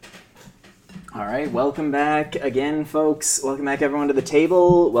All right, welcome back again, folks. Welcome back, everyone, to the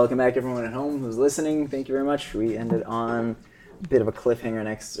table. Welcome back, everyone at home who's listening. Thank you very much. We ended on a bit of a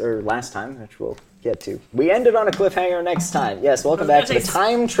cliffhanger last time, which we'll get to. We ended on a cliffhanger next time. Yes, welcome back to the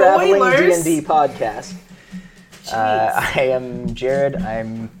Time Traveling D&D podcast. I am Jared.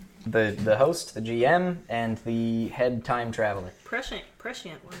 I'm the host, the GM, and the head time traveler. Prescient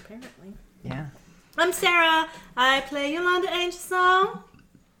one, apparently. Yeah. I'm Sarah. I play Iolanda Angelsong.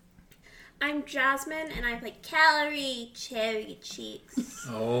 I'm Jasmine, and I play Calorie Cherry Cheeks.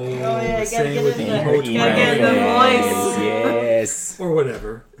 Oh yeah, you gotta get with in the the- emoji. gotta get in the voice. Yes. Or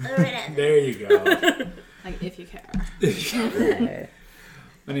whatever. There you go. Like, if you care.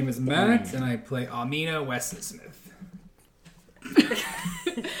 My name is Matt, and I play Amina Wesley Smith.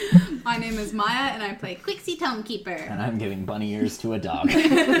 My name is Maya, and I play Quixie Tonekeeper. And I'm giving bunny ears to a dog.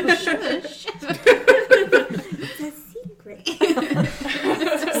 Shush.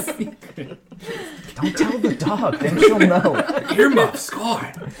 It's a secret. Don't tell the dog, then she'll know. Earmuffs,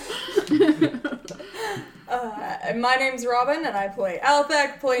 God. My name's Robin, and I play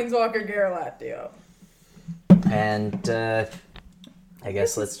Althak Plainswalker Garalatio. And I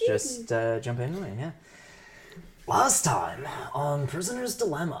guess let's just jump into it, yeah. Last time on Prisoner's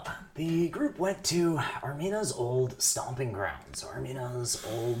Dilemma, the group went to Armina's old stomping grounds, Armina's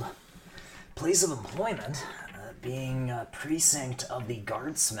old place of employment, being a precinct of the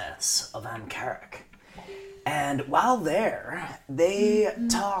guardsmiths of Amkarak. And while there, they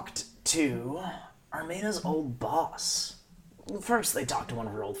talked to Armina's old boss. First, they talked to one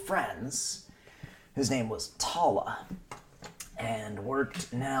of her old friends, whose name was Tala, and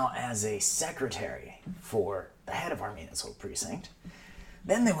worked now as a secretary for the head of Armina's old precinct.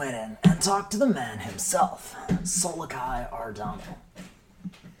 Then they went in and talked to the man himself, Solikai Ardano.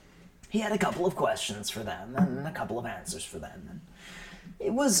 He had a couple of questions for them and a couple of answers for them. And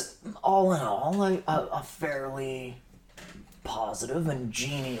it was, all in all, a fairly positive and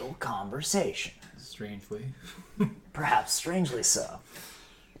genial conversation. Strangely. Perhaps strangely so.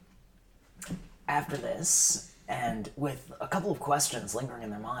 After this, and with a couple of questions lingering in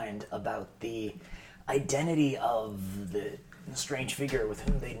their mind about the identity of the strange figure with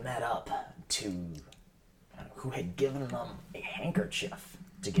whom they'd met up to, who had given them a handkerchief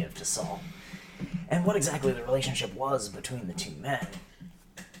to give to Saul, and what exactly the relationship was between the two men,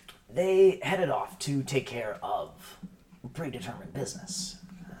 they headed off to take care of predetermined business.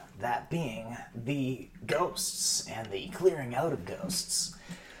 That being the ghosts and the clearing out of ghosts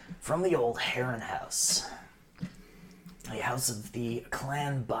from the old Harryn house. The house of the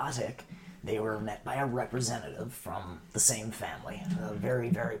clan Batik. They were met by a representative from the same family, a very,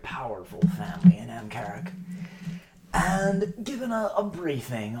 very powerful family in Amkarak, and given a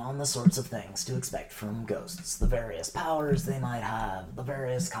briefing on the sorts of things to expect from ghosts, the various powers they might have, the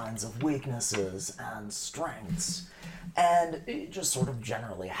various kinds of weaknesses and strengths, and just sort of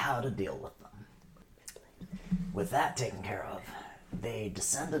generally how to deal with them. With that taken care of, they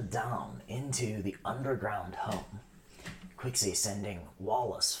descended down into the underground home, Quixie sending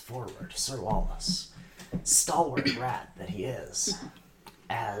Wallace forward, Sir Wallace, stalwart rat that he is,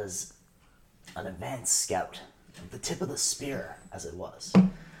 as an advanced scout, the tip of the spear, as it was.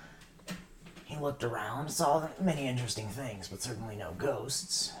 He looked around, saw many interesting things, but certainly no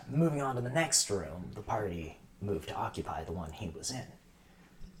ghosts. Moving on to the next room, the party moved to occupy the one he was in,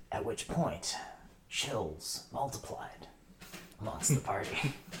 at which point chills multiplied amongst the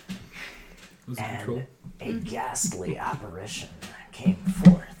party. And a ghastly apparition came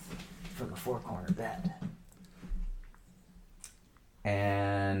forth from the four-corner bed.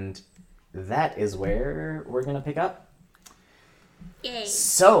 And that is where we're going to pick up. Yay.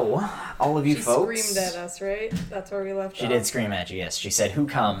 So, all of you She folks... screamed at us, right? That's where we left She off. did scream at you, yes. She said, "Who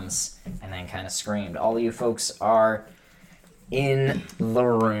comes?" and then kind of screamed. All of you folks are in the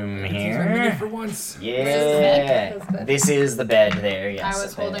room here. For once. Yeah. This is the bed there, yes. I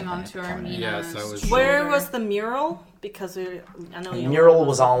was holding on to Armina's Yes, I was- Where shoulder. was the mural? Because I know The Yolanda mural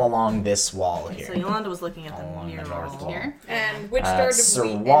was all along this wall here. So Yolanda was looking at All the along the mural. north wall. Here? And which door did Sir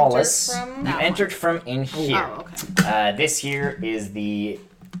we Wallace, enter from? you That entered from in here. Oh, okay. This here is the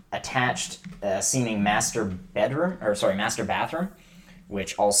attached seeming master bathroom,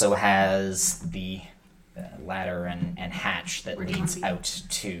 which also has the ladder and hatch that leads out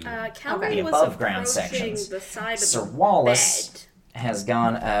to Calvin the was above ground approaching sections. the side of Sir the Wallace bed. has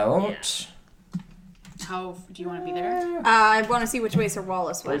gone out. How do you want to be there? I want to see which way Sir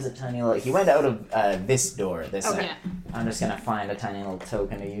Wallace There's went. a tiny little... He went out of this door. Okay. Yeah. I'm just going to find a tiny little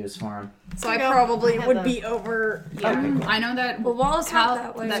token to use for him. So I Yeah. probably I would have be over here. I know that Well, Wallace Cal, went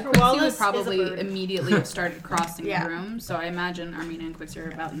that way. that Sir Quixie Wallace would is a probably bird. immediately have started crossing Yeah. the room, so I imagine Armina and Quixie are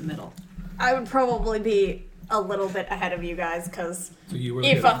about in the middle. I would probably be a little bit ahead of you guys, because So you were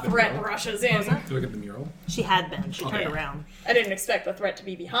if looking at a the threat mural? rushes in, Look at the mural. She had been. She Okay. turned around. I didn't expect the threat to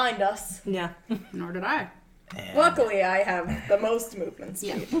be behind us. Yeah. Nor did I. And Luckily, I have the most movement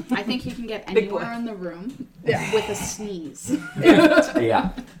Yeah. speed. I think you can get Big boy. anywhere in the room Yeah. with a sneeze.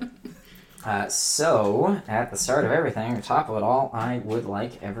 yeah. So, at the start of everything, the top of it all, I would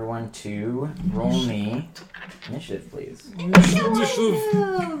like everyone to roll me initiative, please.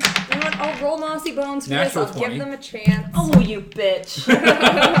 I'll roll Mossy Bones for Natural this. I'll 20. give them a chance. Oh, you bitch.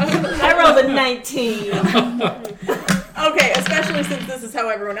 I rolled a 19. Okay, especially since this is how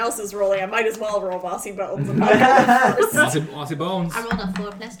everyone else is rolling, I might as well roll Mossy Bones. And I'll go first. Mossy Bones. I rolled a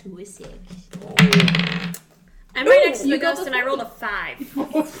 4 plus 2 is 6. I'm right next to the you go ghost and I rolled a 5.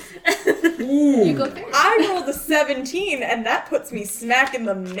 You go first. I rolled a 17, and that puts me smack in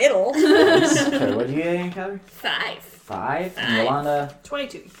the middle. Okay, what do you get, Calorie? 5. 5. And Yolanda,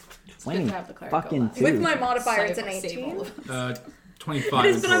 22. Good to have the cleric go fucking last. 2. With my modifier, it's an Save 18. all of us. 25. It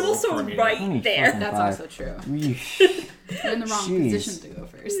is, in but I'm total also for me. right Holy there. fucking That's five. also true. Yeesh. You're in the wrong Jeez. position to go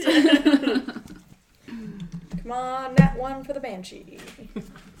first. Come on, that one for the Banshee.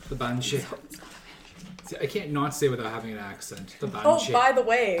 The Banshee. See, I can't not say without having an accent. The Oh, Banshee. by the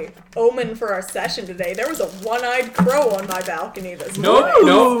way, omen for our session today, there was a one-eyed crow on my balcony this No, morning.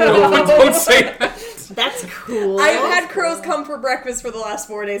 no, don't say that. That's cool. I've had crows come for breakfast for the last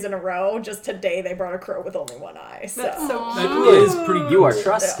 4 days in a row. Just today, they brought a crow with only one eye. So, That's so Aw. That is pretty You are good.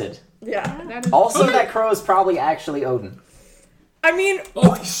 trusted. yeah. That is Also, that crow is probably actually Odin. I mean,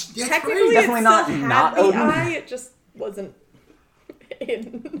 Oh, that's technically, right. Definitely it not- still had not the Odin. eye. It just wasn't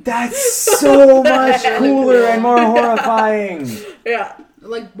in. That's so much cooler and more horrifying. Yeah.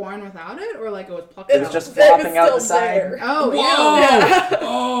 like born without it, or like it was plucked It was out? just It was flopping out the still side. there. Oh, Whoa! yeah.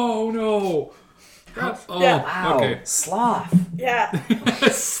 Oh no! Oh, Yeah. Wow. okay. Sloth. Yeah.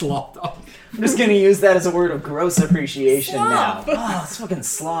 Slopped off. I'm just gonna use that as a word of gross appreciation Sloth. now. Oh, it's fucking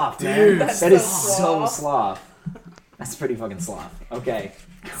sloth, man. Dude. That's That is so so sloth. sloth. That's pretty fucking sloth. Okay.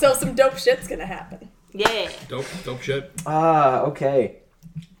 So some dope shit's gonna happen. Yeah. Dope shit. Okay.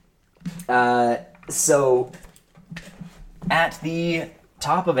 So, at the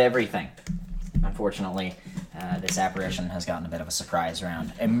top of everything, unfortunately, this apparition has gotten a bit of a surprise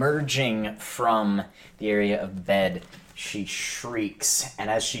round. Emerging from the area of the bed, she shrieks, and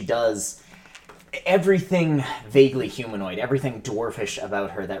as she does, everything vaguely humanoid, everything dwarfish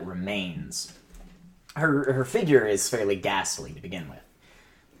about her that remains. Her figure is fairly ghastly to begin with.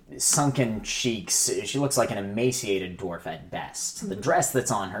 Sunken cheeks, she looks like an emaciated dwarf at best. The dress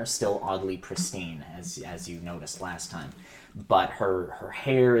that's on her, still oddly pristine, as you noticed last time. But her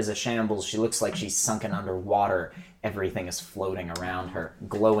hair is a shambles, she looks like she's sunken underwater. Everything is floating around her,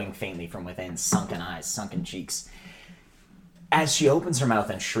 glowing faintly from within, sunken eyes, sunken cheeks. As she opens her mouth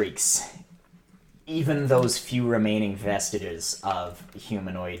and shrieks, even those few remaining vestiges of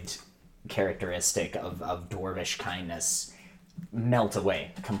humanoid characteristic, of dwarvish kindness, melt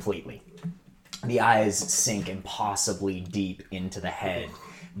away completely. The eyes sink impossibly deep into the head.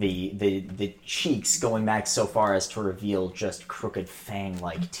 The cheeks going back so far as to reveal just crooked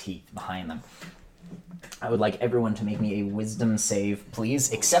fang-like teeth behind them. I would like everyone to make me a wisdom save,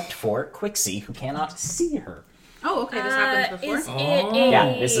 please, except for Quixie, who cannot see her. Oh, okay. This happens before. Is Oh. it a...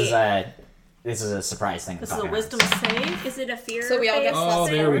 Yeah, this is a surprise thing. This that's is a about to wisdom happen. save. Is it a fear? So we all get Oh, plus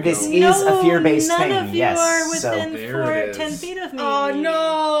there we go. This is a fear-based none thing, of you yes. are So within there it is. 10 feet of me. Oh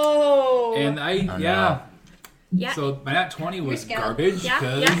no! And I, Oh, yeah. Yeah. So my nat 20 was scout. garbage. Yeah,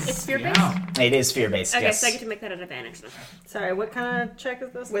 'cause- yeah, it's fear-based. yeah. it is fear-based. Okay, yes. so I get to make that an advantage then. Sorry, what kind of check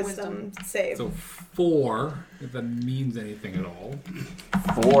is this? Wisdom save. So 4, if that means anything at all.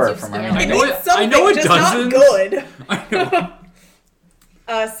 4 from I our it know means it- something, I know it just doesn't. not good. I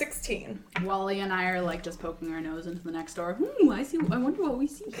know. 16. Wally and I are like just poking our nose into the next door. I see. I wonder what we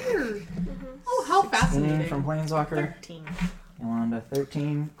see here. Oh, how fascinating! From Plainswalker. 13. Yolanda,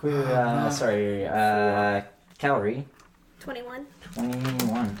 13. Calorie, 21.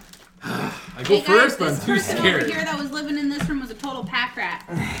 21. I go Hey guys, first, but I'm this too person over scared. here that was living in this room was a total pack rat.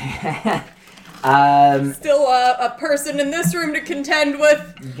 Still a person in this room to contend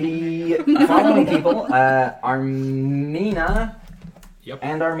with. The following people, Armina Yep.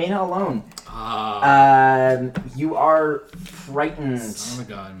 and Armina alone. Ah, You are frightened son of a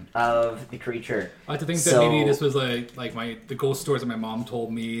gun. of the creature. I like to think that So- maybe this was like the ghost stories that my mom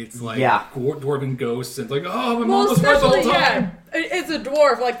told me. It's like Yeah. dwarven ghosts, and it's like, oh, my mom Well, was right the whole especially, time. it's a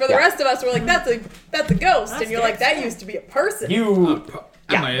dwarf. Like, for the Yeah. rest of us, we're like, that's a ghost. That's And you're like, good. that used to be a person. You.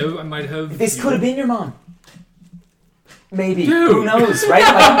 I might have. This could have been your mom. Maybe. Dude. Who knows, right?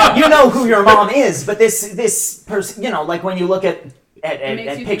 Like, you know who your mom is, but this person, like when you look at makes you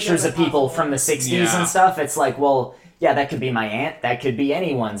think pictures of that's people possible. from the 60s Yeah. and stuff, it's like, well, yeah, that could be my aunt. That could be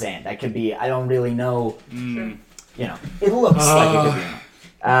anyone's aunt. That could be, I don't really know. You know, it looks like it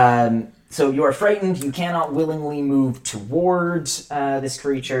could be. So you are frightened. You cannot willingly move towards this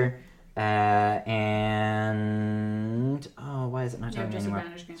creature. And... Oh, why is it not You have telling me anymore?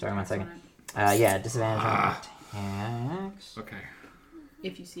 disadvantage against Sorry, one attacks second. on it. Yeah, disadvantage on attacks. Okay.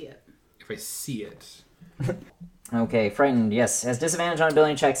 If you see it. If I see it. Okay, frightened, yes. Has disadvantage on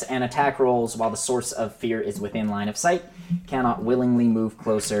ability checks and attack rolls while the source of fear is within line of sight. Cannot willingly move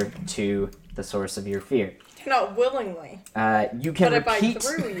closer to the source of your fear. Not willingly. You can But if I repeat...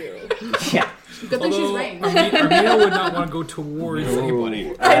 threw you. Yeah. Good thing she's Although ranged. Armina would not want to go towards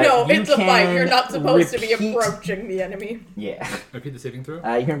anybody. I know, you it's a fight. can You're not supposed to be repeat- approaching the enemy. Yeah. Repeat the saving throw.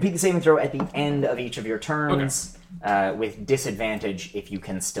 You can repeat the saving throw at the end of each of your turns, with disadvantage if you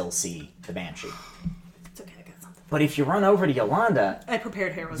can still see the Banshee. It's okay, I got something. But if you run over to Yolanda, I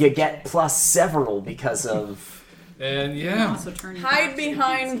prepared heroes. you get plus several because of... And You yeah. also turn your Hide back so you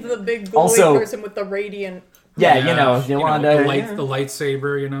behind can't see the it. big glowing Also- person with the radiant. Yeah, you know, Yolanda... the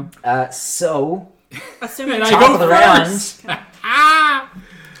lightsaber, you know. So, Assuming And I top go of the first. round,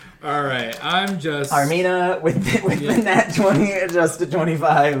 All right, I'm just Armina with the nat 20 adjusted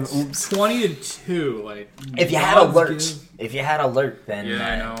 25. Oops. 20 to 2. Like If you had gods alert, then Yeah,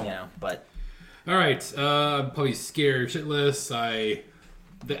 I know. you know, but All right, I'm probably scared shitless.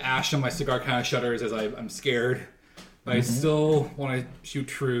 The ash on my cigar kind of shudders as I'm scared. But I still want to shoot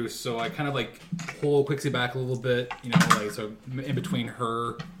true, so I kind of like pull Quixie back a little bit, you know, like so in between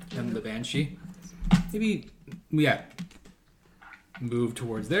her and the Banshee. Maybe, yeah, move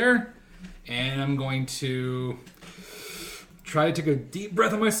towards there, and I'm going to try to take a deep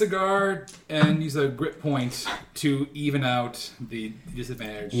breath on my cigar and use a grip point to even out the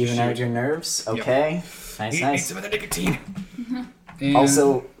disadvantage. even out your nerves. Okay, Need nice. some of the nicotine. And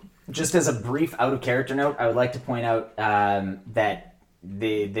Also, just as a brief out of character note, I would like to point out that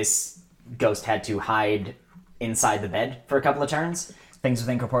this ghost had to hide inside the bed for a couple of turns. Things with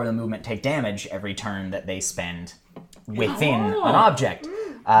incorporeal movement take damage every turn that they spend within an object.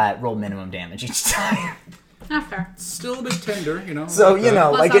 Roll minimum damage each time. Not fair. still a bit tender, you know. So, you know,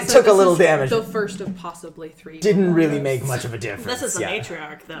 Plus like it also, took a this little is damage. The first of possibly 3. Didn't really make much of a difference. This is a yeah.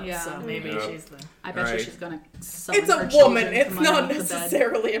 matriarch, though, Yeah. so maybe Yeah. she's the... I bet Alright. you she's gonna summon It's a her woman. children It's from not underneath the bed.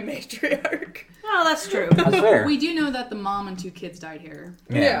 necessarily a matriarch. Oh, that's true. That's fair. We do know that the mom and 2 kids died here.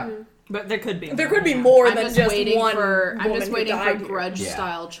 Yeah. But there could be. There could be more I'm than just just waiting one for woman who for died here.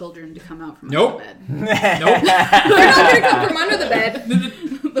 grudge-style children to come out from Nope. under the bed. Nope. They're not going to come from under the bed.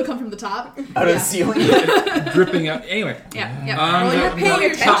 They'll come from the top. Out of the ceiling. Dripping out. Anyway. Yeah, yeah. Um, roll You're your, paying roll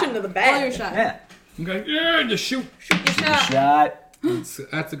your attention shot. to the Roll your bed. shot. Yeah. Okay. Yeah, just shoot. Shoot your shot. Shot.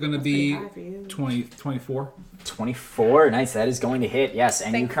 That's going to be high for you. 24. 24. Nice. That is going to hit. Yes.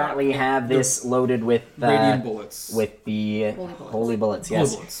 And Thank you currently God. have this loaded with Radiant bullets. with the Holy bullets.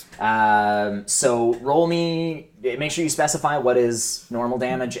 Yes. Holy bullets. So roll me. Make sure you specify what is normal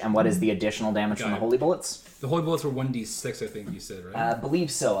damage and what is the additional damage from the Got it. holy bullets. The holy bullets were 1d6, I think you said, right? Believe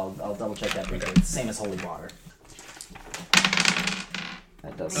so. I'll double check that briefly. It's the same as holy water.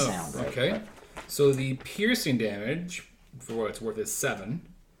 That does sound right. Okay. So the piercing damage, for what it's worth, is 7.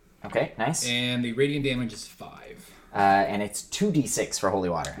 Okay. Nice. And the radiant damage is 5. And it's 2d6 for holy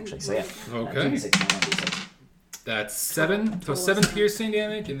water, actually. So yeah. Okay. 2d6, not 1d6. That's 7. So 7 piercing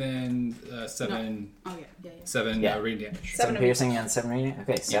damage, and then 7 Oh, yeah. 7 Yeah. radiant damage. 7 piercing and 7 radiant.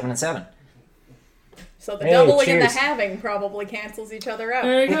 Okay, 7 and 7. So the Hey, doubling and the cheers. halving probably cancels each other out.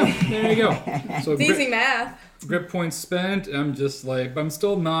 There you go. There you go. So It's easy math. grip points spent. I'm just like, but I'm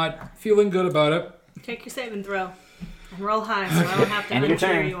still not feeling good about it. Take your saving throw. And roll high, so I don't have to End your uncheer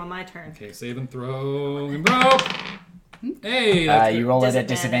turn. you on my turn. Okay, save and throw. And broke. Hey, that's You good. roll it at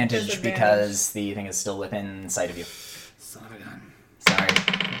Disadvantage. disadvantage because the thing is still within sight of you. Son of a gun. Sorry.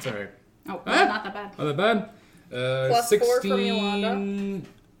 That's alright. Oh, Ah. not that bad. Not that bad. Plus 4 from 16, Iolanda.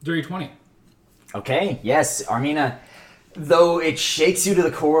 dirty 20. Okay, yes, Armina. Though it shakes you to the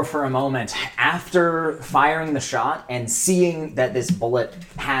core for a moment, after firing the shot and seeing that this bullet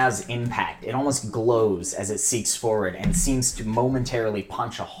has impact, it almost glows as it seeks forward and seems to momentarily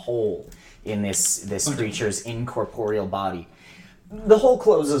punch a hole in this creature's incorporeal body. The hole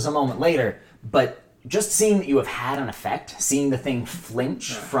closes a moment later, but just seeing that you have had an effect, seeing the thing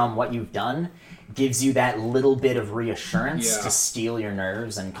flinch from what you've done, gives you that little bit of reassurance Yeah. to steel your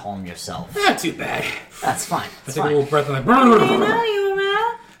nerves and calm yourself. Not too bad. That's fine. I That's take a fine. little breath and You know you were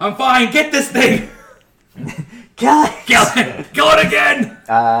mad. I'm fine. Get this thing. Kill it! Kill it. Kill it again.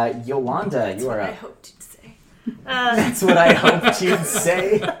 Yolanda, you are I up. hoped you'd say. That's what I hoped you'd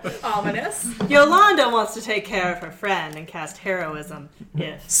say. Ominous. Yolanda wants to take care of her friend and cast heroism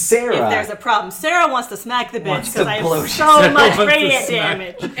if Sarah. there's a problem. Sarah wants to smack the bitch Wants because to I blow have shit. so Sarah much wants to radiant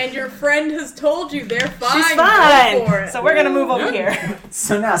smack. damage. And your friend has told you they're fine. She's Go fine. for it. So we're gonna move over here.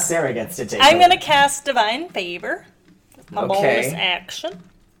 So now Sarah gets to take I'm over. gonna cast Divine Favor. My Okay. bonus action.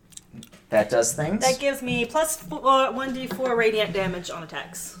 That does things. That gives me plus 1d4 radiant damage on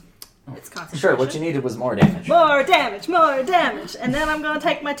attacks. It's concentration. Sure, what you needed was more damage. More damage, more damage. And then I'm gonna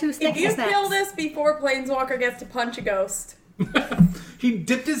take my 2 If sneaky you snaps. kill this before Plainswalker gets to punch a ghost, He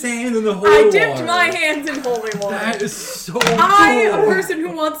dipped his hand in the holy I water. dipped my hands in holy water. That is so I, a cool. person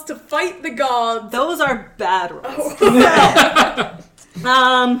who wants to fight the gods. Those are bad rolls.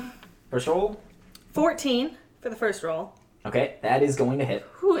 First roll. 14 for the first roll. Okay, that is going to hit.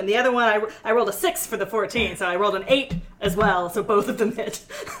 Whew, and the other one, I rolled a 6 for the 14, so I rolled an 8 as well, so both of them hit.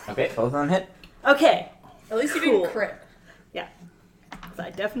 Okay, both of them hit. Okay. At least you Cool. didn't crit. Yeah. So I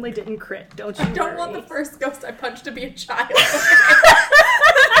definitely didn't crit. Don't you I don't worry. want the first ghost I punched to be a child.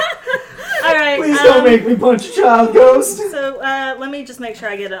 All right. Please don't make me punch a child ghost. So let me just make sure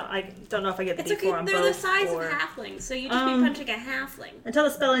I get I don't know if I get the It's D4 okay, on they're both. the size or... of halflings, so you just be punching a halfling. Until the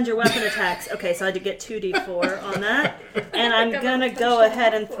spell ends your weapon attacks. Okay, so I did get 2d4 on that. And I'm Like gonna a go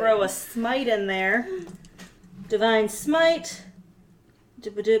ahead and professional throw a smite in there. Divine Smite.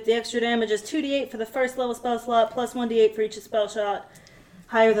 The extra damage is 2d8 for the first level spell slot, plus 1d8 for each spell shot.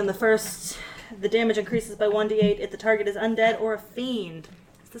 Higher than the first. The damage increases by 1d8 if the target is undead or a fiend.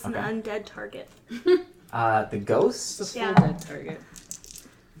 Is this an Okay. undead target? The ghost? Yeah. Full dead target.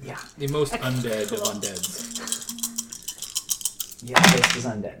 Yeah. The most Okay, undead cool. of undeads. Yeah, ghost is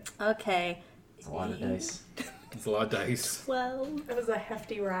undead. Okay. It's a lot of dice. It's a lot of dice. 12, That was a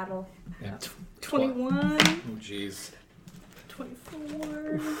hefty rattle. Yeah. 21, Oh, jeez.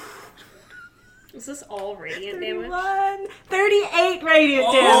 24, Is this all radiant damage? 31, 38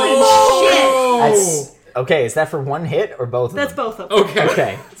 radiant damage. Oh! That's okay. Is that for one hit or both of That's them? both of them. Okay.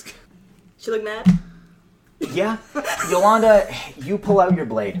 Okay. She look mad? Yeah. Yolanda, you pull out your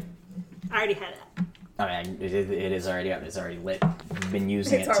blade. I already had it. Oh, yeah, it is already out. It's already lit. You've been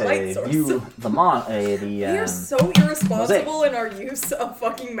using It's it our light to source. view the We are so irresponsible in our use of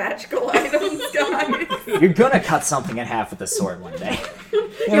fucking magical items, guys. You're gonna cut something in half with the sword one day. You're gonna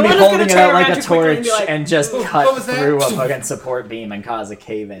be Yolanda's holding gonna it turn out like around a too quickly and torch be like, and just what cut was that? through a fucking support beam and cause a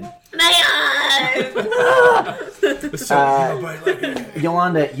cave-in. My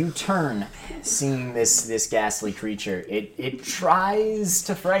Yolanda, you turn, seeing this ghastly creature. It tries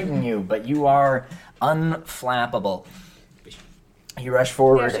to frighten you, but you are unflappable. You rush Yeah,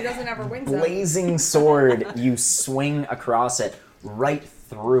 forward. she doesn't have her wings up. Blazing sword, you swing across it, right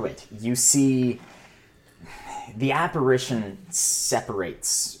through it. You see the apparition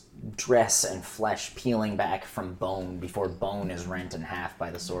separates, dress and flesh peeling back from bone before bone is rent in half by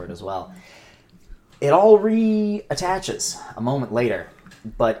the sword as well. It all reattaches a moment later,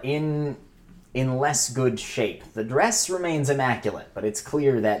 but in less good shape. The dress remains immaculate, but it's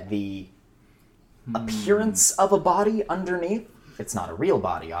clear that the appearance of a body underneath, it's not a real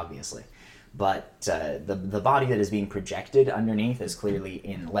body, obviously, but the body that is being projected underneath is clearly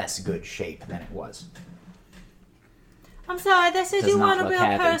in less good shape than it was. I'm sorry, this is Does you not want a look real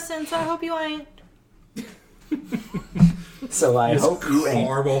happy. person, so I hope you ain't. So I hope you ain't.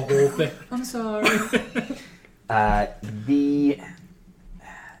 Carve a whole thing. I'm sorry. The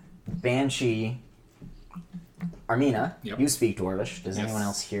Banshee, Armina, Yep. you speak Dwarvish. Does Yes. anyone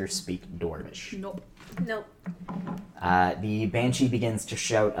else here speak Dwarvish? Nope. Nope. The Banshee begins to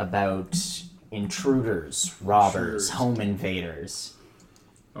shout about intruders, robbers, Intruders. home invaders.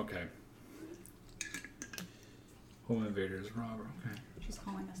 Okay. Home invaders, robber. Okay. She's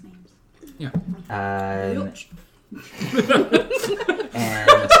calling us names. Yeah. And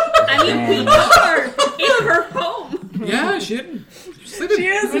I mean, we then- are in her home. Yeah, she didn't. She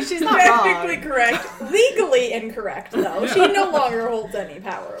is She's not technically wrong. correct. Legally incorrect, though. She no longer holds any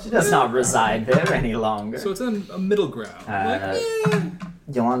power. She does not reside there any longer. So it's a middle ground.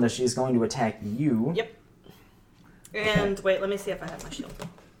 Yolanda, she's going to attack you. Yep. And wait, let me see if I have my shield.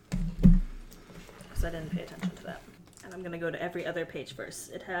 Because I didn't pay attention to that. And I'm going to go to every other page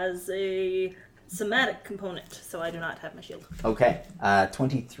first. It has a somatic component, so I do not have my shield. Okay,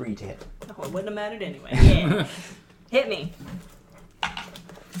 23 to hit. Oh, it wouldn't have mattered anyway. Yeah. Hit me.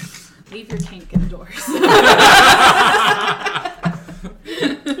 Leave your kink indoors.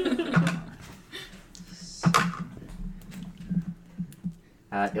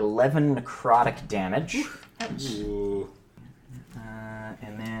 11 necrotic damage. Ooh.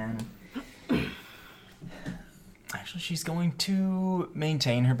 And then... Actually, she's going to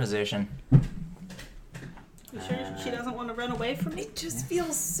maintain her position. You sure She doesn't want to run away from me. It just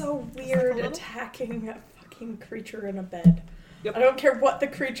feels so weird little? attacking a fucking creature in a bed. Yep. I don't care what the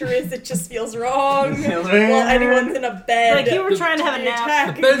creature is, it just feels wrong. Feels While weird. anyone's in a bed. Like you were trying to have a nap.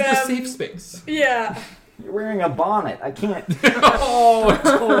 attacking The bed's them. the safe space. Yeah. You're wearing a bonnet. I can't. Oh,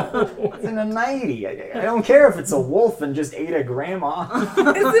 It's in a nightie. I don't care if it's a wolf and just ate a grandma. It's in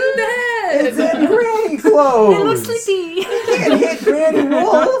bed! It's in granny clothes. It looks sleepy. Can't hit Granny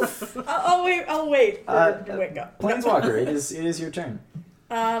Wolf. I'll wait. Wait, go. Planeswalker, it is your turn.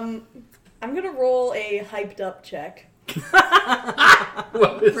 I'm gonna roll a hyped up check.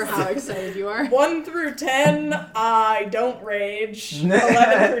 what is For how excited you are. 1 through 10, I don't rage.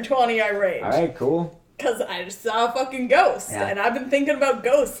 11 through 20, I rage. All right, cool. Because I just saw a fucking ghost. Yeah. And I've been thinking about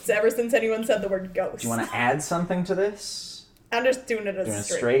ghosts ever since anyone said the word ghost. Do you want to add something to this? I'm just doing it Doing it as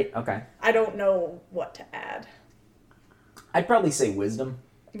straight? Okay. I don't know what to add. I'd probably say wisdom.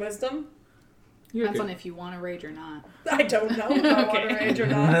 Wisdom? Depends on if you want to rage or not. I don't know if I want to Okay. rage or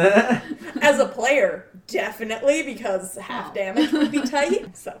not. As a player, definitely, because half damage would be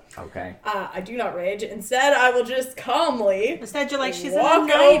tight. So, Okay. I do not rage. Instead, I will just calmly Instead, you're like, she's walk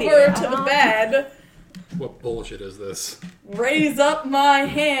in a nightie. over to the bed, What bullshit is this? raise up my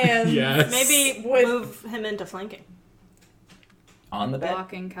hands. Yes. Maybe With- move him into flanking. On the bed?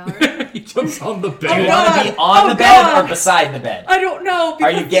 Blocking calorie. he jumps on the Do you bed. God. want to be on Oh, the bed God. or beside the bed? I don't know.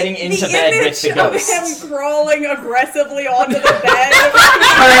 Are you getting because into bed with the image of ghost? him crawling aggressively onto the bed.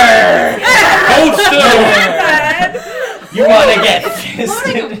 Hold still. bed. You want to get Floating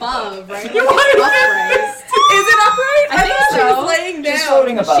fisted? above, right? You Like, want it's to upright. Is it upright? I think thought she so. was laying down. She's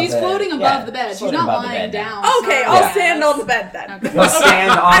floating above She's the bed. floating above Yeah, the bed. She's floating not above the lying bed now. down. Okay, so- I'll Yeah. stand on the bed then. Okay. You'll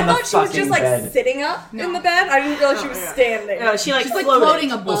stand I on the thought she was fucking just like bed. sitting up No. in the bed. I didn't realize she was yeah. standing. No, she like She's like floated.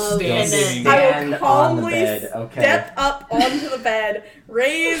 floating above. stand. And then I Stand will on the calmly bed. Okay. step up onto the bed,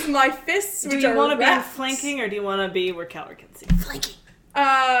 raise my fists, Do which you are want to be in wraps. flanking or do you want to be where Calvert can see? Flanking.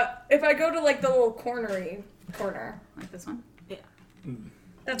 If I go to like the little corner, Like this one.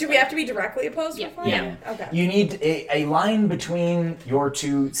 do we have to be directly opposed Yeah. for flanking? Yeah. Okay. You need a line between your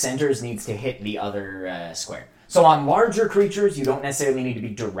two centers needs to hit the other square. So on larger creatures, you don't necessarily need to be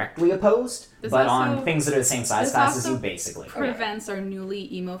directly opposed, This but also- on things that are the same size this class as also you, basically. Prevents our newly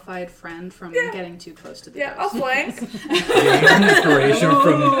emofied friend from Yeah. getting too close to the Yeah, I'll ghost. flank. Inspiration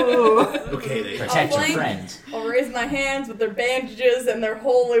from. Okay, they. Protect your flank. friend. I'll raise my hands with their bandages and their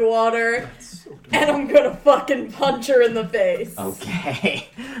holy water, and I'm gonna fucking punch her in the face. Okay.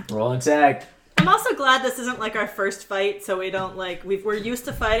 Roll attack. I'm also glad this isn't like our first fight, so we don't like we're used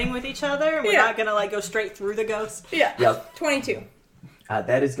to fighting with each other. And we're Yeah. not gonna like go straight through the ghost. Yeah. Yep. 22.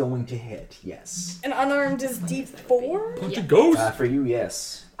 That is going to hit, yes. And unarmed is D4. Punch a ghost. For you,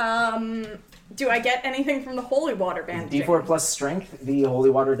 yes. Do I get anything from the holy water bandaging? D4 plus strength, the holy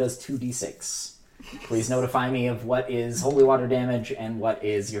water does 2d6. Please notify me of what is holy water damage and what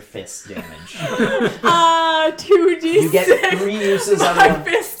is your fist damage. 2d6. You get 3 uses out My of them.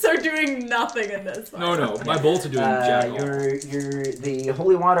 fists are doing nothing in this fight. No, my bolts are doing jack all. The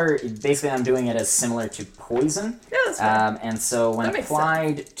holy water, basically I'm doing it as similar to poison. Yeah, that's fine. And so when That makes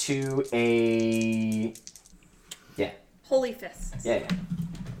applied to a... Holy fists. Yeah,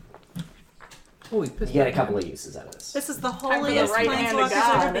 Holy you piss. get a couple of uses out of this. This is the for the holiest right hand of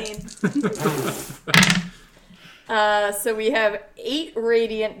Plainswalker's ever God. been. So we have 8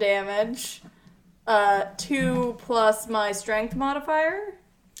 radiant damage, 2 plus my strength modifier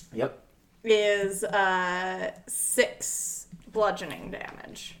Yep. is 6 bludgeoning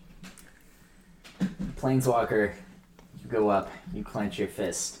damage. Plainswalker, you go up, you clench your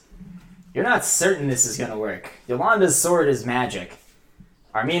fist. You're not certain this is gonna work. Yolanda's sword is magic.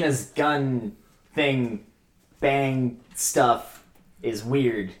 Armina's gun thing, bang stuff is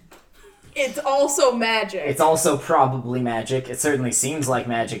weird. It's also magic. It's also probably magic. It certainly seems like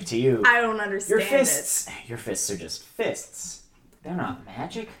magic to you. I don't understand Your fists are just fists. They're not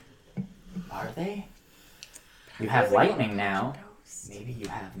magic, are they? You have lightning now. Maybe you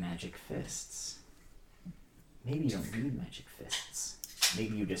have magic fists. Maybe you don't need magic fists.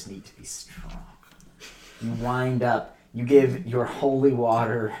 Maybe you just need to be strong. You wind up, you give your holy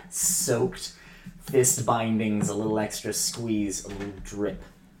water soaked fist bindings a little extra squeeze, a little drip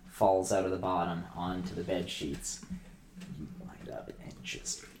falls out of the bottom onto the bed sheets. You wind up and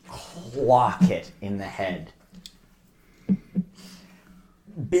just clock it in the head.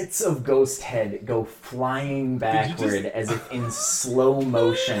 Bits of ghost head go flying backward as if in slow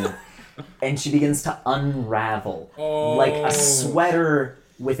motion, and she begins to unravel like a sweater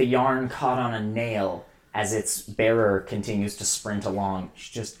with a yarn caught on a nail as its bearer continues to sprint along.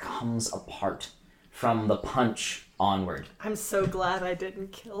 She just comes apart from the punch onward. I'm so glad I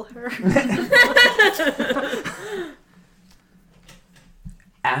didn't kill her.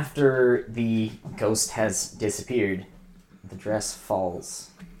 After the ghost has disappeared, the dress falls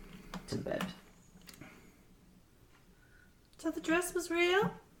to the bed. So the dress was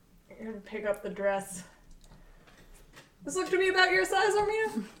real? I'm gonna pick up the dress. This looked to me about your size,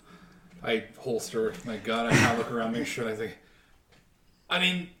 Armina. I holster my gun. I kind of look around, make sure. I think. I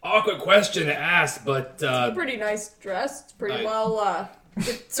mean, awkward question to ask, but Pretty nice dress. It's pretty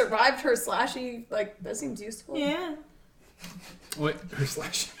it survived her slashy. Like that seems useful. Yeah. wait, her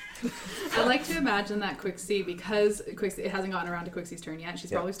slash. I like to imagine that Quixie, because Quixie, it hasn't gotten around to Quixie's turn yet. She's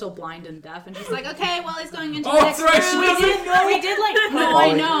Yeah. probably still blind and deaf, and she's like, okay, well, he's going into Oh, the next that's right, room. she We did like No,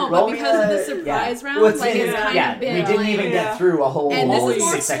 I know, Roll but me because of a- the surprise round, Well, it's like, in- it's kind yeah, of been we didn't like, even get through a whole and this is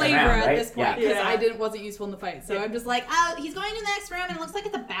more 6 second flavor round, at right? this point Yeah. because Yeah. wasn't useful in the fight. So I'm just like, oh, he's going to the next room, and it looks like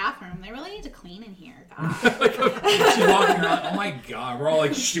it's a bathroom. They really need to clean in here. God. She's walking around. Oh my god, we're all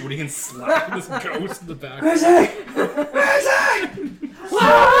like shooting and slapping this ghost in the back.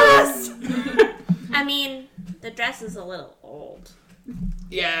 I mean, the dress is a little old.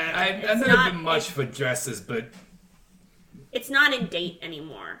 Yeah, I've It's never not- been much for dresses, but It's not in date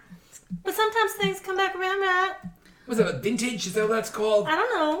anymore. But sometimes things come back around, right? was it a vintage? Is that what that's called? I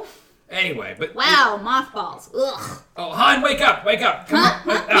don't know. Anyway, but Wow, mothballs. Ugh. oh, Han, wake up! Come on!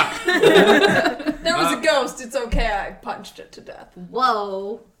 There was a ghost. It's okay. I punched it to death.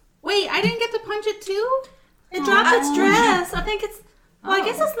 Whoa. Wait, I didn't get to punch it too? It dropped its Oh. dress. I think it's. Well, I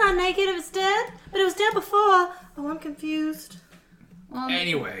guess Oh. it's not naked if it's dead, but it was dead before. Oh, I'm confused. Well,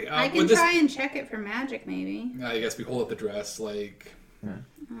 Anyway, I can with this, try and check it for magic, maybe. I guess we hold up the dress, like.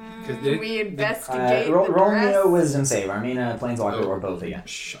 Cause We investigate Roll the me dress. a wisdom save. Armina, Plainswalker, or both of you.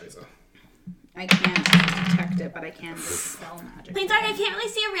 Scheiße. I can't detect it, but I can dispel magic. Plainswalker, I can't really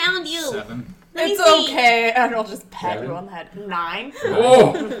see around you. 7. Let me It's see. okay, and I'll just pat 7. you on the head. 9.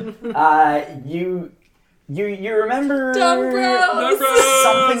 Oh! You remember Dumb bros.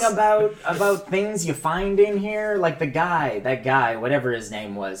 something about things you find in here? Like that guy, whatever his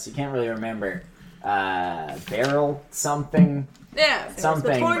name was, you can't really remember. Beryl something. Yeah.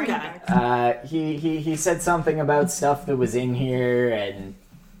 Something. The porn guy. He said something about stuff that was in here, and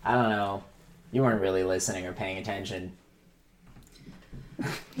I don't know. You weren't really listening or paying attention.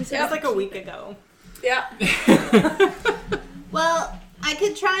 He said it was like a week ago. Yeah. Well, I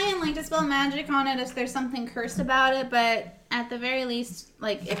could try and like dispel magic on it if there's something cursed about it, but at the very least,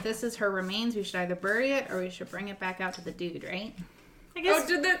 like if this is her remains, we should either bury it or we should bring it back out to the dude, right? I guess. Oh,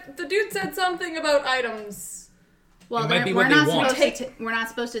 did the dude said something about items? Well, It might be we're what they not want. supposed to. We're not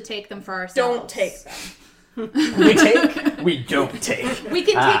supposed to take them for ourselves. Don't take them. We take, we don't take. We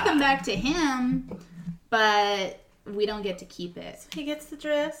can take them back to him, but we don't get to keep it. He gets the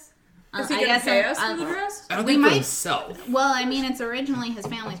dress. Is he I gonna guess pay I'm- us for the dress? I don't We think for might- himself. Well, I mean, it's originally his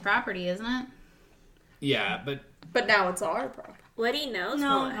family's property, isn't it? Yeah, but But now it's our problem. Woody knows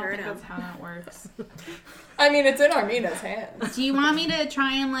No, won't I don't hurt That's him. how that works. I mean, it's in Armina's hands. Do you want me to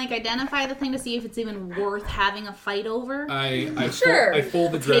try and like identify the thing to see if it's even worth having a fight over? Sure. I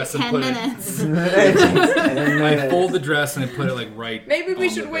fold the Take dress and 10 put minutes. I fold the dress and I put it like right. Maybe we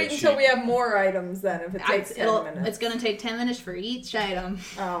on should the wait bed until sheet. we have more items then, if it takes 10 minutes. It's gonna take 10 minutes for each item.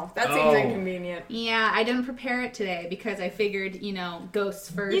 Oh, that seems Oh. inconvenient. Yeah, I didn't prepare it today because I figured, ghosts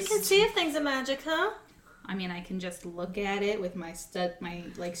first. You can see if things are magic, huh? I mean, I can just look at it with my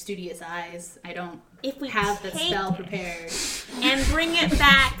studious eyes. I don't If we have the take spell it prepared. and bring it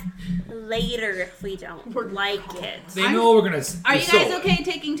back later if we don't like it. They know we're gonna. Are you guys so- okay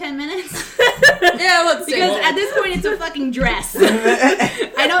taking 10 minutes? Yeah, let's see. Because at this point, it's a fucking dress.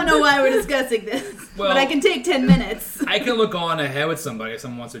 I don't know why we're discussing this, Well- but I can take 10 minutes. I can look on ahead with somebody. If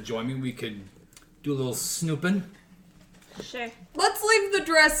someone wants to join me, we could do a little snooping. Sure. Let's leave the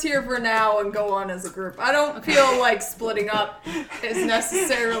dress here for now and go on as a group. I don't feel like splitting up is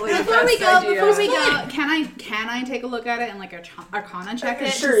necessarily the Before we best go, idea. can I take a look at it and like Arcana check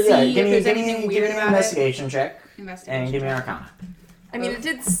it? Sure, to yeah. see Give me, if there's give anything me, weird give me an about investigation check it. Investigation. and give me an Arcana. I mean, it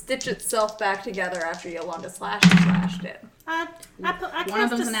did stitch itself back together after Iolanda slashed it. I One of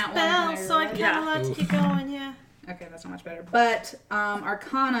cast them's a an at one, spell, and so I they're- kind of like to keep going, yeah. Okay, that's not much better. But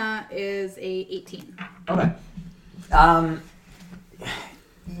Arcana is a 18. Okay.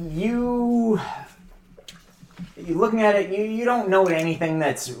 You looking at it, you don't note anything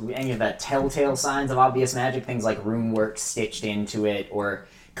that's any of the telltale signs of obvious magic, things like rune work stitched into it, or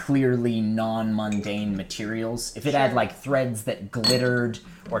clearly non-mundane materials. If it had like threads that glittered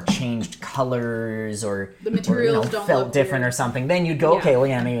or changed colors or The materials don't felt look different weird. or something, then you'd go, Yeah. okay, well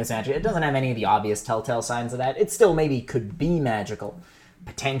yeah, maybe it's magic. It doesn't have any of the obvious telltale signs of that. It still maybe could be magical,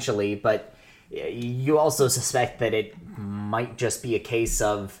 potentially, but you also suspect that it might just be a case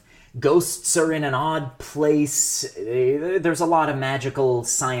of ghosts are in an odd place. There's a lot of magical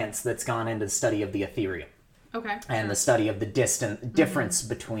science that's gone into the study of the ethereal. Okay. And the study of the difference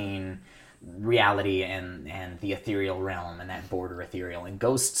between reality and the ethereal realm and that border ethereal. And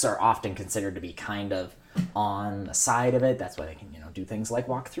ghosts are often considered to be kind of on the side of it. That's why they can, do things like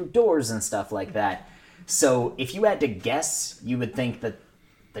walk through doors and stuff like that. So if you had to guess, you would think that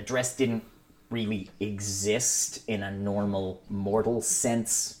the dress didn't really exist in a normal mortal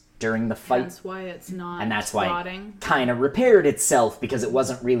sense during the fight. That's why it's not And that's why rotting. it kind of repaired itself, because it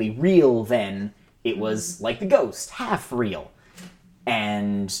wasn't really real then. It was like the ghost, half real.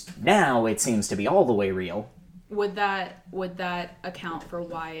 And now it seems to be all the way real. Would that account for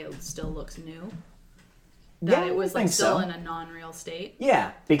why it still looks new? That it was still in a non-real state?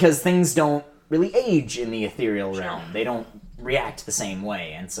 Yeah, because things don't really age in the ethereal realm. They don't react the same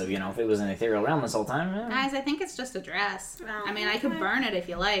way. And so, if it was an ethereal realm this whole time... Guys, I think it's just a dress. I mean, I could burn it if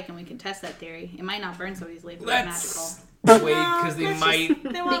you like, and we can test that theory. It might not burn so easily if it's magical. Wait, because they might...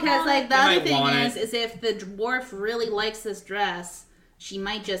 Because, the other thing is if the dwarf really likes this dress, she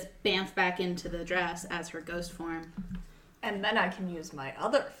might just bamf back into the dress as her ghost form. And then I can use my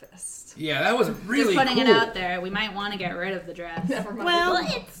other fist. Yeah, that was really Just putting cool. it out there. We might want to get rid of the dress. Never mind. Well,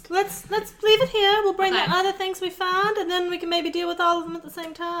 let's leave it here. We'll bring the other things we found, and then we can maybe deal with all of them at the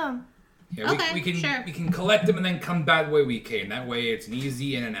same time. Yeah, Okay, we can sure. we can collect them and then come back the way we came. That way it's an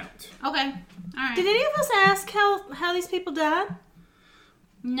easy in and out. Okay. All right. Did any of us ask how these people died?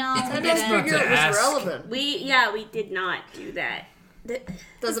 No. I It's didn't not figure to it was ask. relevant. We did not do that.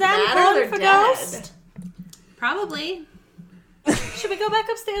 Does it that matter? important They're for dead. ghosts? Probably. Should we go back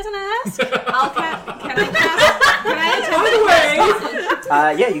upstairs and ask? Can I attempt?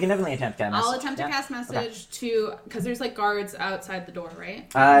 yeah, you can definitely attempt to cast I'll message. attempt to cast message because there's guards outside the door, right?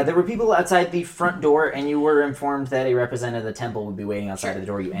 There were people outside the front door, and you were informed that a representative of the temple would be waiting outside of the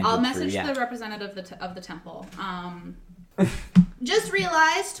door you entered I'll message through. the representative of the temple. Just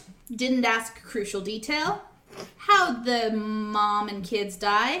realized, didn't ask a crucial detail. How'd the mom and kids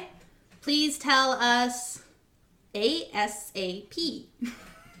die? Please tell us ASAP.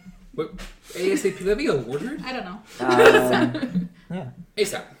 What? ASAP? Would that be a word? I don't know. Yeah.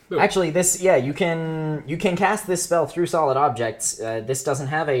 ASAP. Boom. Actually, you can cast this spell through solid objects. This doesn't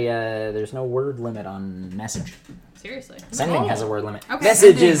have there's no word limit on message. Seriously. Sending has a word limit. Okay.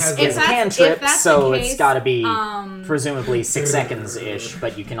 Message is If a that's- cantrip, if that's so the it's case, got to be presumably 6 seconds-ish,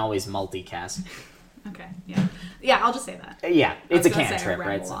 but you can always multicast. Okay, yeah. Yeah, I'll just say that. Yeah, it's a was gonna say I cantrip,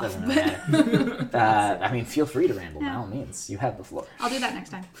 right? So it ramble doesn't really matter. I mean, feel free to ramble, by all means. You have the floor. I'll do that next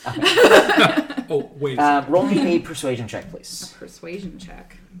time. Oh, wait a second. Roll me a persuasion check, please. Persuasion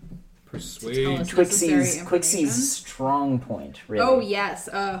check. Persuade. Tell us necessary information. Twixie's strong point, really. Oh, yes.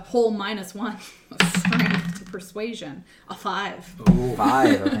 Whole -1. Strength to persuasion. A 5. Oh,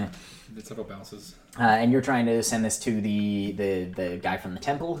 5, okay. did several bounces. And you're trying to send this to the guy from the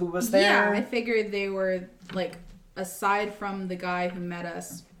temple who was there? Yeah, I figured they were, aside from the guy who met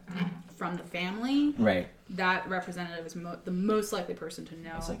us from the family, Right. that representative is the most likely person to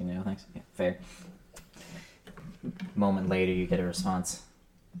know. That's like, thanks. Yeah, fair. Moment later, you get a response.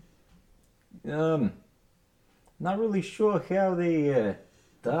 Not really sure how they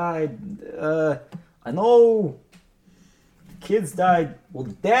died. I know kids died. Well,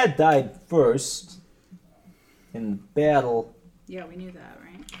 the dad died first in battle. Yeah, we knew that,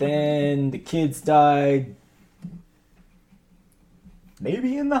 right? Then the kids died.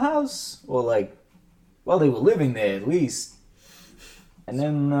 Maybe in the house, or they were living there at least. And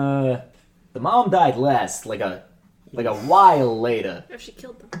then the mom died last, like a while later. Or she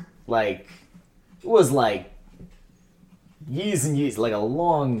killed them. It was years and years, like a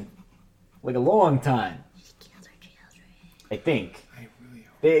long time. She killed her children. I think I really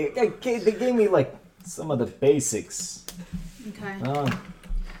hope. they gave me some of the basics. Okay.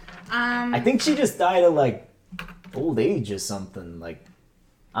 I think she just died of old age or something.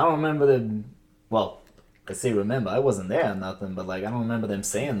 I don't remember them. Well, I say remember. I wasn't there or nothing, but I don't remember them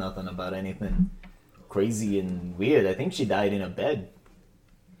saying nothing about anything crazy and weird. I think she died in a bed.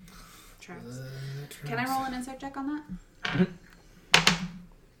 Travis. Can I roll an insight check on that?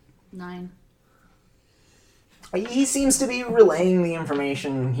 9. He seems to be relaying the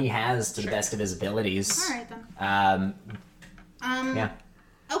information he has to the best of his abilities. All right then. Yeah.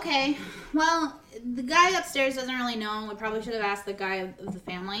 Okay. Well, the guy upstairs doesn't really know. We probably should have asked the guy of the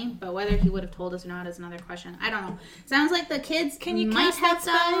family, but whether he would have told us or not is another question. I don't know. Sounds like the kids Can you might cast have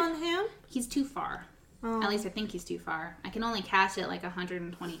that spell died. on him? He's too far. Oh. At least I think he's too far. I can only cast it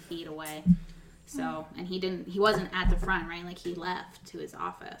 120 feet away. So, and he wasn't at the front, right? Like, he left to his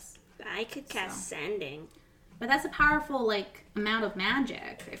office. I could cast sending. But that's a powerful, like, amount of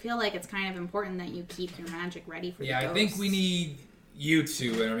magic. I feel like it's kind of important that you keep your magic ready for the I think we need you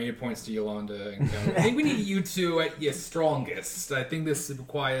two, and I mean, it points to Iolanda and Kevin. I think we need you two at your strongest. I think this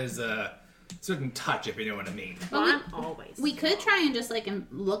requires a certain touch, if you know what I mean. Well, I'm always. We could try and just, like,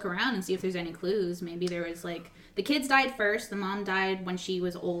 look around and see if there's any clues. Maybe there was, like, the kids died first. The mom died when she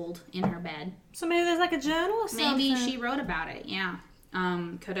was old in her bed. So maybe there's like a journal or something. Maybe she wrote about it, yeah.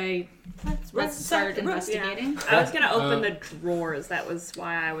 Could I... Let's start investigating. Yeah. I was gonna open the drawers. That was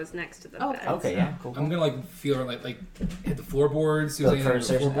why I was next to the bed. Okay, yeah, cool. I'm gonna like feel like hit the floorboards. See Look if for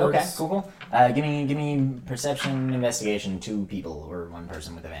there's any perception. Okay, floorboards. cool. Give me perception investigation. 2 people or 1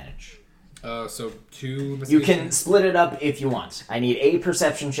 person with advantage. So 2. You can split it up if you want. I need a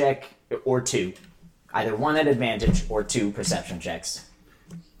perception check or 2, either 1 at advantage or 2 perception checks,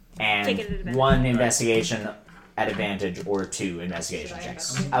 and Take it at advantage. 1 investigation at advantage or 2 investigation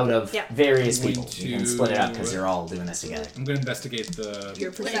checks out of various people. You can split it up because you're all doing this together. I'm gonna investigate the.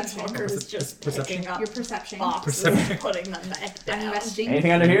 Your Plainswalker is just perception. picking up Your perception. boxes and putting them back I'm down. investing.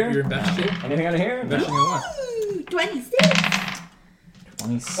 Anything under here? You're investing. Anything under here? Investing in what? 26.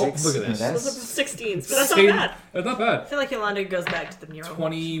 26. Oh, look at this. Those are 16s, but that's not Same- bad. That's not I bad. feel like Iolanda goes back to the mural.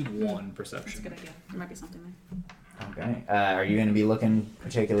 21 perception. Good idea. There might be something there. Okay. Are you going to be looking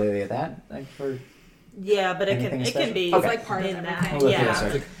particularly at that? Like for Yeah, but it Anything can be special? Okay. like part in that. We'll look through Yeah.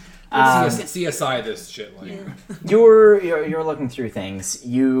 this, right? CSI this shit. Like. You're looking through things.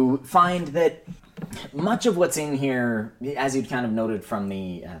 You find that much of what's in here, as you'd kind of noted from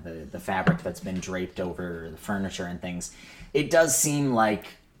the fabric that's been draped over the furniture and things, it does seem like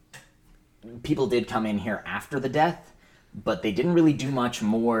people did come in here after the death, but they didn't really do much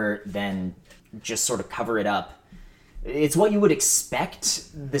more than just sort of cover it up. It's what you would expect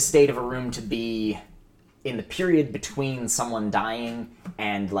the state of a room to be in the period between someone dying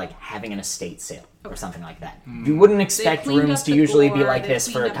and like having an estate sale or something like that. You wouldn't expect cleaned rooms up to the usually gore, be like they this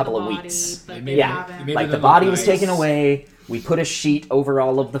for cleaned a up couple the of body, weeks. but They they made Yeah, They haven't. made like it the look body was nice. taken away. We put a sheet over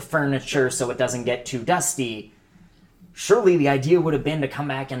all of the furniture so it doesn't get too dusty. Surely the idea would have been to come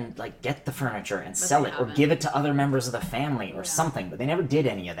back and like get the furniture and sell they it or haven't. give it to other members of the family or something, but they never did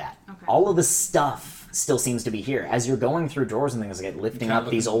any of that. Okay. All of the stuff still seems to be here. As you're going through drawers and things, like lifting Kinda up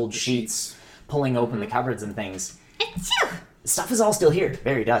these looking at old the sheets, pulling open the cupboards and things. Stuff is all still here.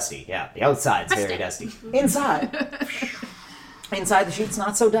 Very dusty. Yeah, the outside's very dusty. Inside, inside the sheet's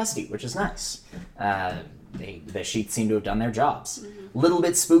not so dusty, which is nice. The sheets seem to have done their jobs. Little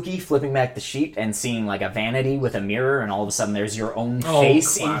bit spooky, flipping back the sheet and seeing like a vanity with a mirror, and all of a sudden there's your own Oh,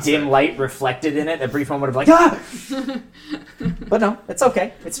 face classic. in dim light reflected in it. A brief moment of like, ah! But no, it's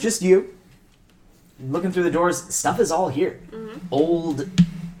okay. It's just you. Looking through the doors, stuff is all here. Old,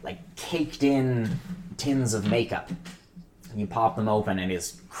 like caked in tins of makeup. You pop them open and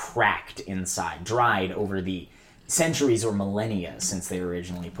it's cracked inside, dried over the centuries or millennia since they were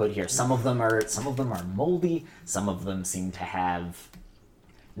originally put here. Some of them are moldy. Some of them seem to have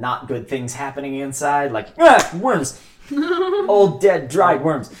not good things happening inside, like worms, old dead dried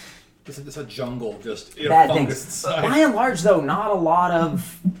worms. It's a jungle, just Bad fungus things. inside. By and large, though, not a lot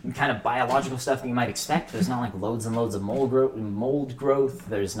of kind of biological stuff that you might expect. There's not like loads and loads of mold growth.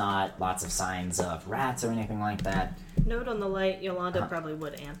 There's not lots of signs of rats or anything like that. Note on the light, Iolanda probably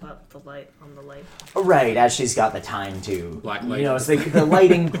would amp up the light on the light. Right, as she's got the time to. Black light. You know, so the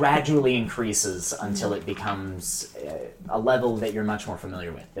lighting gradually increases until it becomes a level that you're much more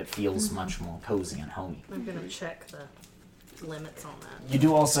familiar with, that feels much more cozy and homey. I'm gonna check the limits on that. You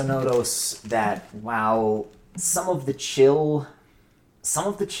do also notice that while some of the chill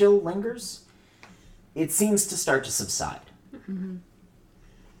lingers, it seems to start to subside.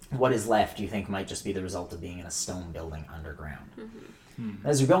 What is left, you think, might just be the result of being in a stone building underground.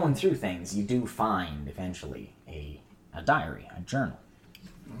 As you're going through things, you do find, eventually, a diary, a journal.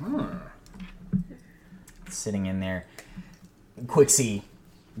 Sitting in there. Quixie,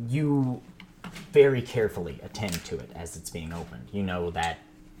 you very carefully attend to it as it's being opened. You know that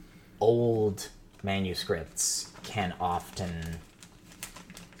old manuscripts can often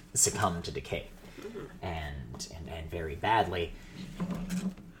succumb to decay, and very badly.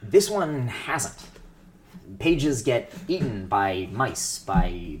 This one hasn't. Pages get eaten by mice,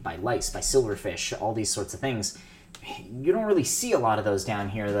 by lice, by silverfish, all these sorts of things. You don't really see a lot of those down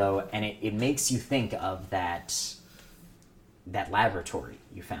here, though, and it makes you think of that laboratory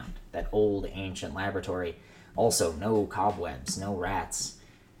you found, that old ancient laboratory. Also, no cobwebs, no rats.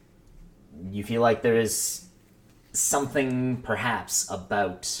 You feel like there is something, perhaps,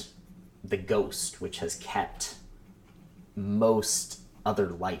 about the ghost which has kept most other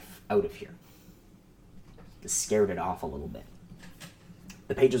life out of here. scared it off a little bit.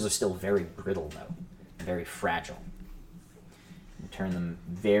 The pages are still very brittle, though, very fragile. You turn them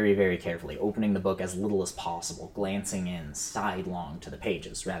very, very carefully, opening the book as little as possible, glancing in sidelong to the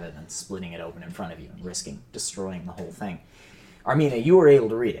pages rather than splitting it open in front of you and risking destroying the whole thing. Armina, you were able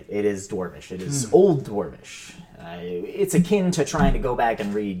to read it. It is Dwarvish. It is Old Dwarvish. It's akin to trying to go back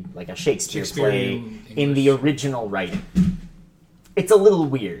and read like a Shakespeare play in the original writing. It's a little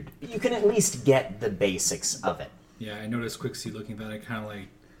weird. You can at least get the basics of it. Yeah, I noticed Quixie looking at it, kind of like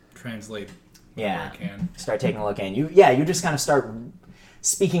translate Yeah. I can. Start taking a look in. You just kind of start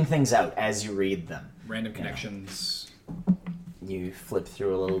speaking things out as you read them. Random connections. You flip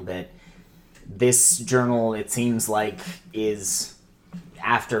through a little bit. This journal, it seems like, is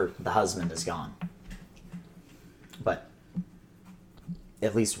after the husband is gone. But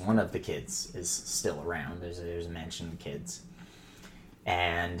at least one of the kids is still around. There's a mention of kids.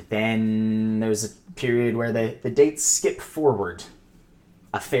 And then there's a period where the dates skip forward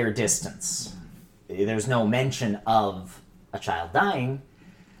a fair distance. There's no mention of a child dying,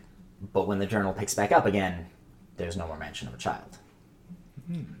 but when the journal picks back up again, there's no more mention of a child.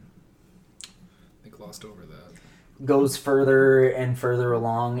 I think glossed over that. Goes further and further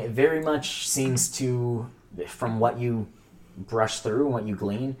along. It very much seems to, from what you brush through, what you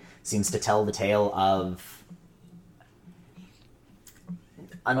glean, seems to tell the tale of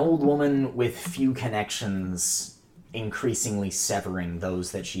an old woman with few connections increasingly severing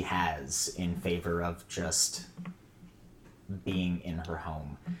those that she has in favor of just being in her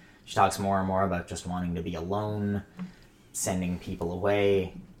home. She talks more and more about just wanting to be alone, sending people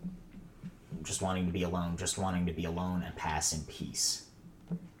away, just wanting to be alone and pass in peace.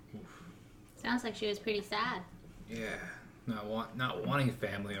 Sounds like she was pretty sad. Yeah, not wanting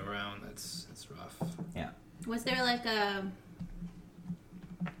family around. That's rough. Yeah. Was there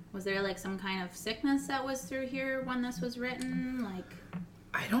like some kind of sickness that was through here when this was written? Like,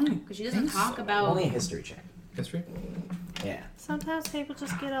 I don't. because she doesn't talk so. about. Only a history check. History. Yeah. Sometimes people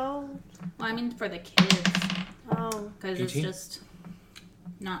just get old. Well, I mean for the kids, Oh. because it's 18? just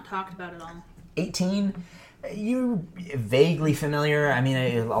not talked about at all. 18, you vaguely familiar. I mean,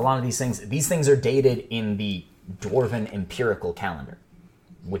 a lot of these things are dated in the Dwarven empirical calendar,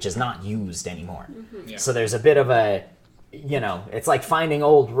 which is not used anymore. Yeah. So there's a bit of a, it's like finding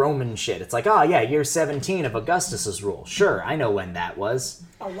old Roman shit. It's like, oh yeah, year 17 of Augustus's rule. Sure, I know when that was.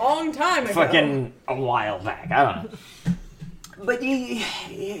 A long time ago. Fucking a while back. I don't know. But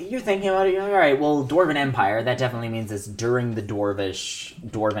you're thinking about it, you're like, all right, well, Dwarven Empire, that definitely means it's during the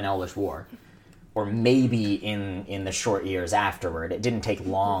Dwarven-Elvish War. Or maybe in the short years afterward. It didn't take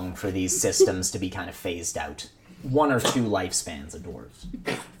long for these systems to be kind of phased out. 1 or 2 lifespans of dwarves.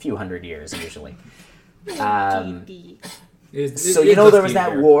 A few hundred years, usually. So there was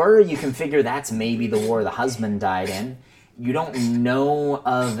that war. You can figure that's maybe the war the husband died in. You don't know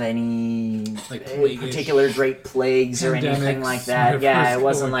of any Like plague-ish particular great plagues or anything pandemics, like that. Yeah, whatever it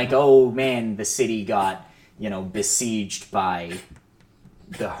wasn't is like, oh man, the city got, besieged by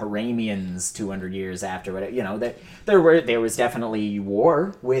the Haramians 200 years after. There was definitely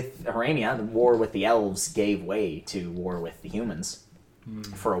war with Haramia. The war with the elves gave way to war with the humans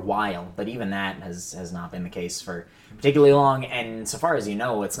for a while, but even that has not been the case for particularly long. And so far as you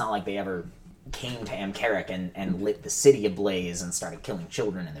know, it's not like they ever came to Amkaric and lit the city ablaze and started killing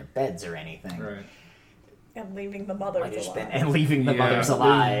children in their beds or anything. Right. And leaving the mothers alive. And leaving the mothers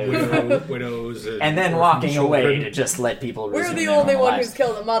alive. Widows. And then walking away to just let people We're resume the their only normal one lives. who's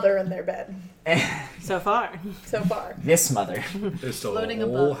killed a mother in their bed. So far. So far. This mother. There's still Floating a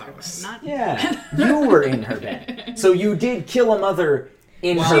whole above her, house. not Yeah. You were in her bed. So you did kill a mother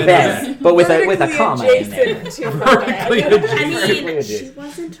in Well, her in bed, but with a comma in there. adjacent to her bed. I mean, Vertically she adjacent.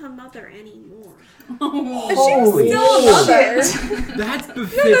 wasn't a mother anymore. Holy She's still a mother. That No,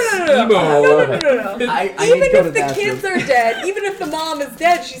 befits no, no, no, emo. I love it. No. I Even need to go to if the bathroom. kids are dead, even if the mom is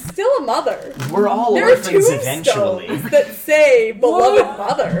dead, she's still a mother. We're all There are orphans eventually. tombstones that say beloved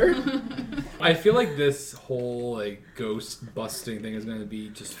mother. I feel like this whole ghost busting thing is going to be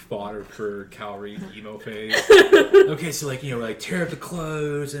just fodder for Calree's emo phase. Okay, so tear up the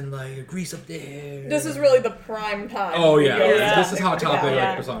clothes and grease up the hair. This is really the prime time. Oh to yeah, go this is something Hot like Topic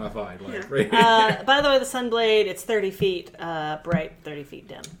that. personified. Yeah. Right? By the way, the Sunblade, it's 30 feet bright, 30 feet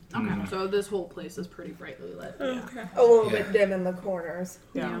dim. Okay, so this whole place is pretty brightly lit. Okay. A little Yeah. bit dim in the corners.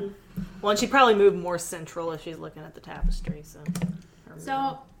 Yeah. Well, and she'd probably move more central if she's looking at the tapestry.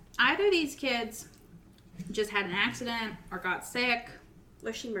 So either these kids just had an accident or got sick.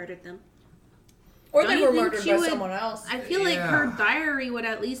 Or she murdered them. Or Don't they you were think murdered she by would- someone else. I feel like her Yeah. diary would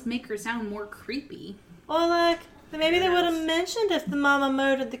at least make her sound more creepy. Well, Maybe they would have mentioned if the mama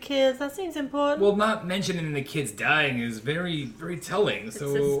murdered the kids. That seems important. Well, not mentioning the kids dying is very, very telling. It's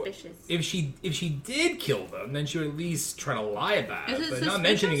so suspicious. if she did kill them, then she would at least try to lie about Is it. it But not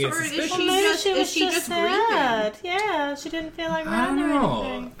mentioning suspicious, it's or is suspicious. she Maybe just- she was is she just just sad. Yeah, she didn't feel like I don't running or know.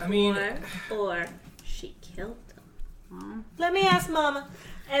 anything. I mean, Or she killed them. Let me ask Mama.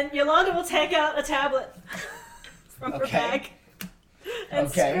 And Yolanda will take out a tablet from her Okay. bag and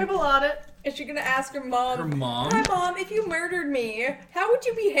Okay. scribble on it. Is she gonna ask her mom? her mom. Hi, Mom. If you murdered me, how would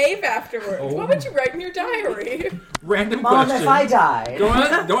you behave afterwards? Oh. What would you write in your diary? Random Mom, question. if I died. Don't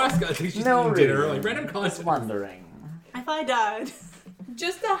ask us. She's No eating dinner. reason. Like random Just question. wondering. If I died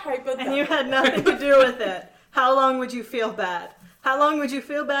Just a hypothetical. and you had nothing to do with it, how long would you feel bad? How long would you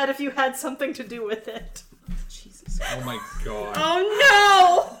feel bad if you had something to do with it? Jesus. Oh my god.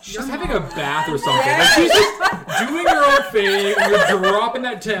 Oh She's having a bath or something. Like, she's just doing her own thing, and you're dropping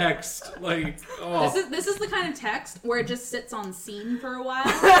that text. Like, oh. This is the kind of text where it just sits on scene for a while.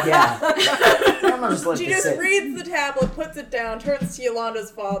 Yeah. I'm gonna just no! let She this just sit. reads the tablet, puts it down, turns to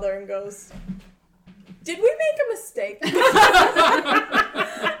Yolanda's father, and goes, "Did we make a mistake?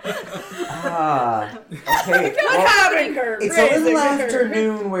 Okay. Not well, having her. it's a raising little her."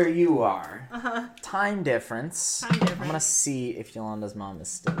 afternoon where you are. Uh-huh. Time difference. Time difference. I'm gonna see if Yolanda's mom is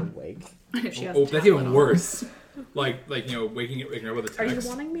still awake. If she has Oh, a that's tablet even on. worse. Like waking her with a Are you text.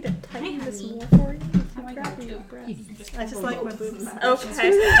 wanting me to tighten Hi, this honey. more for you? How I got you. I just like my boobs.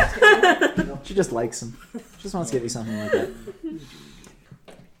 Okay. She just likes him. She just wants to give you something like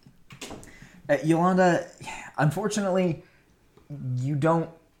that. Yolanda, unfortunately, you don't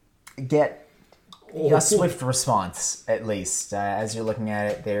get Oh. a swift response. At least as you're looking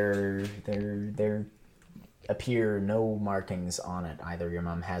at it, there appear no markings on it. Either your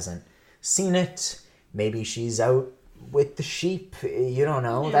mom hasn't seen it, maybe she's out with the sheep. You don't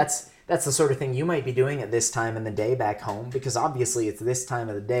know. Yeah. That's the sort of thing you might be doing at this time in the day back home, because obviously it's this time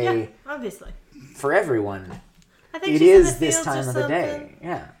of the day Yeah, obviously. for everyone. I think It she's in is the this fields or time of the day. something.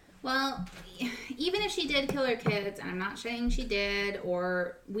 Yeah. Well, even if she did kill her kids, and I'm not saying she did,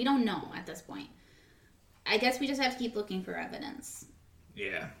 or we don't know at this point. I guess we just have to keep looking for evidence.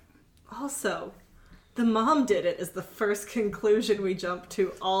 Yeah. Also, the mom did it is the first conclusion we jump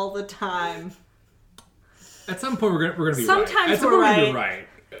to all the time. At some point, we're gonna be Sometimes right. At some we're point, we're gonna be right. right.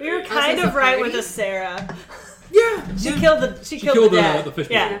 We were this kind a of right party? with the Sarah. Yeah. She killed the She killed killed the dad. the fish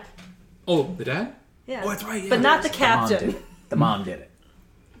yeah. people. Oh, the dad? Yeah. Oh, that's right. Yeah, But not the The mom did captain. it. The mom did it.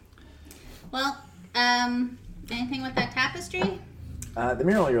 Well, anything with that tapestry? The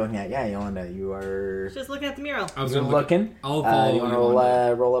mural you're looking at, yeah, Yolanda, you are Just looking at the mural. I was you're gonna look. looking. I'll Do you follow want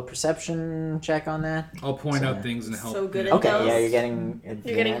to roll a perception check on that? I'll point So- out things and help. So good yeah. at Okay, those. yeah, you're getting advantage.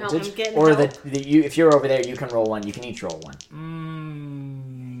 You're getting help. I'm getting or help. if you're over there, you can roll one. You can each roll one.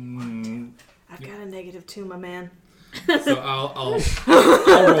 I've got a -2, my man. So I'll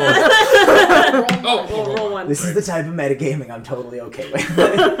roll. Roll one. This is the type of metagaming I'm totally okay with.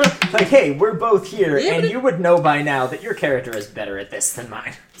 Like, hey, we're both here, and you would know by now that your character is better at this than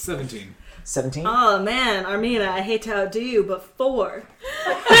mine. 17. 17? Oh man, Armina, I hate to outdo you, but 4.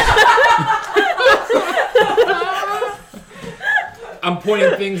 I'm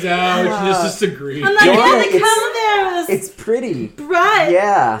pointing things out. She just disagrees. I'm like, Yolanda, yeah, the it's- color there was It's pretty. bright.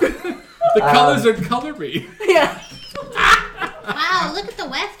 Yeah. The colors are color me. Yeah. Wow, look at the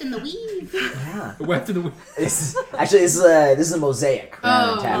weft and the weave. Yeah. Went to the. This is a mosaic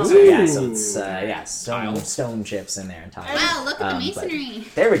Oh. tab. So yeah, so Ooh. it's Tile. stone chips in there and tile. Wow, look at the but- masonry.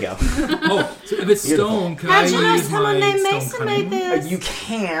 There we go. Oh, so if it's Beautiful. stone, can How'd I you know use someone my named stone Mason made cunning? this? You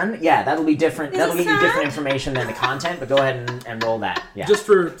can, yeah, that'll be different. Is That'll it give you different sad? information than the content. But go ahead and roll that. Yeah. Just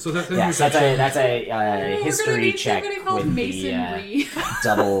for so that. Yes, that's a We're history gonna need check somebody called with masonry. the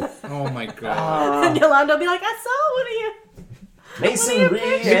double Oh my god. And Yolanda will be like, I saw one of you.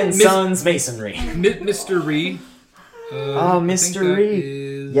 masonry and Miss- sons masonry. Mr. Ree. Oh, I think Mr. that Ree.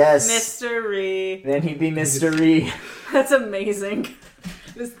 is- Yes. Mystery. Then he'd be mystery. That's amazing.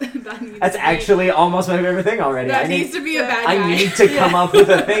 That's actually almost my favorite thing already. That I needs need, to be a bad guy. I need to come up with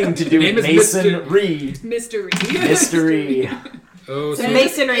a thing to do Name with is Mason Reed. Mystery. Mystery. Oh, so The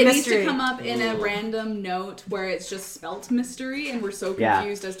masonry It needs mystery. to come up in a random note where it's just spelt mystery, and we're so Yeah.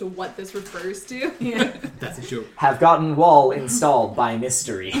 confused as to what this refers to. Yeah. that's a joke. Have gotten wall installed by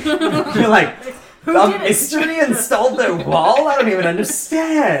mystery. You're like, Who the did it? mystery installed their wall? I don't even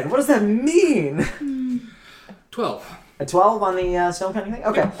understand. What does that mean? 12. A 12 on the stone cutting thing?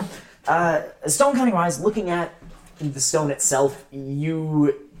 Okay. Stone cutting wise, looking at the stone itself,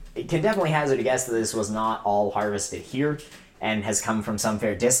 you can definitely hazard a guess that this was not all harvested here and has come from some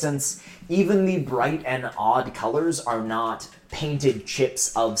fair distance. Even the bright and odd colors are not painted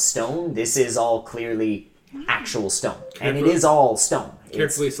chips of stone. This is all clearly actual stone. And it is all stone.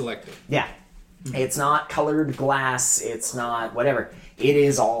 Carefully selected. Yeah. It's not colored glass, it's not whatever. It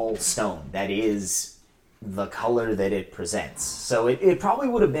is all stone. That is the color that it presents. So it probably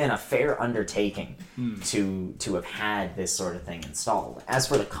would have been a fair undertaking to have had this sort of thing installed. As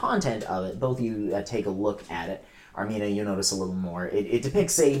for the content of it, both of you take a look at it. Armina, you notice a little more. It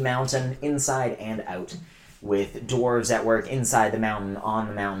depicts a mountain inside and out, with dwarves at work inside the mountain, on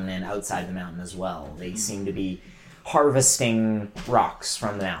the mountain, and outside the mountain as well. They seem to be harvesting rocks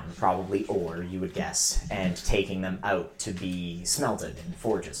from the mountain, probably ore, you would guess, and taking them out to be smelted in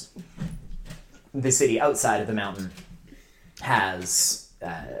forges. The city outside of the mountain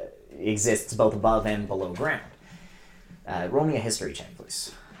exists both above and below ground. Roll me a history check,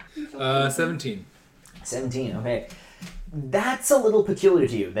 please. 17. 17, okay. That's a little peculiar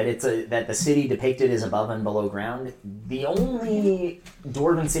to you, that the city depicted is above and below ground. The only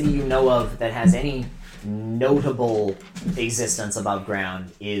dwarven city you know of that has any notable existence above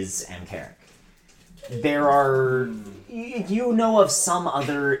ground is Amkarik. There are... You know of some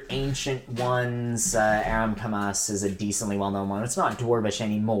other ancient ones. Aram Kamas is a decently well-known one. It's not dwarvish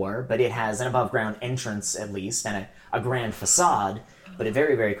anymore, but it has an above-ground entrance, at least, and a grand facade, but it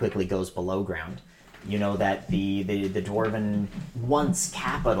very, very quickly goes below ground. You know that the dwarven once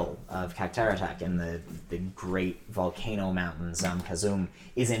capital of Kaktaratak in the great volcano mountain Kazum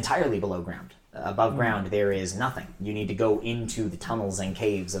is entirely below ground. Above ground, there is nothing. You need to go into the tunnels and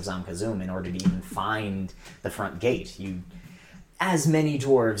caves of Zamkazum in order to even find the front gate. As many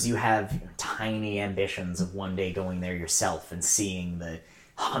dwarves, you have tiny ambitions of one day going there yourself and seeing the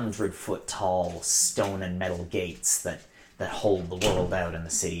 100-foot tall stone and metal gates that hold the world out in the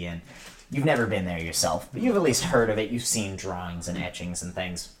city in. You've never been there yourself, but you've at least heard of it. You've seen drawings and etchings and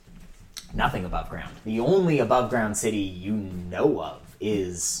things. Nothing above ground. The only above ground city you know of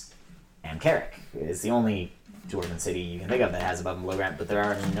is Amkarik. It's the only dwarven city you can think of that has above and below ground, but there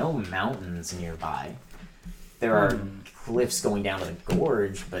are no mountains nearby. There are cliffs going down to the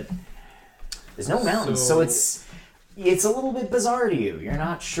gorge, but there's no mountains, so it's a little bit bizarre to you. You're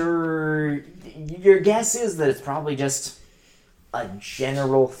not sure. Your guess is that it's probably just a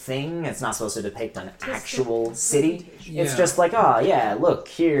general thing. It's not supposed to depict an actual city. Yeah. It's just like, oh yeah, look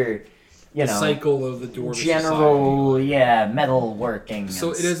here, you know, cycle of the dwarven general, society. metal working. So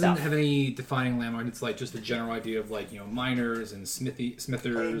and it doesn't stuff. have any defining landmark. It's like just a general idea of like, miners and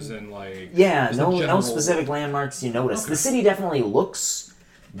smithers and like no specific landmarks you notice. The city definitely looks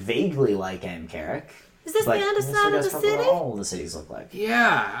vaguely like Amkarik. Is this the underside of the city? All the cities look like.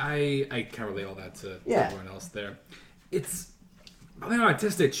 Yeah, I can't relate all that to everyone else there. It's probably an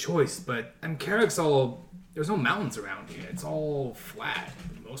artistic choice, but Amkarik's all... There's no mountains around here. It's all flat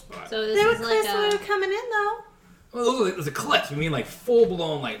for the most part. So There were this is cliffs like when we a... were coming in, though. Well, those are cliffs. We mean like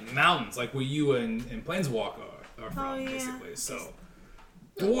full-blown like mountains, like where you and Plainswalker are from, basically. So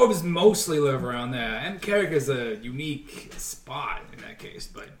dwarves mostly live around there. Amkarik is a unique spot in that case,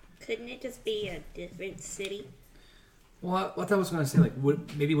 but... Couldn't it just be a different city? Well, what I was going to say, like,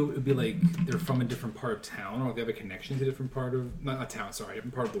 maybe it would be like they're from a different part of town, or they have a connection to a different part of not town, sorry,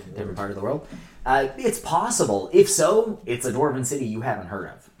 different part of the world. Different part of the world. It's possible. If so, it's a dwarven city you haven't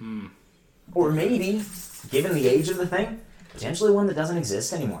heard of, or maybe, given the age of the thing, potentially one that doesn't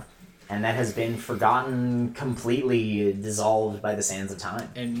exist anymore, and that has been forgotten, completely dissolved by the sands of time.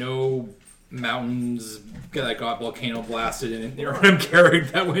 And no mountains that got volcano blasted in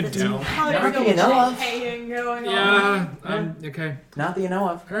Amkarik that went down. Not that you know of. Haying going Yeah, on. okay. Not that you know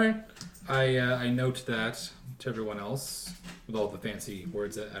of. All right. I note that to everyone else with all the fancy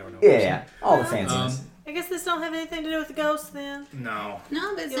words that I don't know. Yeah, all the fanciness. I guess this don't have anything to do with the ghosts, then. No.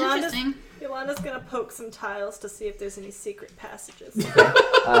 No, but it's Yolanda's- interesting. Yolanda's gonna poke some tiles to see if there's any secret passages.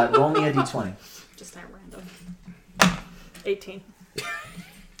 Roll me a d20. Just at random. 18.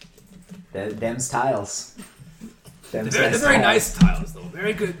 Them's tiles. They're very nice tiles, though.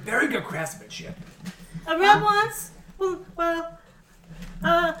 Very good craftsmanship. I read once.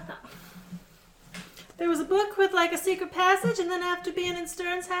 There was a book with like a secret passage, and then after being in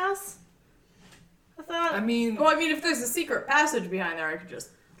Stern's house, I thought. I mean, Well, I mean, if there's a secret passage behind there, I could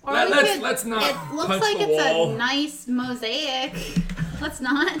just... Or let's not. It looks punch like the it's wall. a nice mosaic. Let's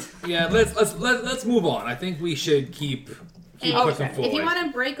not. Yeah, let's move on. I think we should keep pushing forward. If you want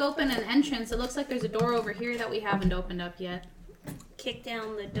to break open an entrance, it looks like there's a door over here that we haven't opened up yet. Kick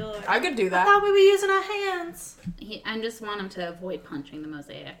down the door. I could do I that. thought we were using our hands. I just want him to avoid punching the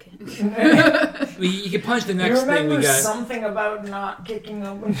mosaic. You can punch the next thing we got. something about not kicking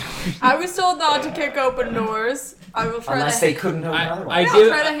open I was told not to kick open doors. I will try unless to... they couldn't open otherwise. I'll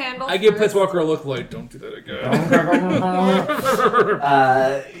try to handle I give first. Plainswalker a look like, don't do that again.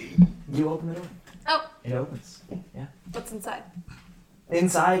 You open the door. Oh, It opens. Yeah. What's inside?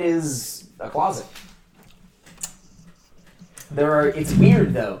 Inside is a closet. It's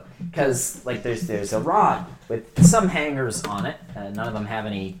weird though, because like there's a rod with some hangers on it. None of them have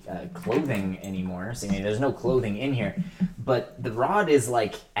any clothing anymore. So there's no clothing in here, but the rod is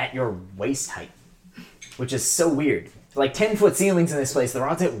like at your waist height, which is so weird. Like 10-foot ceilings in this place, the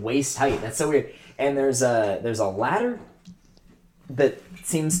rod's at waist height. That's so weird. And there's a ladder that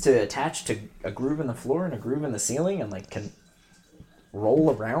seems to attach to a groove in the floor and a groove in the ceiling, and like can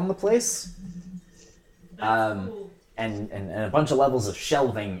roll around the place. Cool. And a bunch of levels of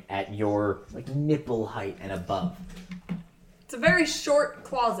shelving at your like nipple height and above. It's a very short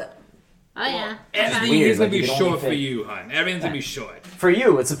closet. Oh yeah. Everything weird, is gonna like, be you can short only for fit- you, hon. Everything's gonna be short. For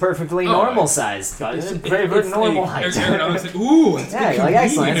you, it's a perfectly normal size. It's a very normal height. I was like, ooh, that's Yeah, you're like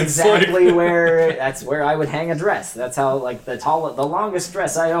excellent. That's exactly where I would hang a dress. That's how like the longest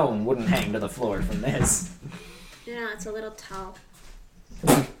dress I own wouldn't hang to the floor from this. No, it's a little tall.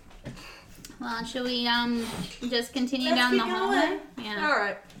 Well, should we just continue Let's down keep the hallway? going. Yeah. All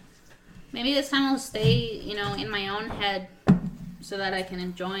right. Maybe this time I'll stay, in my own head, so that I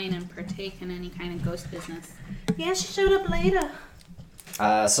can join and partake in any kind of ghost business. Yeah, she showed up later.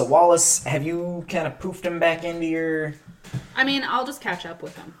 So Wallace, have you kind of poofed him back into your? I mean, I'll just catch up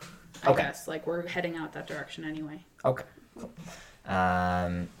with him. I Okay. guess. Like we're heading out that direction anyway. Okay. Cool.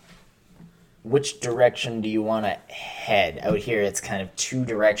 Which direction do you want to head? Out here, it's kind of two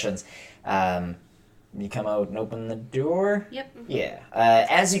directions. You come out and open the door? Yep. Yeah.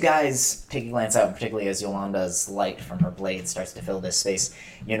 As you guys take a glance out, particularly as Yolanda's light from her blade starts to fill this space,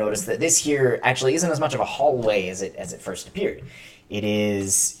 you notice that this here actually isn't as much of a hallway as it first appeared. It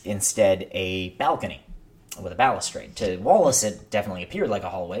is instead a balcony with a balustrade. To Wallace, it definitely appeared like a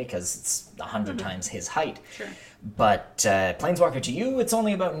hallway because it's 100 times his height. Sure. But Plainswalker, to you, it's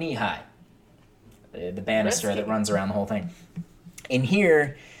only about knee high. The banister that runs around the whole thing. In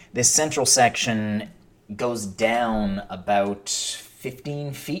here, this central section goes down about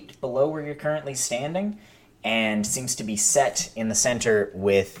 15 feet below where you're currently standing and seems to be set in the center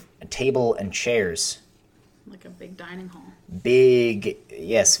with a table and chairs. Like a big dining hall. Big,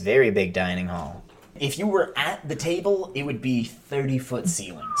 yes, very big dining hall. If you were at the table, it would be 30-foot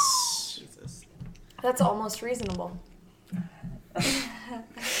ceilings. Jesus. That's almost reasonable.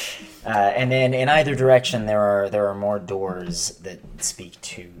 And then in either direction, there are more doors that speak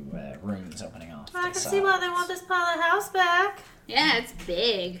to rooms opening off. I to can the see why they sides. want this part of the house back. Yeah, it's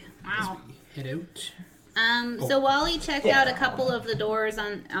big. Wow. Head out. So Wally checked Yeah. out a couple of the doors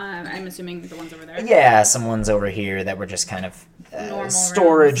on. I'm assuming the ones over there. Yeah, some ones over here that were just kind of Normal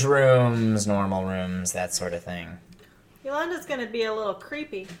storage rooms, normal rooms, that sort of thing. Yolanda's gonna be a little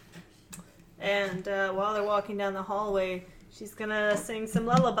creepy. And while they're walking down the hallway, she's gonna sing some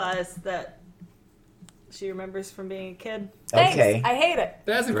lullabies that she remembers from being a kid. Thanks. Okay. I hate it.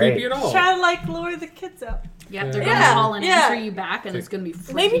 That isn't Great. creepy at all. Try to like lure the kids out. Yep, they're Yeah, gonna call and yeah. answer you back, and it's gonna be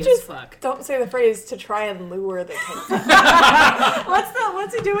freaky Maybe as just fuck. don't say the phrase to try and lure the kids.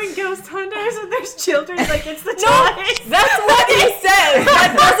 What's he doing, Ghost Hunters? And there's children, like it's the No, toys. that's what he says.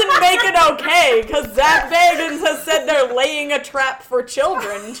 That doesn't make it okay, because Zach Bagans has said they're laying a trap for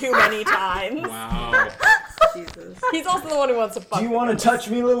children too many times. Wow. Jesus. He's also the one who wants to fuck. Do you the want to girls. touch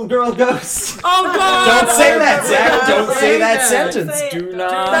me, little girl ghost? Oh God! Don't say that, Zach. Don't say that Don't sentence. say it. Do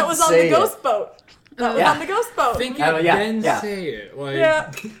not That was on say the it. ghost boat. That was Yeah. on the ghost boat. Think Oh, it, yeah, then yeah. say it. Like,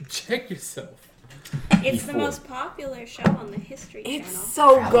 Yeah. check yourself. It's the Before. most popular show on the History It's Channel.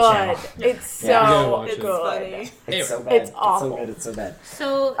 so Travel good. channel. It's Yeah. You gotta so watch it. good. Funny. It's so bad. It's awful. so good. It's so bad.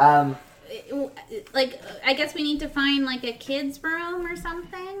 So, like, I guess we need to find like a kid's room or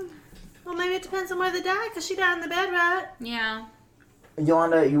something. Well, maybe it depends on where they died, because she died in the bed, right? Yeah.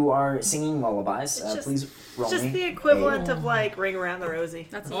 Yolanda, you are singing lullabies. It's just- Please roll It's just me. the equivalent of like Ring Around the Rosie.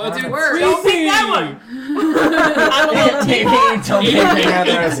 That's Oh, dude, worse. creepy. Don't pick that one. I'm a little Maybe don't Hey, pick me out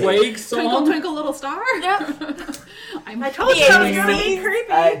there. Quake Twinkle, song. twinkle, little star. Yep. I'm I told you I was gonna be ABC.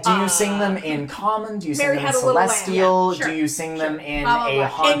 creepy. Do you sing them in common? Do you sing Mary them in had a little lamb. celestial? Yeah, sure. Do you sing them in Blah, blah, a blah.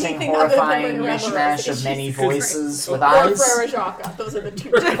 haunting, Anything other than horrifying Ring Around the mishmash Rosie. of many Jesus voices with Or eyes? Frere Jacques. Those are the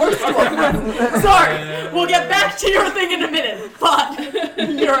two worst ones. Sorry. We'll get back to your thing in a minute, but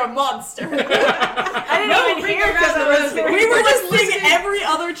you're a monster. I didn't even hear because I was We were just singing every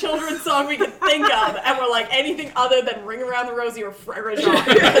other children's song we could think of, and we're like, anything other than Ring Around the Rosie or Frere Jacques,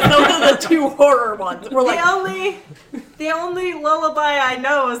 because those are the two horror ones. We're like, the only lullaby I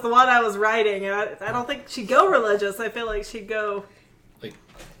know is the one I was writing, and I don't think she'd go religious. I feel like she'd go.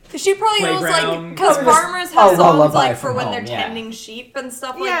 she probably knows, like, Playground. because Oh, just farmers a have songs, lullaby like, for from when home, they're yeah. tending sheep and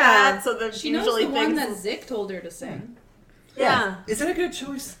stuff like Yeah. that, so there's She knows usually the one things... that Zick told her to sing. Yeah. Is that a good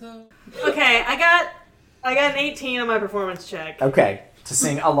choice though? Okay, I got I got an 18 on my performance check. Okay, to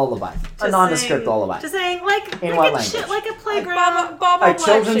sing a lullaby. A nondescript lullaby. To sing like In like what a language? like a playground. A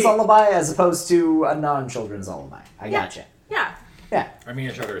children's lullaby as opposed to a non-children's lullaby. I gotcha. Yeah. Yeah.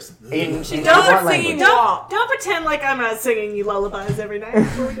 Armenia shudders. In She's what not language? singing Don't pretend like I'm not singing you lullabies every night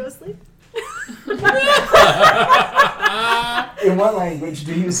before we go to sleep. In what language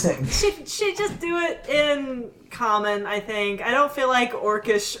do you sing? She just do it in common, I think. I don't feel like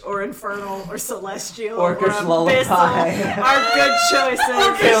Orcish or Infernal or Celestial Orcish or lullaby. Abyssal are good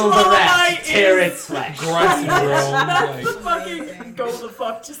choices. Kill the lullaby rat, tear is- its flesh. Grunts and groans. That's Like, fucking go the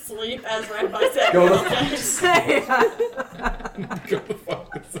fuck to sleep, as Rabbi said. Go the fuck. go the fuck.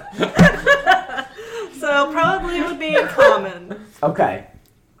 So probably it would be in common. Okay.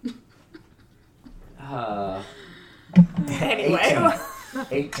 Anyway.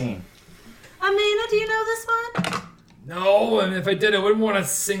 18. Amina, do you know this one? No, and if I did, I wouldn't want to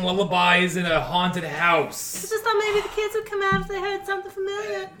sing lullabies in a haunted I house. just thought maybe the kids would come out if they heard something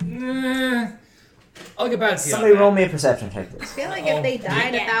familiar. I'll get back to you. Somebody on that. roll me a perception check, please. I feel like if they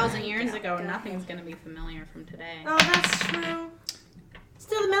died 1,000 years ago, nothing's gonna be familiar from today. Oh, that's true.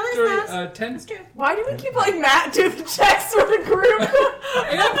 Still the Millie's nest. 10. Why do we keep letting Matt do the checks for the group?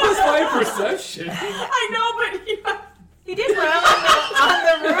 I got +5 perception. I know, but he He did well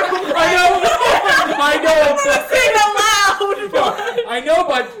on the room. I know. saying aloud. I know,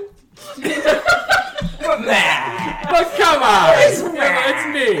 but come on. It's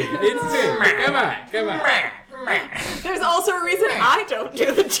me. Come on. There's also a reason I don't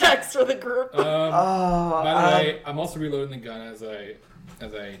do the checks for the group. By the way, I'm also reloading the gun as I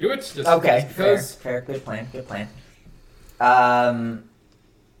do it. Just Okay, because. fair. Good plan.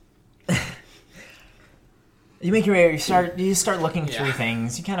 You make your way. You start looking through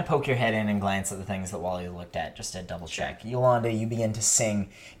things. You kind of poke your head in and glance at the things that Wally looked at, just to double check. Iolanda, you begin to sing.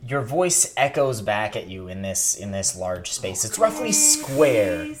 Your voice echoes back at you in this large space. It's roughly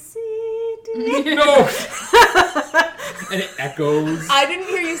square. No. And it echoes. I didn't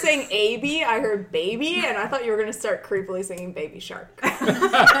hear you saying A-B, I heard baby, and I thought you were going to start creepily singing Baby Shark.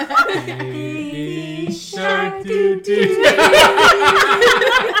 Baby shark doo doo.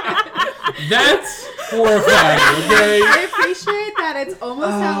 That's horrifying, okay? I appreciate that it's almost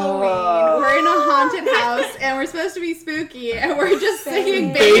Halloween. We're in a haunted house and we're supposed to be spooky and we're just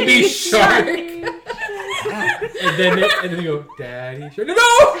singing Baby Baby Shark. And then they go, Daddy Shark. No!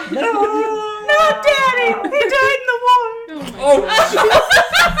 No, Daddy! He died in the war! Oh,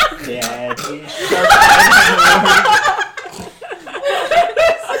 Daddy I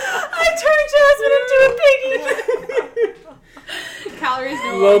turned Jasmine into a piggy! Calories no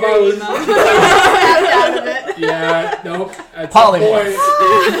Lobo longer was- emo. Snapped out of it. yeah, nope. At some Polymorph.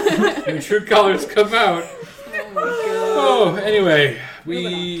 point, your true colors come out. Oh my god. Oh, anyway,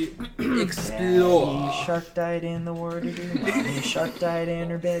 we explore. Shark died in the war. Doo-doo. Shark died in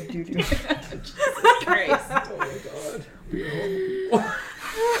her bed. Doo-doo. Christ.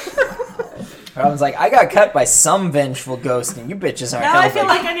 Robin's like, I got cut by some vengeful ghost, and you bitches aren't Now I feel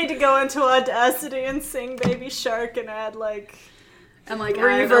helping. like I need to go into Audacity and sing Baby Shark and add like And like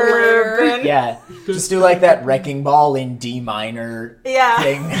reverb reverb. and Yeah, just do like that wrecking ball in D minor yeah.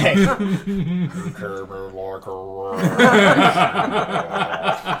 thing.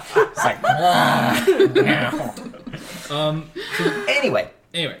 It's like, anyway,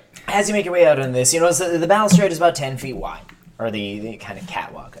 as you make your way out on this, the balustrade is about 10 feet wide. Or the kind of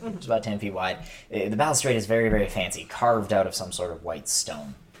catwalk. It's about 10 feet wide. The balustrade is very, very fancy, carved out of some sort of white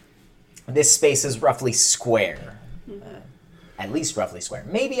stone. This space is roughly square. At least roughly square.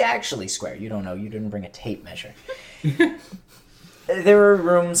 Maybe actually square. You don't know. You didn't bring a tape measure. There are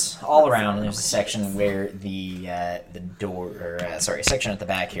rooms all around, and there's a section where the section at the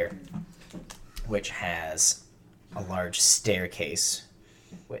back here, which has a large staircase,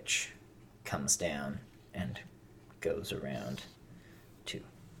 which comes down and goes around to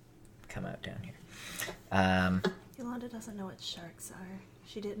come out down here. Iolanda doesn't know what sharks are.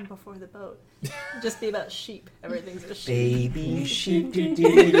 She didn't before the boat. It'd just be about sheep. Everything's a sheep. Baby sheep, baby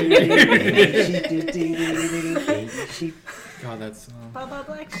sheep, baby sheep. God, that's. Baba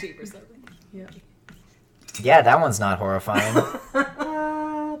Black Sheep or something. Yeah. Yeah, that one's not horrifying.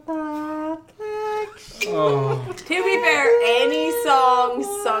 Oh. To be fair, any song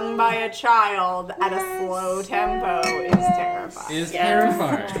sung by a child at a slow tempo is terrifying. Is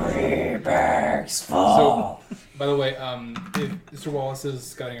terrifying. So, by the way, Mr. Wallace is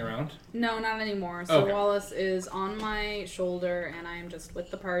scouting around. No, not anymore. So Okay. Wallace is on my shoulder and I am just with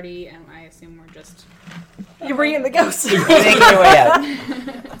the party and I assume we're just... You're bringing the ghosts. Making your way out.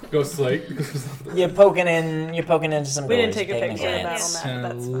 Ghost light. You're poking into some We doors. didn't take a taking picture of the glance. battle map,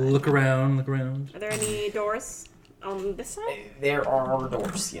 but that's fine. Look around. Are there any doors on this side? There are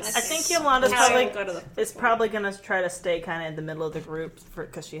doors, yes. I think Yolanda's How probably do I go to the is probably gonna try to stay kind of in the middle of the group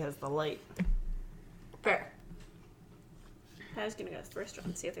because she has the light. Fair. I was gonna go first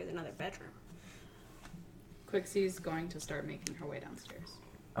and see if there's another bedroom. Quixie's going to start making her way downstairs.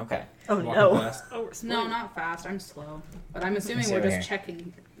 Okay. Oh Walking no! past. Oh, we're No, splitting. not fast. I'm slow. But I'm assuming See we're over just here.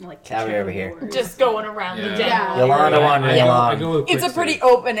 checking, like, Callie checking over here. doors. Just going around the Yeah. general. Yolanda area. wandering I along. go with It's a Quixie. pretty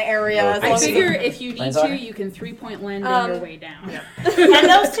open area. As I long as figure if you need Plainswalker? to, you can 3-point land on your way down. And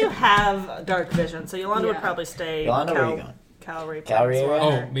those two have dark vision, so Yolanda would Yeah. probably stay. Yolanda, where are you going? Calorie. Calorie area?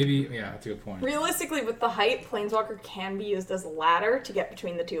 Oh, maybe. Yeah, that's a good point. Realistically, with the height, Plainswalker can be used as a ladder to get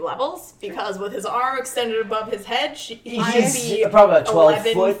between the two levels, because with his arm extended above his head, he should He's be probably about 12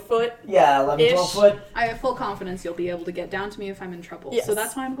 11 foot. Yeah, 11, 12 Ish. foot. I have full confidence you'll be able to get down to me if I'm in trouble. Yes. So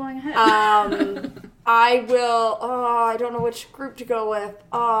that's why I'm going ahead. I will. I don't know which group to go with.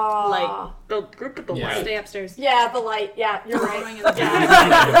 Light. The group with the Yeah. light. Stay upstairs. Yeah, the light. Yeah, you're right. Following in the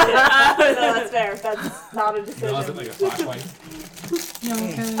Yeah. No, that's fair. That's not a No, decision. is it like a flashlight?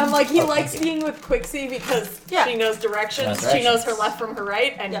 I'm like, he likes being with Quixie because Yeah. she knows directions. Knows She knows directions. her left from her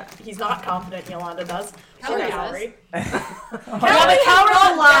right, and Yeah. he's not confident. Yolanda does. Callie Or does. Calorie. Calorie Calorie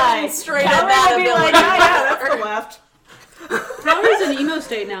will lie. demonstrated Calorie that will be like, ability. yeah, that's the left. Calorie's in emo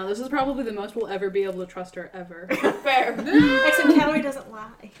state now. This is probably the most we'll ever be able to trust her ever. Fair. Except Calorie doesn't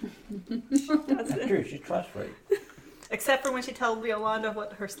lie. That's true. She's trustworthy. Except for when she told Yolanda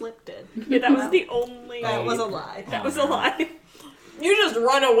what her slip did. Yeah, that was the only. That was a lie. That was a lie. You just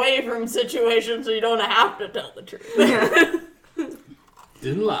run away from situations so you don't have to tell the truth.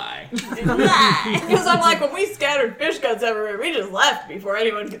 Didn't lie. Because I'm like, when we scattered fish guts everywhere, we just left before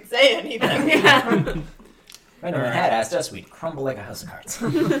anyone could say anything. Yeah. When your hat asked us, we'd crumble like a house of cards.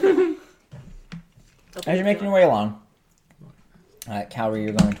 As you're making your way along, Calorie,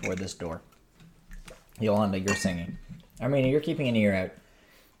 you're going toward this door. Yolanda, you're singing. Armenia, you're keeping an ear out.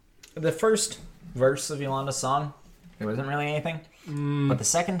 The first verse of Yolanda's song, there wasn't really anything. But the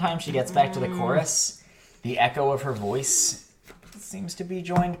second time she gets back to the chorus, the echo of her voice seems to be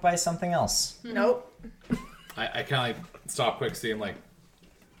joined by something else. Nope. I kind of like stop Quixie and like,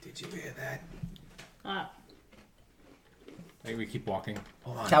 did you hear that? I think we keep walking.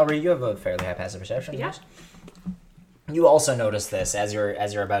 Hold on. Calorie, you have a fairly high passive perception. Yeah. Yes? You also notice this as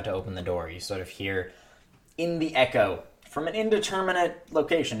you're about to open the door. You sort of hear in the echo from an indeterminate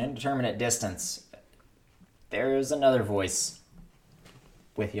location, indeterminate distance. There's another voice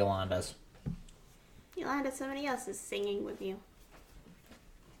with Yolanda's. Yolanda, somebody else is singing with you.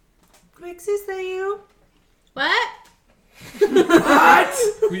 Quixie, say you? What?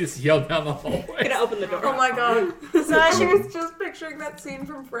 We just yelled down the hallway. Gonna open the door. Oh my god. So I I should was just picturing that scene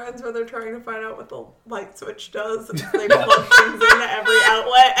from Friends where they're trying to find out what the light switch does, and they plug things into every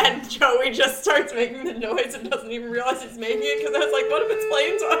outlet, and Joey just starts making the noise and doesn't even realize he's making it, because I was like, what if it's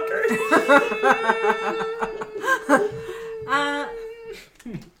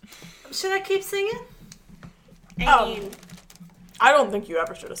Plainswalker? should I keep singing? I mean, I don't think you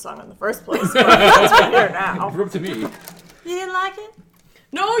ever should have sung in the first place, but that's what here now. You're up to me. You didn't like it?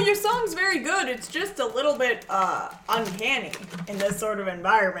 No, your song's very good. It's just a little bit uncanny in this sort of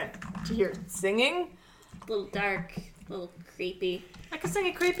environment to hear singing. a little dark, a little creepy. I can sing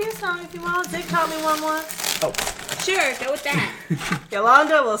a creepier song if you want. Zig taught me one once. Sure, go with that.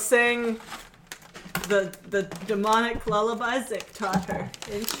 Yolanda will sing the demonic lullaby Zig taught her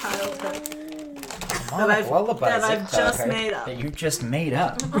in childhood. That I've just made up. That you just made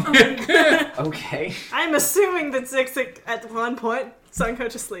up. Okay. I'm assuming that Zig at one point sung her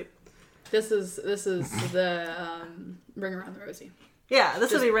to sleep. This is the Ring Around the Rosie. Yeah,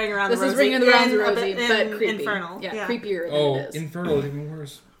 this would be Ring Around the This Rosie. is Ring Around the in- Rosie, in but creepy. Infernal. Yeah, creepier than Oh, it is. Infernal is even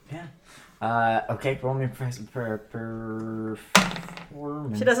worse. Yeah. Okay, roll me performance.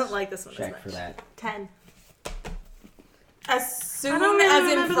 She doesn't like this one as Check much. for that. 10. As soon I don't even as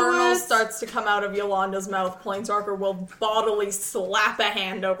remember the Infernal words. starts to come out of Yolanda's mouth, Plainswalker will bodily slap a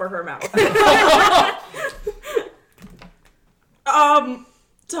hand over her mouth.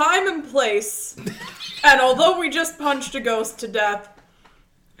 Time and place. And although we just punched a ghost to death,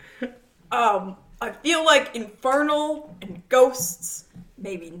 I feel like Infernal and ghosts,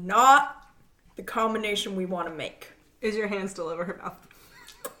 maybe not the combination we want to make. Is your hand still over her mouth?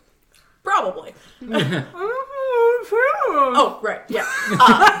 Probably. Oh, Oh, right, yeah.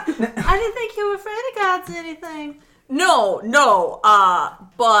 I didn't think you were afraid of gods or anything. No,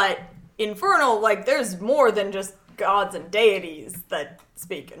 but Infernal, like, there's more than just gods and deities that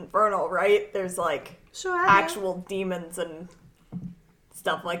speak Infernal, right? There's, like, Sure, I do. actual demons and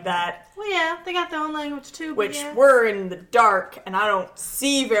stuff like that. Well, yeah, they got their own language too. But Which yeah. we're in the dark, and I don't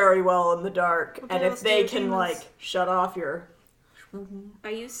see very well in the dark. Okay, And if let's they do can, demons. like, shut off your... Are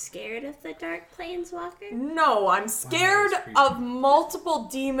you scared of the dark Plainswalker? No, I'm scared of multiple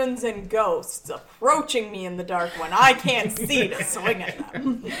demons and ghosts approaching me in the dark when I can't see to swing at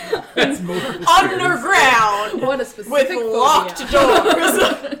them. That's more Underground! What a With specific locked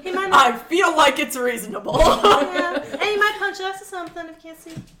doors. He might not. I feel like it's reasonable. Yeah. And he might punch us or something if you can't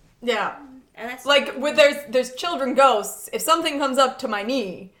see. Yeah. Oh, that's Like, there's children ghosts. If something comes up to my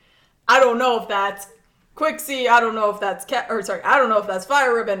knee, I don't know if that's Quixie, I don't know if that's I don't know if that's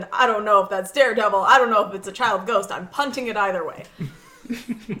Fire Ribbon, I don't know if that's Daredevil, I don't know if it's a child ghost. I'm punting it either way.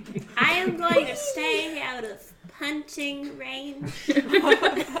 I am going to stay out of punching range.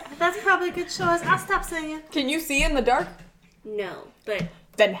 That's probably a good choice. I'll stop singing. Can you see in the dark? No, but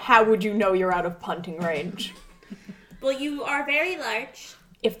Then how would you know you're out of punting range? well, you are very large.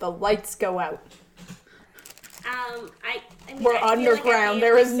 If the lights go out. I mean, We're I feel like I'd underground. be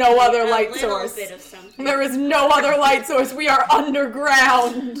There able is to no see other a light little source. Bit of something. There is no other light source. We are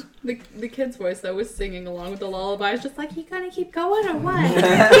underground. The kid's voice, though, was singing along with the lullabies, just like, you gonna keep going or what?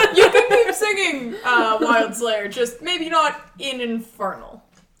 You can keep singing Wild Slayer, just maybe not in Infernal.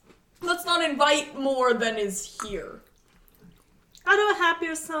 Let's not invite more than is here. I'll do a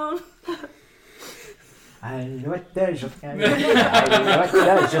happier song.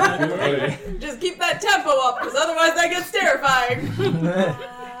 Just keep that tempo up, because otherwise that gets terrifying.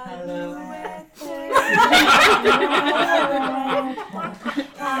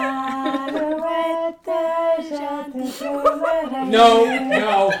 No.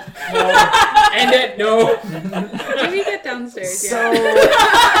 End it. No. Can we get downstairs? So,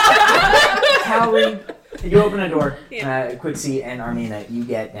 Callie, you open a door. Quixie and Armina, you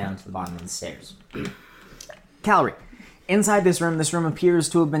get down to the bottom of the stairs. Callie, inside this room appears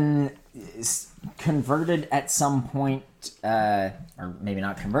to have been converted at some point, or maybe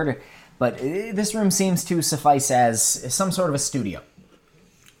not converted, but this room seems to suffice as some sort of a studio.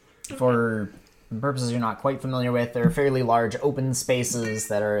 For purposes you're not quite familiar with, there are fairly large open spaces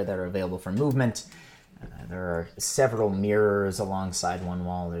that are available for movement. There are several mirrors alongside one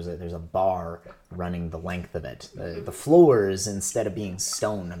wall. There's a bar running the length of it. The floors, instead of being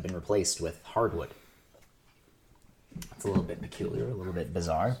stone, have been replaced with hardwood. It's a little bit peculiar, a little bit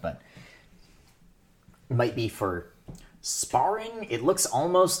bizarre, but it might be for sparring. It looks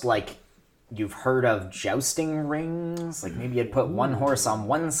almost like you've heard of jousting rings. Like maybe you'd put one horse on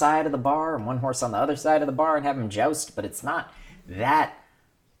one side of the bar and one horse on the other side of the bar and have them joust, but it's not that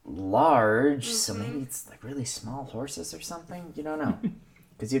large, so maybe it's like really small horses or something. You don't know,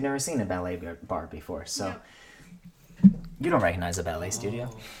 because you've never seen a ballet bar before, so you don't recognize a ballet studio.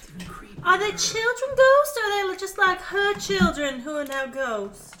 Are they children ghosts, or are they just like her children who are now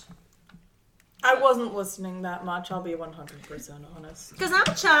ghosts? I wasn't listening that much, I'll be 100% honest. Because I'm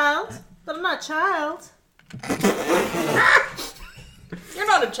a child, but I'm not a child. You're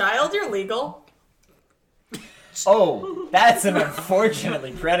not a child, you're legal. Oh, that's an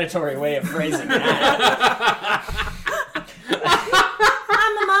unfortunately predatory way of phrasing that.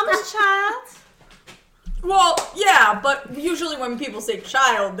 I'm a mama's child. Well, yeah, but usually when people say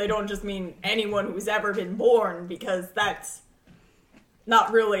child, they don't just mean anyone who's ever been born, because that's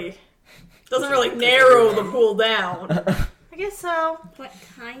not really... doesn't really narrow the pool down. I guess so. What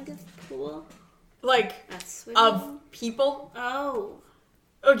kind of pool? Like, That's of people. Oh.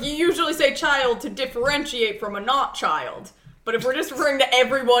 Like, you usually say child to differentiate from a not child. But if we're just referring to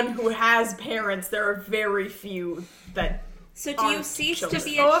everyone who has parents, there are very few that So do you aren't cease to children.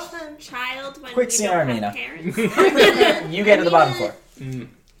 be a Orphan. child when Quixie you don't and have Armina. parents? You get to the bottom floor.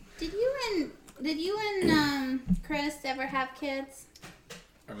 Did you and Chris ever have kids?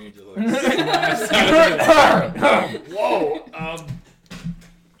 I mean, just like, whoa.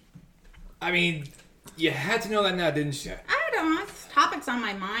 I mean, you had to know that now, didn't you? I don't know. This topic's on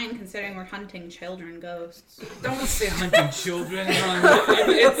my mind considering we're hunting children ghosts. Don't say hunting children.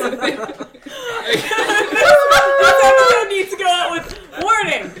 It's a thing. This episode needs to go out with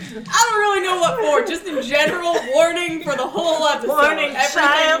warning. I don't really know what for. Just in general, warning for the whole episode. Warning,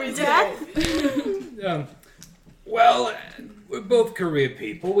 child we death. say. Well, we're both Korea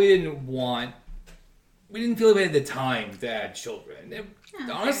people. We didn't feel we had the time to add children.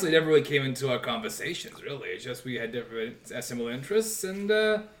 Honestly, it never really came into our conversations, really. It's just we had different similar interests, and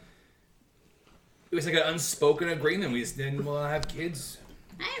it was like an unspoken agreement. We just didn't want to have kids.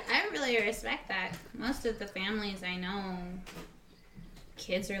 I really respect that. Most of the families I know,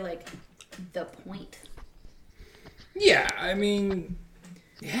 kids are like the point. Yeah, I mean,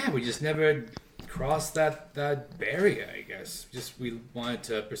 we just never crossed that barrier, I guess. Just we wanted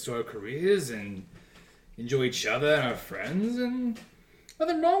to pursue our careers and enjoy each other and our friends, and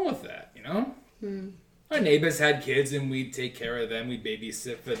nothing wrong with that, you know? Our neighbors had kids, and we'd take care of them. We'd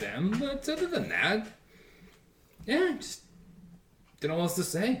babysit for them. But other than that, yeah, just didn't know what else to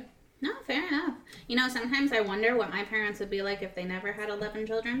say. No, fair enough. You know, sometimes I wonder what my parents would be like if they never had 11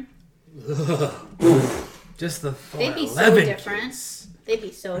 children. Just the thought. They'd be so 11 different. kids. They'd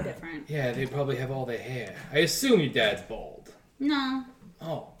be so different. Yeah, they'd probably have all their hair. I assume your dad's bald. No.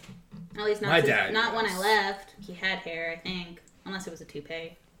 Oh. At least not, My dad not when was. I left. He had hair, I think. Unless it was a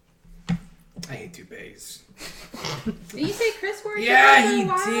toupee. I hate toupees. Did you say Chris wore a Yeah, toupee he for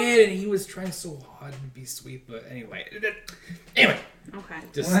a while? did, and he was trying so hard to be sweet, but anyway. Okay.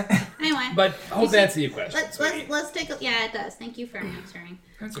 Just, Anyway. but I hope that answers your question. Let's take a... Yeah, it does. Thank you for answering.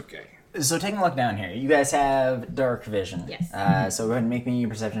 That's okay. So taking a look down here, you guys have dark vision. Yes. So go ahead and make me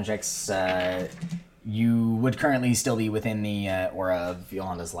perception checks. You would currently still be within the aura of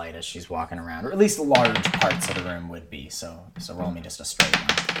Yolanda's light as she's walking around, or at least large parts of the room would be. So roll me just a straight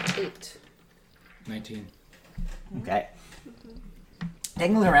one. 8. 19. Okay.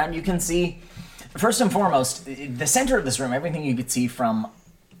 Taking a look around, you can see, first and foremost, the center of this room, everything you could see from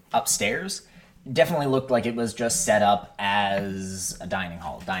upstairs, definitely looked like it was just set up as a dining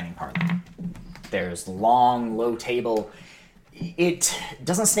parlor. There's long, low table. It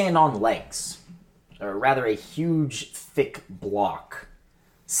doesn't stand on legs, or rather a huge, thick block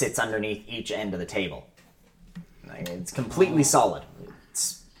sits underneath each end of the table. It's completely solid.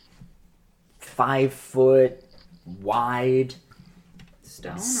 It's 5 foot wide,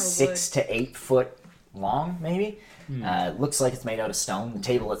 Stone or 6 to 8 foot long, maybe. Looks like it's made out of stone. The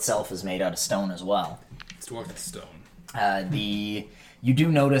table itself is made out of stone as well. Let's walk with stone. You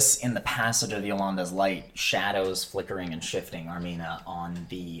do notice in the passage of Yolanda's light shadows flickering and shifting, Armina, on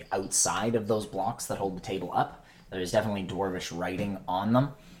the outside of those blocks that hold the table up. There's definitely dwarvish writing on them,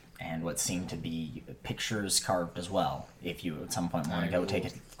 and what seem to be pictures carved as well. If you at some point want to go take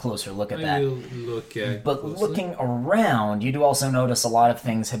a closer look at I that. will look at But closely. looking around, you do also notice a lot of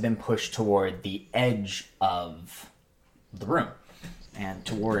things have been pushed toward the edge of the room. And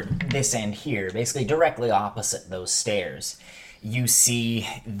toward this end here, basically directly opposite those stairs, you see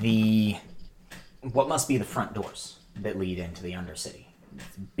what must be the front doors that lead into the Undercity.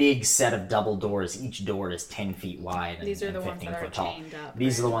 Big set of double doors. Each door is 10 feet wide and, These are the and ones 15 that are foot tall. chained up,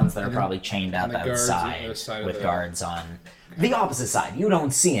 These are the ones that are probably chained up the guards on the outside other side of with the- guards on the opposite side. You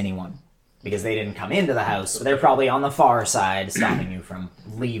don't see anyone because they didn't come into the house. So they're probably on the far side, stopping you from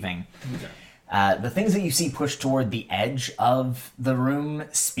leaving. Okay. The things that you see pushed toward the edge of the room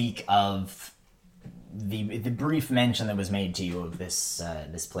speak of the brief mention that was made to you of this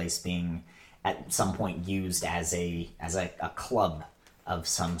place being at some point used as a club of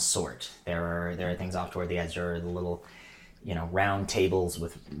some sort. There are things off toward the edge. There are the little, round tables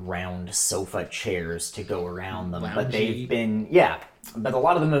with round sofa chairs to go around them. But they've been but a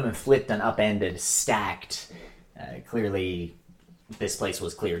lot of them have been flipped and upended, stacked. Clearly, this place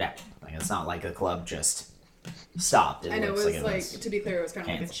was cleared out. It's not like a club just stopped. I know, it looks was it like, was to be clear, it was kind of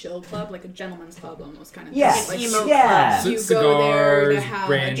like a canceled. chill club, like a gentleman's club almost kind of Yes, thing. Like, emo yeah. club. you Cigars, go there to have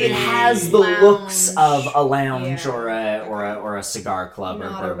brandy. a It drink, has the looks lounge. of a lounge Yeah. or a cigar club or a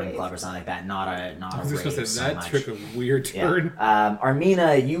Not a bourbon rave. club or something like that. Not a I was just rave gonna say so that much. took a weird turn.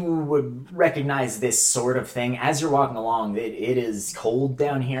 Armina, you would recognize this sort of thing. As you're walking along, it is cold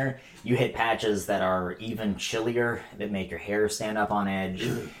down here. You hit patches that are even chillier, that make your hair stand up on edge.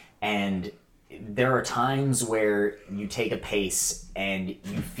 And there are times where you take a pace and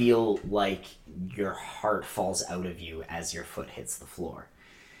you feel like your heart falls out of you as your foot hits the floor.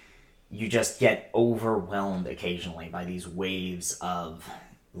 You just get overwhelmed occasionally by these waves of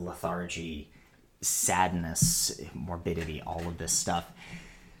lethargy, sadness, morbidity, all of this stuff.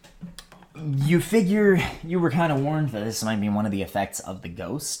 You figure you were kind of warned that this might be one of the effects of the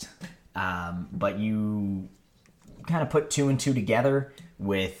ghost, but you kind of put two and two together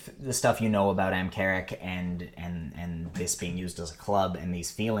with the stuff you know about Amkaric and this being used as a club and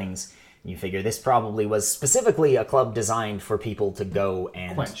these feelings. You figure this probably was specifically a club designed for people to go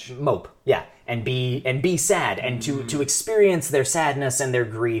and Quench. mope, and be sad and to experience their sadness and their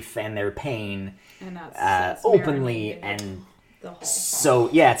grief and their pain And that's openly. marinating And the whole so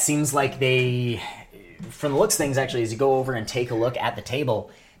it seems like they, from the looks of things, actually, as you go over and take a look at the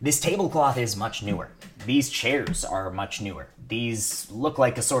table, this tablecloth is much newer. These chairs are much newer. These look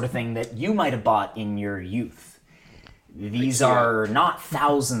like the sort of thing that you might have bought in your youth. These are not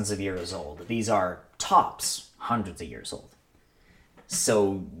thousands of years old. These are tops hundreds of years old.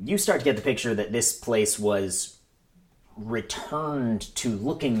 So you start to get the picture that this place was returned to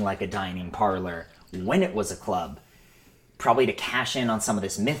looking like a dining parlor when it was a club, probably to cash in on some of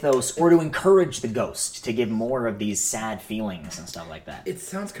this mythos or to encourage the ghost to give more of these sad feelings and stuff like that. It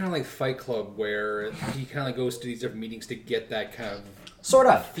sounds kind of like Fight Club, where he kind of goes to these different meetings to get that kind of Sort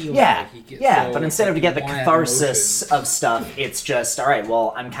of. feeling Yeah. that he gets. Yeah, So but instead of to get the want that catharsis emotion. of stuff, it's just, all right,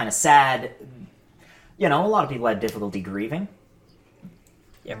 well, I'm kind of sad. You know, a lot of people had difficulty grieving.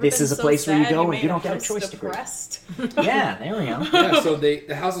 You ever This been is a so place where you sad go and made you don't get a house choice to grieve. depressed? Yeah, there we go. Yeah, so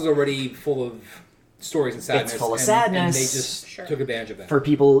the house is already full of stories and sadness. It's full of and sadness. And they just took advantage of that. For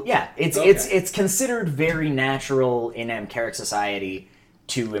people, yeah, it's Okay. considered very natural in Amkaric society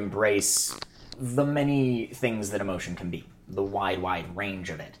to embrace the many things that emotion can be, the wide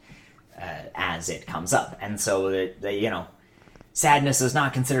range of it as it comes up, and so that sadness is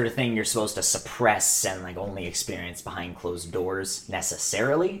not considered a thing you're supposed to suppress and like only experience behind closed doors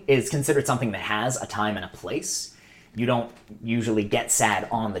necessarily. It's considered something that has a time and a place. You don't usually get sad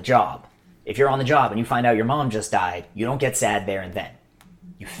on the job. If you're on the job and you find out your mom just died, you don't get sad there and then.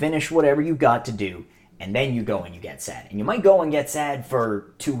 You finish whatever you got to do, and then you go and you get sad. And you might go and get sad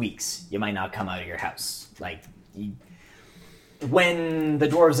for 2 weeks. You might not come out of your house. When the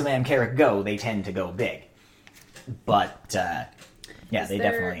dwarves of Amkaric go, they tend to go big. But,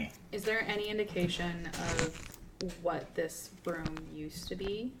 definitely... Is there any indication of what this room used to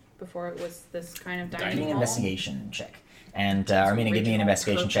be before it was this kind of Give me dining an hall? investigation check. And Armina, give me an original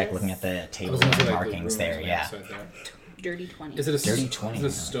investigation check purpose? looking at the I table was gonna say, and like, markings the room there, is yeah. outside there. Dirty 20. Is it a Dirty 20, Is it a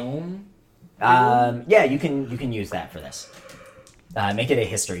yeah. stone? Yeah, you can use that for this. Make it a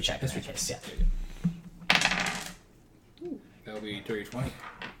history check in that case, yeah. That'll be dirty 20.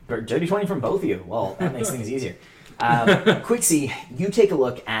 Dirty 20 from both of you. Well, that makes things easier. Quixie, you take a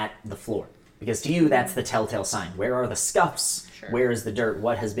look at the floor. Because to you, that's the telltale sign. Where are the scuffs? Sure. Where is the dirt?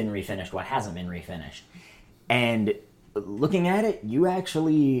 What has been refinished? What hasn't been refinished? And looking at it, you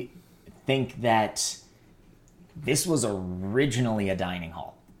actually think that this was originally a dining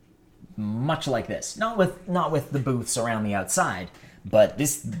hall. Much like this. Not with the booths around the outside, but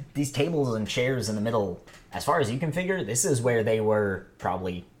these tables and chairs in the middle, as far as you can figure, this is where they were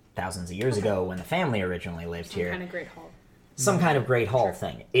probably thousands of years ago when the family originally lived here. Kind of great hall. Some kind of great hall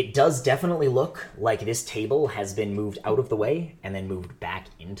thing. It does definitely look like this table has been moved out of the way and then moved back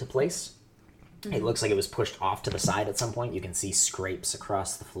into place. It looks like it was pushed off to the side at some point. You can see scrapes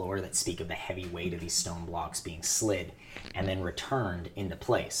across the floor that speak of the heavy weight of these stone blocks being slid and then returned into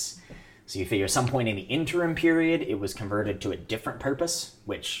place. So you figure some point in the interim period, it was converted to a different purpose,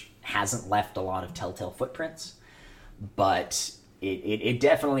 which hasn't left a lot of telltale footprints. But it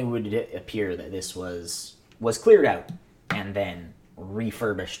definitely would appear that this was cleared out and then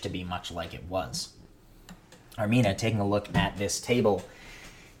refurbished to be much like it was. Armina, taking a look at this table,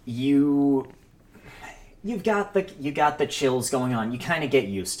 you've got the chills going on. You kind of get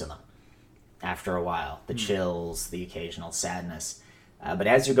used to them after a while. The chills, the occasional sadness. But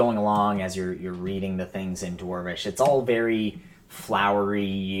as you're going along, as you're reading the things in Dwarvish, it's all very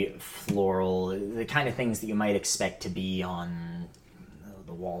flowery, floral, the kind of things that you might expect to be on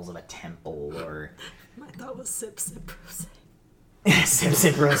the walls of a temple or... My thought was sip, sip, rosé. Sip,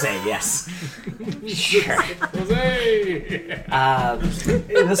 sip, rosé, yes. Sure. Jose!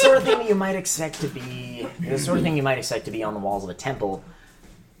 The sort of thing that you might expect to be... The sort of thing you might expect to be on the walls of a temple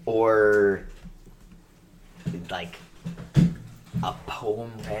or... like... a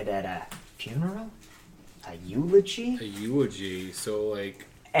poem read at a funeral? A eulogy? A eulogy, so like...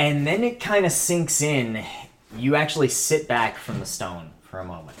 And then it kind of sinks in. You actually sit back from the stone for a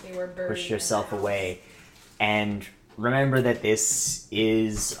moment. They were buried Push in yourself the house. away. And remember that this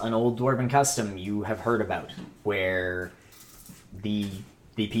is an old dwarven custom you have heard about, where the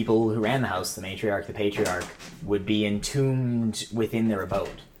people who ran the house, the matriarch, the patriarch, would be entombed within their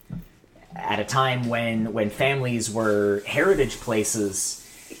abode. At a time when families were heritage places,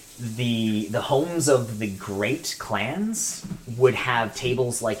 the homes of the great clans would have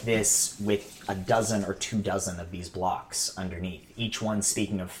tables like this with a dozen or 24 of these blocks underneath, each one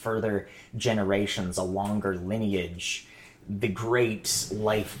speaking of further generations, a longer lineage, the great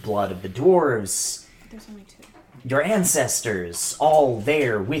lifeblood of the dwarves, There's only 2. your ancestors, all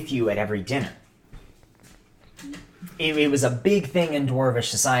there with you at every dinner. It was a big thing in dwarvish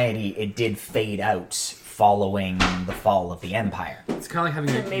society. It did fade out following the fall of the Empire. It's kind of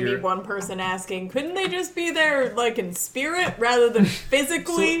like having Maybe one person asking, couldn't they just be there, like, in spirit rather than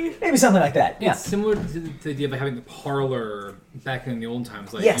physically? Maybe something like that, yeah. It's similar to the idea of having the parlor back in the old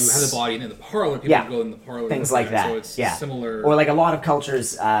times. Like, Yes. you have the body and in the parlor, people Yeah. go in the parlor. Things with like them, that, So it's yeah. similar. Or like a lot of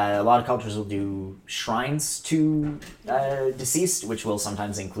cultures will do shrines to deceased, which will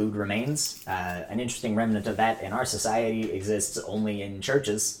sometimes include remains. An interesting remnant of that in our society exists only in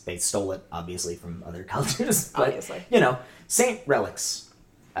churches. They stole it, obviously, from other cultures. But, Obviously. saint relics.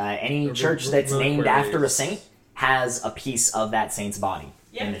 Any The church that's named reliquaries. after a saint has a piece of that saint's body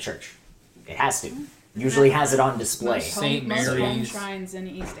in the church. It has to. Usually has it on display. Saint Most home Mary's. shrines in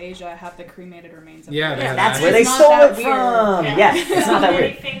East Asia have the cremated remains of Yeah, the they have That's that. where they It's not stole that it weird. from. Yeah, it's not that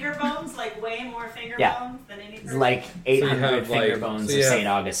weird. Finger bones, like way more finger Yeah. bones than any It's person. like 800 have, finger like- bones so of you have- St.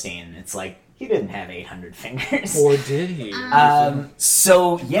 Augustine. It's like, he didn't have 800 fingers. Or did he?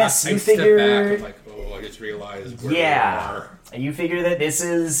 So, yes, I you step figure... back, I'm like, oh, I just realized where Yeah. we are. You figure that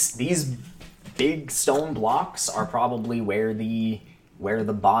these big stone blocks are probably where the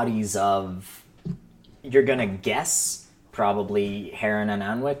bodies of, you're gonna guess, probably Harryn and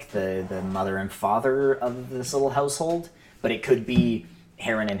Anwick, the mother and father of this little household, but it could be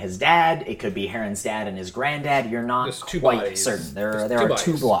Harryn and his dad, it could be Harryn's dad and his granddad, you're not There's two quite bodies. certain. There There's are two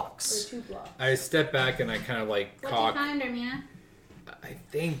two bodies. blocks. 2 blocks. I step back and I kind of like What cock. do you find, Hermina? I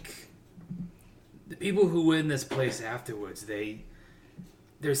think the people who win this place afterwards, they're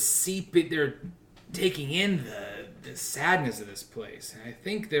taking in the sadness of this place, and I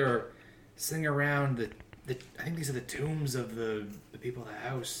think they're sitting around I think these are the tombs of the people of the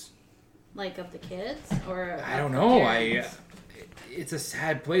house. Like of the kids? Or I of don't the know. parents? It's a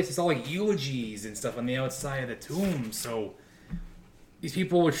sad place. It's all like eulogies and stuff on the outside of the tomb. So these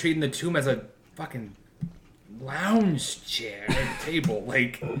people were treating the tomb as a fucking lounge chair at a table.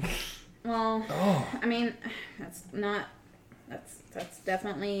 Like, Well, oh, I mean, that's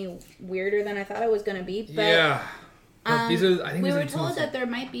definitely weirder than I thought it was going to be. But yeah. But these are. I think we these are were the told tombs that there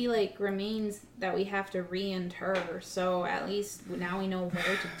might be like remains that we have to reinter, so at least now we know where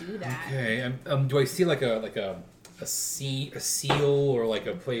to do that. Okay. Do I see like a seal or like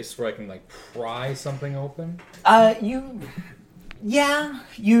a place where I can like pry something open?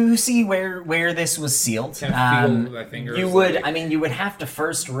 You see where this was sealed. Can I feel my fingers? You would, like- you would have to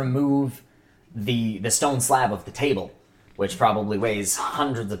first remove the stone slab of the table, which probably weighs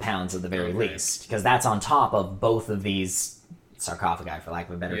hundreds of pounds at the very Okay. least, because that's on top of both of these sarcophagi, for lack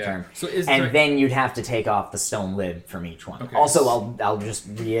of a better Yeah. term. So is and there- then you'd have to take off the stone lid from each one. Okay. Also, I'll just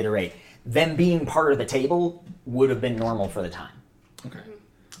reiterate, them being part of the table would have been normal for the time. Okay.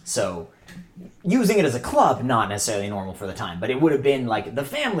 So, using it as a club, not necessarily normal for the time, but it would have been like the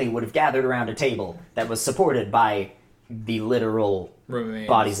family would have gathered around a table that was supported by the literal Remains.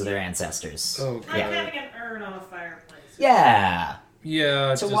 bodies of their ancestors. Oh, Like Yeah. having an urn on a fireplace. Yeah,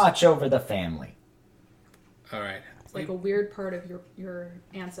 Yeah. to watch over the family. All right. It's like a weird part of your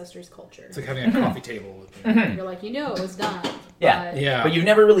ancestors' culture. It's like having a coffee table. With You're like, it was done. Yeah. But Yeah. But you've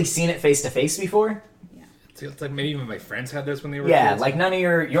never really seen it face to face before? It's like maybe even my friends had this when they were Yeah, kids. like none of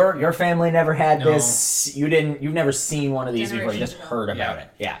your family never had No. this. You've never seen one of these before. You just Generations heard about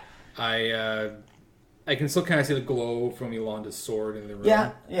Yeah. it. Yeah. I can still kind of see the glow from Yolanda's sword in the room.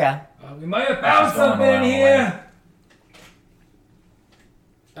 Yeah. We might have found What's going something in on, here.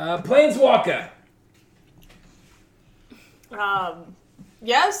 Plainswalker,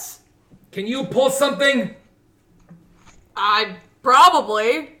 Yes? can you pull something? I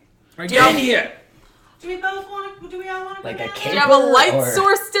probably. Right, get in here. Do we all want to Like go a down? cape? Do you have a light Or-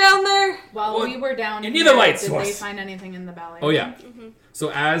 source down there? while Well, we were down you in need here, a light did source. they find anything in the ballet? Oh yeah. Mm-hmm.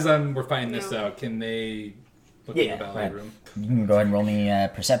 So as we're finding this out, can they look in Yeah, the ballet right. room? You can go ahead and roll me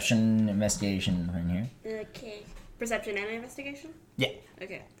perception investigation in here. Okay. Perception and investigation? Yeah.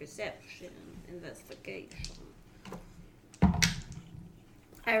 Okay. Perception, investigation.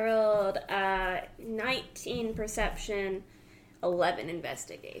 I rolled 19 perception, 11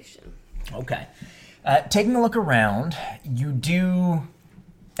 investigation. Okay. Taking a look around, you do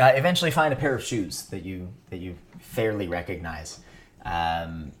eventually find a pair of shoes that you fairly recognize.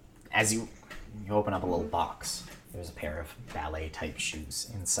 As you open up a little box, there's a pair of ballet type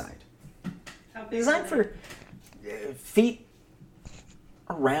shoes inside. How big Designed are for feet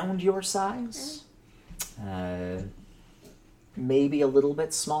around your size. Maybe a little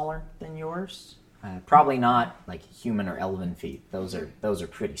bit smaller than yours. Probably not like human or elven feet. Those are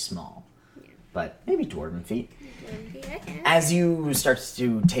pretty small. But maybe dwarven feet. Okay. As you start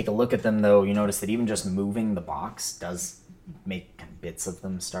to take a look at them, though, you notice that even just moving the box does make bits of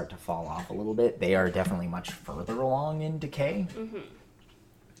them start to fall off a little bit. They are definitely much further along in decay.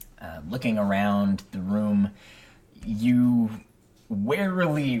 Looking around the room, you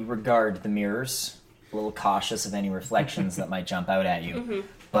warily regard the mirrors, a little cautious of any reflections that might jump out at you,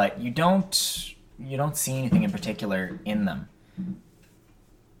 but you don't see anything in particular in them.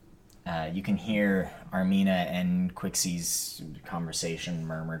 You can hear Armina and Quixie's conversation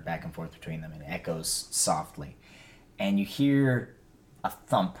murmured back and forth between them. It echoes softly. And you hear a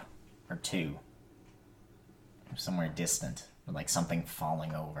thump or two somewhere distant, like something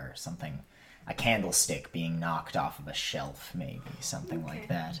falling over, a candlestick being knocked off of a shelf, maybe, something like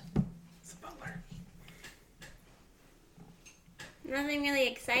that. It's a butler. Nothing really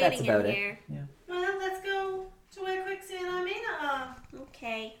exciting That's about in it. here. Yeah. Well, let's go to where Quixie and Armina are.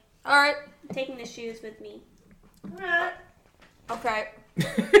 Okay. All right. I'm taking the shoes with me. Alright. Okay.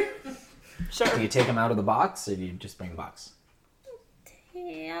 Do Sure. you take them out of the box, or do you just bring the box?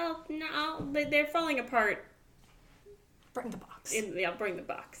 Yeah, no, they're falling apart. Bring the box. I'll bring the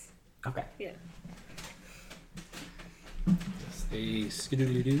box. Okay. Yeah. A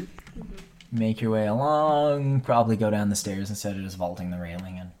skidoo-doo-doo. Make your way along, probably go down the stairs instead of just vaulting the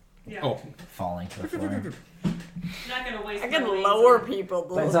railing and Yeah. Oh, falling to the floor. Not gonna waste I can my laser. lower people.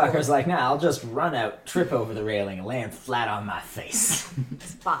 Plainswalker's like, nah, I'll just run out, trip over the railing, and land flat on my face.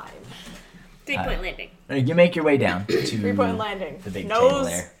 It's fine. 3-point landing. You make your way down to 3-point landing. the big table Nose,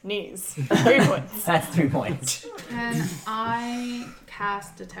 there. knees. 3 points. That's 3 points. Can I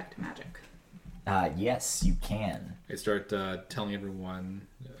cast Detect Magic? Yes, you can. I start telling everyone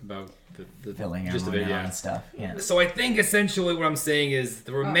about the Filling gist of everyone it, in yeah. and stuff. Yeah. So I think essentially what I'm saying is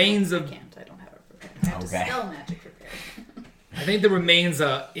the remains I of... can't. I don't have it prepared. I have Okay. to spell magic prepared. I think the remains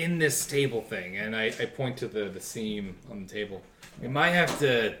in this table thing, and I point to the seam on the table. We might have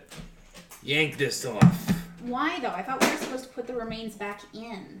to yank this off. Why though? I thought we were supposed to put the remains back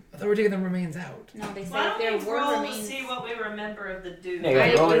in. I thought we were taking the remains out. No, they said Why if don't there we were roll to remains. see what we remember of the dude?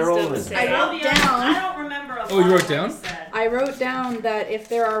 Yeah, roll wisdom wisdom. save. I wrote down. I don't remember a lot Oh, you wrote of what down? he said. I wrote down that if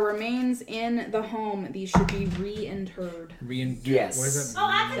there are remains in the home, these should be reinterred. Yes. What is that? Oh,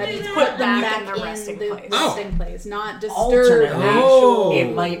 I can That do means that. put them Back back in the in resting the place. resting place, not disturb Alternately, Oh.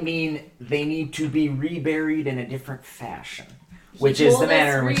 it might mean they need to be reburied in a different fashion, He which is the told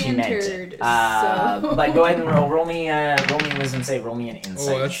manner us in which he meant it. reinterred, so- But go ahead and roll me a wisdom save. Roll me an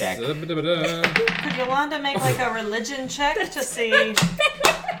insight Oh, that's... check. Could Yolanda make like a religion check to see?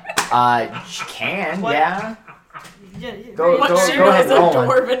 She can, What? yeah. Yeah, Go What she ahead knows and of roll one.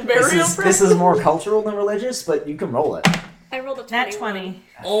 dwarven burial This is more cultural than religious, but you can roll it. I rolled a 21. Nat 20.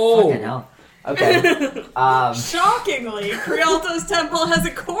 Oh! Fucking hell. Okay. Shockingly, Crialto's temple has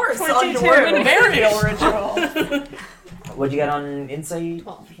a course on 22. dwarven burial ritual. What'd you get on insight?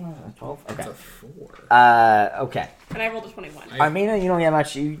 12. 12? Okay. That's a 4. Okay. And I rolled a 21. Armina, you don't get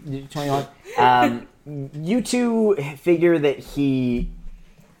much. You 21. You two figure that he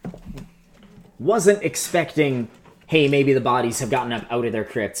wasn't expecting, hey, maybe the bodies have gotten up out of their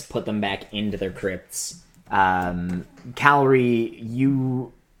crypts, put them back into their crypts. Calorie,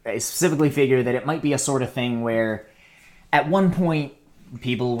 you specifically figure that it might be a sort of thing where at one point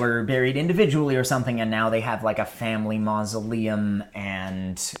people were buried individually or something, and now they have like a family mausoleum,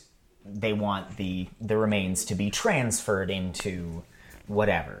 and they want the remains to be transferred into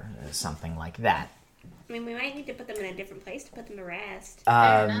whatever, something like that. I mean, we might need to put them in a different place to put them to rest.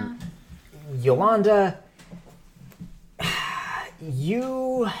 Yolanda,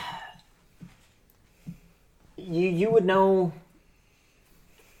 you would know.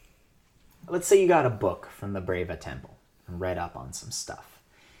 Let's say you got a book from the Brava Temple and read up on some stuff.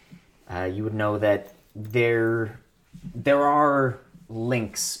 You would know that there are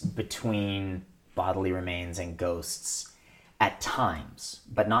links between bodily remains and ghosts at times,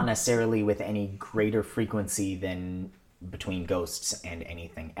 but not necessarily with any greater frequency than between ghosts and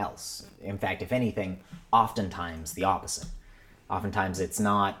anything else. In fact, if anything, oftentimes the opposite. Oftentimes it's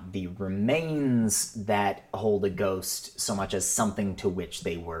not the remains that hold a ghost so much as something to which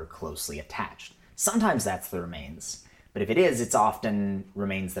they were closely attached. Sometimes that's the remains, but if it is, it's often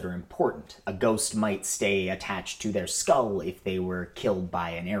remains that are important. A ghost might stay attached to their skull if they were killed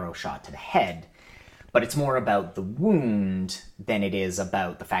by an arrow shot to the head, but it's more about the wound than it is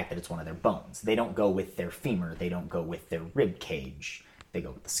about the fact that it's one of their bones. They don't go with their femur, they don't go with their rib cage, they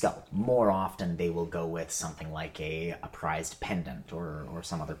go with the skull. More often they will go with something like a prized pendant or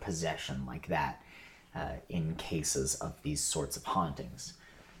some other possession like that in cases of these sorts of hauntings.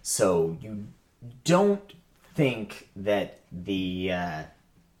 So you don't think that the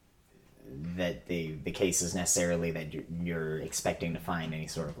case is necessarily that you're expecting to find any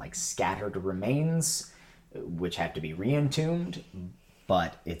sort of like scattered remains which have to be re-entombed,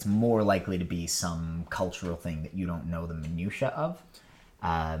 but it's more likely to be some cultural thing that you don't know the minutia of.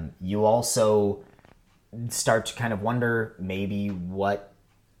 You also start to kind of wonder maybe what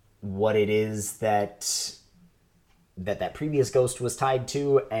it is that previous ghost was tied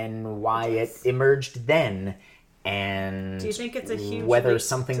to and why it emerged then. And Do you think it's a huge whether leap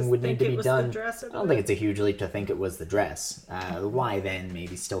something to would think need to it be was done? the dress I over don't there? think it's a huge leap to think it was the dress. Why then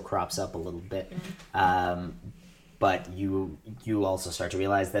maybe still crops up a little bit. But you also start to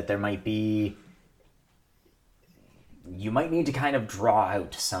realize that there might be... You might need to kind of draw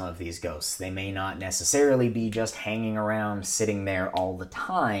out some of these ghosts. They may not necessarily be just hanging around, sitting there all the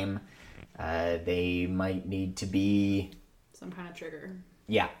time. They might need to be... Some kind of trigger.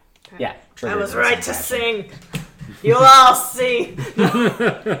 Yeah. Okay. Yeah. I was triggered in right some to fashion. sing. You'll all see.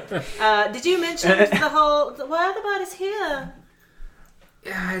 Did you mention the whole... Why are the bodies here?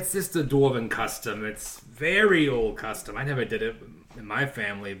 Yeah, it's just a dwarven custom. It's very old custom. I never did it in my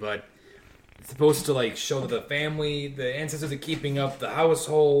family, but it's supposed to like show that the ancestors are keeping up the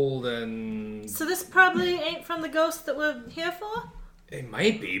household, and So this probably ain't from the ghost that we're here for? it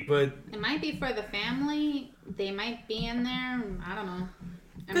might be, but It might be for the family. They might be in there. I don't know.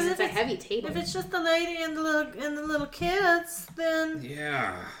 I 'Cause mean, if it's a it's- heavy table. If it's just the lady and the little kids, then...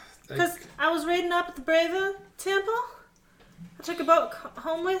 yeah. Because I was reading up at the Braver Temple. I took a book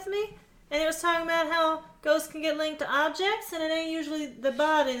home with me, and it was talking about how ghosts can get linked to objects, and it ain't usually the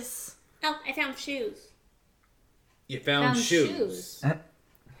bodies. Oh, I found shoes. You found shoes.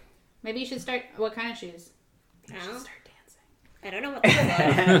 Maybe you should start. What kind of shoes? You should Oh. start dancing. I don't know what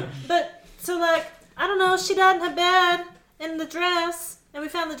those are. But, so like, I don't know, she died in her bed in the dress, and we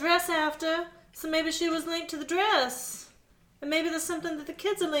found the dress after, so maybe she was linked to the dress. And maybe there's something that the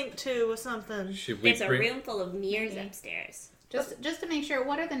kids are linked to or something. Should we There's a room full of mirrors Maybe. upstairs. Just to make sure,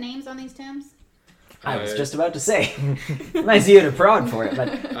 what are the names on these tombs? I was just about to say. Nice of you to prod for it. But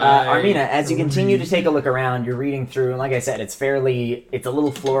Armina, as you continue to take a look around, you're reading through, and like I said, it's a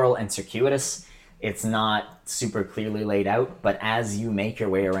little floral and circuitous. It's not super clearly laid out, but as you make your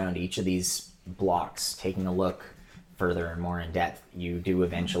way around each of these blocks, taking a look further and more in depth, you do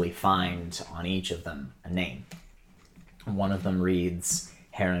eventually find on each of them a name. One of them reads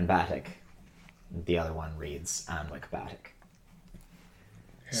Harryn Batic. The other one reads Anwick Batic.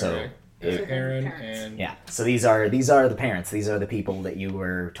 So Harryn parents. and yeah, so these are the parents. These are the people that you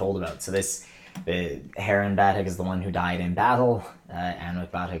were told about. So Harryn Batic is the one who died in battle. Anwick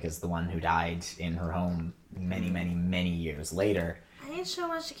Batic is the one who died in her home many, many, many years later. I ain't sure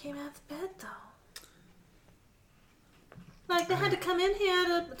when she came out of bed, though. Like, they had to come in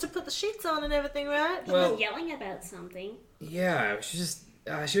here to put the sheets on and everything, right? He Well- was yelling about something. yeah, she was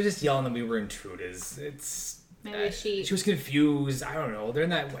just yelling that we were intruders. Maybe she. She was confused. I don't know. They're in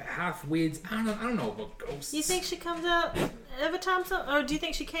that half weeds. I don't know about ghosts. You think she comes out every time or do you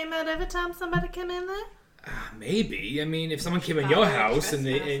think she came out every time somebody came in there? Maybe. I mean, if someone came in Probably your house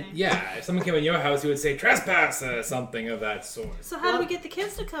trespassing. if someone came in your house, you would say trespass, something of that sort. So how do we get the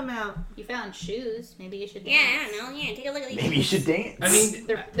kids to come out? You found shoes. Maybe you should. Yeah, I Dance. don't know. Yeah, take a look at these. Maybe you should dance. I mean,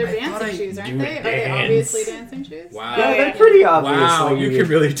 They're I thought dancing shoes, aren't do they? Are they dance. obviously dancing shoes? Wow. Yeah, they're pretty obviously. Wow, you can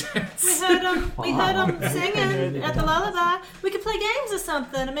really dance. We heard them singing at the lullaby. We could play games or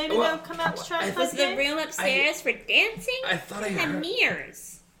something, and maybe Well, they'll come out to try to Was play the games. room upstairs for dancing? I thought I It had heard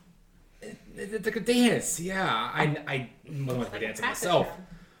mirrors. it's like a dance. Yeah, I wasn't like dancing practice myself, room.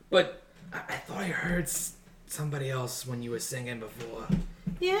 but I thought I heard somebody else when you were singing before.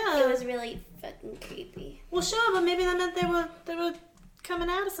 Yeah. It was really fucking creepy. Well, sure, but maybe that meant they were coming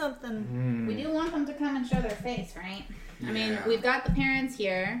out of something. We do want them to come and show their face, right? I mean, Yeah. we've got the parents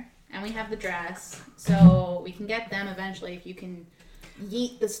here, and we have the dress, so we can get them eventually. If you can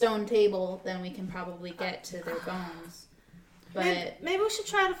yeet the stone table, then we can probably get to their bones. But Maybe we should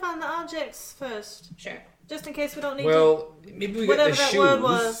try to find the objects first, sure, just in case we don't need Well, maybe we to. get Whatever the that shoes. word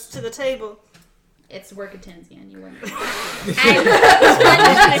was to the table. it's Workatinsian. You wouldn't. I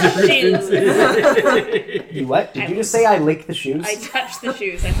touched the shoes. You what? Did you just say I lick the shoes? I touched the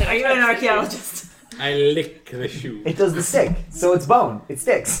shoes. I said, Are you an archaeologist? I lick the shoe. It does the stick, so it's bone. It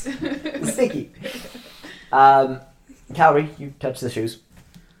sticks. It's sticky. Calorie, you touch the shoes,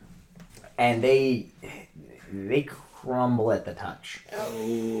 and they crumble at the touch.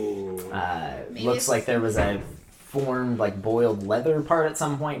 Ooh. Maybe Looks it's- like there was a formed, like, boiled leather part at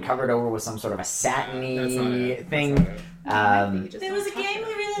some point, covered over with some sort of a satiny That's not it. thing. That's not it. There was a game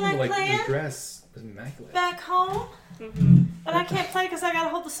we really Ooh, liked like playing the dress was immaculate. back home, Mm-hmm. but I can't play because I gotta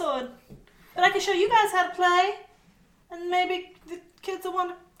hold the sword. But I can show you guys how to play, and maybe the kids will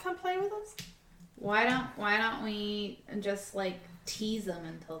want to come play with us. Why don't we just like tease them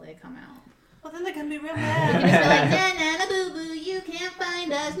until they come out? Well, then they're gonna be real We mad. can just be like, na na na boo boo, you can't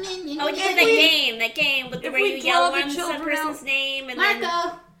find us. Oh, yeah, that game with where you yell one person's name and then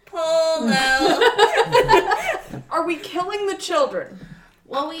Marco. Polo. Are we killing the children?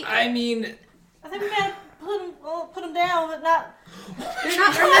 Well, we. I mean, I think we gotta put them down, but not. They're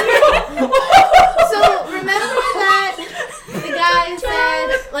not. So remember that the guy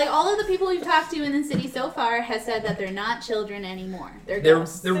said, like, all of the people we've talked to in the city so far has said that they're not children anymore. They're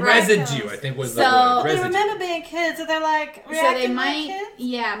ghosts. they're residue, I think was the So- word. They Residue. remember being kids, and they're like So reacting they like might. kids.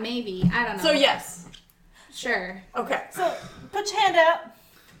 Yeah, maybe. I don't know. So yes. Sure. Okay. So put your hand out.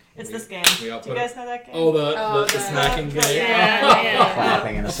 It's this game. We all Do you put guys know that game? Oh, the the- smacking game. Yeah.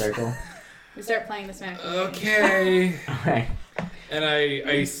 Clapping in a circle. We start playing the smack. Okay. Okay. And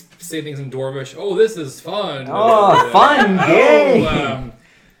I say things in Dwarvish. Oh, this is fun. Oh, fun game.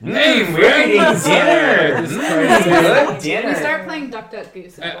 Hey, we're eating friends. dinner. Just try to say- Good We dinner. start playing Duck Duck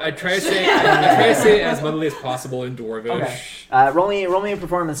Goose. I try to say it as motherly as possible in Dwarvish. Okay. Roll me a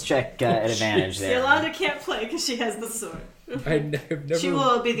performance check at advantage there. Yolanda can't play because she has the sword. I've never She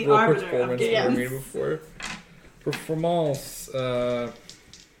will be the rolled arbiter of performance in a games. game before. Performance,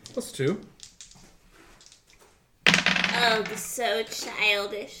 +2. Oh, so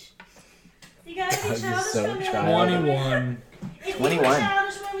childish. You gotta be childish. so for me. childish. 21. If you 21. were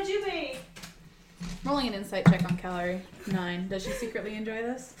childish, where would you be? Rolling an insight check on Calorie. 9. Does she secretly enjoy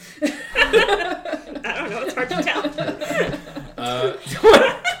this? I don't know. It's hard to tell.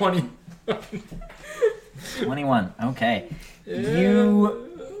 20. 21. Okay. You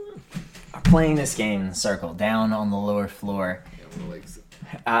are playing this game in the circle, down on the lower floor.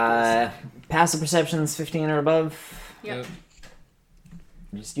 Passive perception's 15 or above. Yep.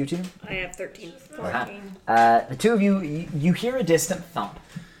 Just you two? I have 13. The two of you hear a distant thump,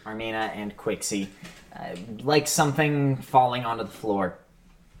 Armina and Quixie, like something falling onto the floor.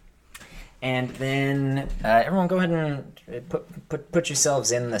 And then everyone go ahead and put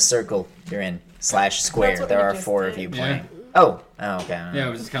yourselves in the circle you're in, /square. That's what There we are just 4 of did. you Yeah. playing. Oh, okay. Yeah, it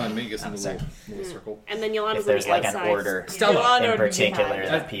was just kind of making us in a sorry. little circle. And then Yolanda's If there's on like the an outside. order Stella. Yolanda in would be particular behind.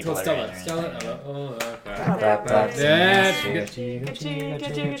 that people are Stella. in. Stella. Oh,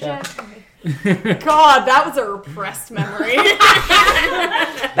 God, that was a repressed memory.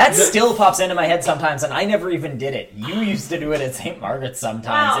 That still pops into my head sometimes, and I never even did it. You used to do it at St. Margaret's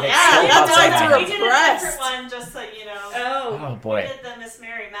sometimes, and it yeah, still that's pops why into it's my head. We did a Repressed. different one, just so you know. Oh. Oh We boy. did the Miss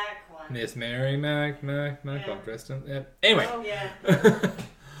Mary Mac one. Miss Mary Mac, Yeah. well, Preston. Yeah. Anyway. Yeah.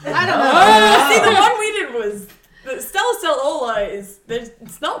 I don't know. See, the one we did was the Stella Stelola is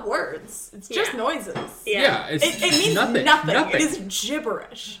it's not words. It's just Yeah. noises. Yeah, it's It means nothing. It is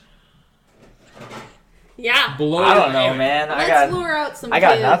gibberish. Yeah. Below I don't know, anyway. man. Let's lure out some I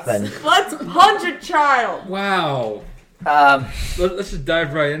got kids. nothing. Let's punch a child. Wow. Um, Let's just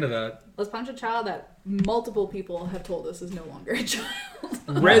dive right into that. Let's punch a child that multiple people have told us is no longer a child.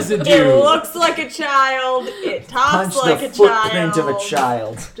 Residue. It looks like a child. It talks punch like the a footprint child. of a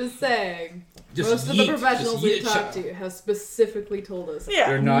child. Just saying. Just Most of yeet, the professionals just we've yeet talked child. to have specifically told us Yeah.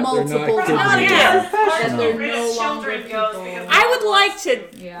 They're not multiple kids times anymore. that they're Where no does longer children go people. because I would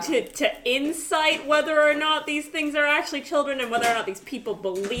like Yeah. to insight whether or not these things are actually children and whether or not these people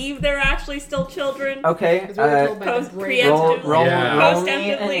believe they're actually still children. Okay, Because we were told by the Post- brave roll, preemptively. roll, Yeah. roll me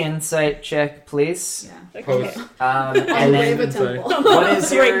an Post-emptively. insight check, please. Yeah. Okay. Post. On And the way of a then, temple. what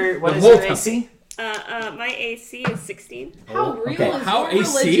is your The AC? whole AC? My AC is 16. How real Okay. is How your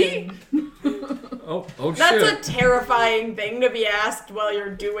AC? religion? Oh That's shit. a terrifying thing to be asked while you're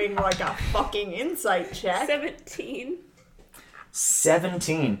doing like a fucking insight check. 17.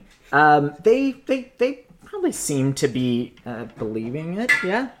 17. They probably seem to be believing it.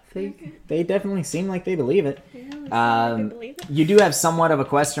 Yeah, they definitely seem like they believe it. I believe it. You do have somewhat of a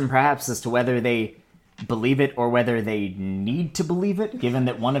question, perhaps, as to whether they believe it or whether they need to believe it, given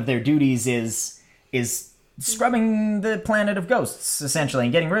that one of their duties is scrubbing the planet of ghosts, essentially,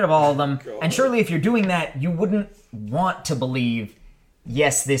 and getting rid of all of them. And surely if you're doing that, you wouldn't want to believe,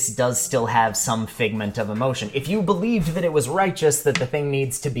 yes, this does still have some figment of emotion. If you believed that it was righteous, that the thing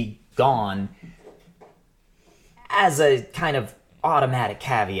needs to be gone, as a kind of automatic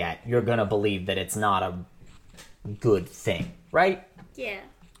caveat, you're gonna believe that it's not a good thing, right? Yeah.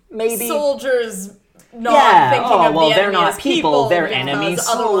 Maybe. Soldiers not Yeah, thinking oh, of well, the they're enemy not as people, they're because enemy otherwise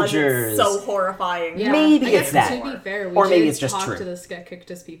soldiers. It's so horrifying. Yeah. Maybe I guess it's that. To be fair, we Or maybe did it's just talk true. to the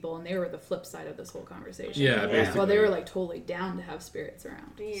Skekictus people, and they were the flip side of this whole conversation. Yeah, basically. Well, they were like totally down to have spirits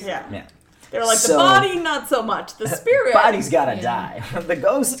around. Yeah. Yeah. They're like, So- the body, not so much. The spirit. Body's gotta Yeah. die. The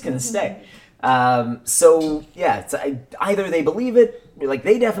ghost can stay. So, yeah, it's, either they believe it, like,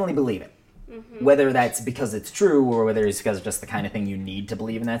 they definitely believe it. Whether that's because it's true or whether it's because it's just the kind of thing you need to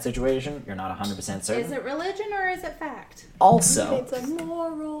believe in that situation, you're not 100% certain. Is it religion or is it fact? Also, It's a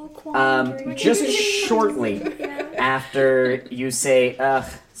moral quandary. just shortly after you say, ugh,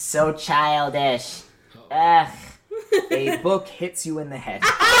 so childish, ugh, a book hits you in the head.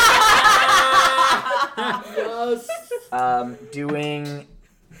 Doing,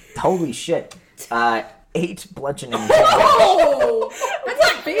 holy shit, 8 bludgeoning damage. Oh!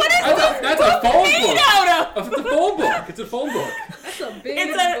 That's a big That's a phone book. It's a phone book. It's a phone book. That's a big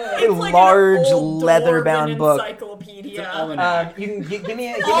It's A like large an old leather-bound dwarven book. Encyclopedia. Almanac. You can give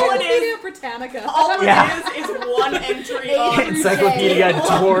me a... All it is, Britannica. all it Yeah. is one entry on Encyclopedia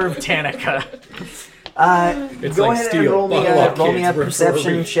Dwarvtanica. It's Go like ahead steel. and roll me Buckle up, a kids. We're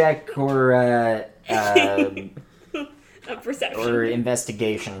perception real. check or A perception. or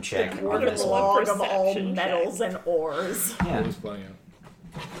investigation check on Word of this one. log of all Perception metals and ores. Yeah. Who's playing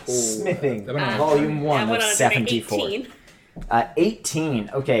it? Smithing, that went on- volume I 1 went of on to 74. 18. 18.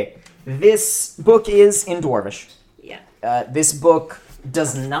 Okay. This book is in Dwarvish. Yeah. This book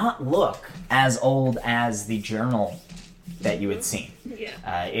does not look as old as the journal that you had seen.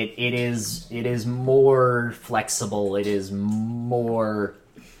 Yeah. It is more flexible. It is more.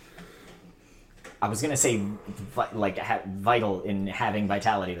 I was gonna say vital in having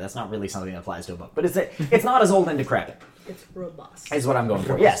vitality. But that's not really something that applies to a book. But it's not as old and decrepit. It's robust. Is what I'm going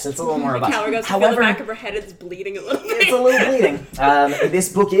for. Yes, it's a little more robust. Calorie goes to feel the back of her head. It's bleeding a little bit. It's a little bleeding. This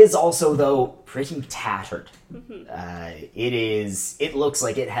book is also, though, pretty tattered. It looks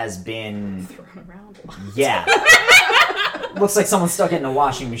like it has been... Thrown around a lot. Yeah. Looks like someone stuck it in a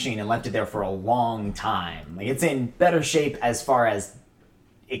washing machine and left it there for a long time. Like, it's in better shape as far as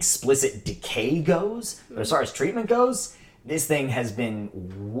explicit decay goes, but as far as treatment goes, this thing has been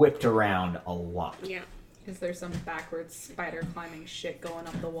whipped around a lot. Yeah. Is there some backwards spider climbing shit going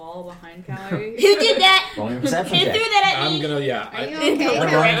up the wall behind Calorie? Who did that? Roll me a perception Who threw check. that at I'm me? gonna, yeah. Are you I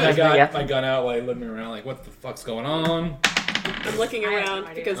okay? got Yeah. my gun out, like looking around, like what the fuck's going on? I'm looking I have around no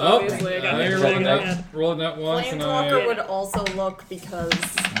idea. because Oh, obviously I got you're my rolling shit. that, rolling that once, and Plainswalker I would also look because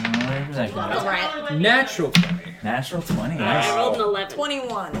Right. natural 20. Natural 20. I Nice. rolled an 11.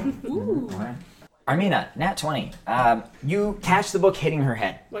 21. Alright. Armina, nat 20. You catch the book hitting her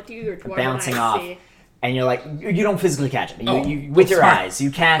head, What do your dwarven bouncing eyes off, see? and you're like, you don't physically catch it. Oh, You with your sorry. eyes,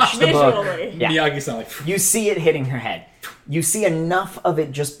 you catch the book. Visually. Yeah. Miyagi-san, like, You see it hitting her head. You see enough of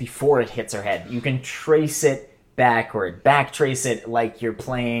it just before it hits her head. You can trace it backward, back trace it like you're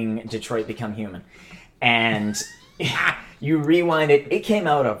playing Detroit Become Human. And you rewind it. It came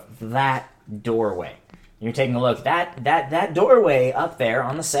out of that doorway. You're taking a look. That doorway up there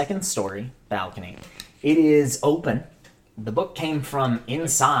on the second story balcony, it is open. The book came from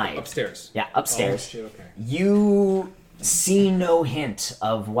inside. upstairs. Yeah, Oh, upstairs. shit, okay. You see no hint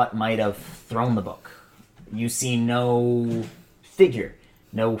of what might have thrown the book. You see no figure,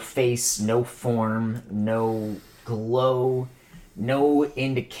 no face, no form, no glow, no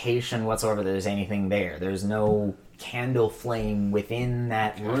indication whatsoever there's anything there. There's no candle flame within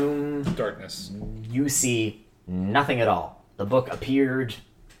that room. Darkness. You see nothing at all. The book appeared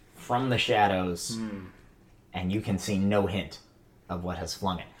from the shadows, and you can see no hint of what has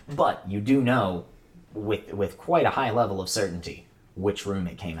flung it. But you do know, with quite a high level of certainty, which room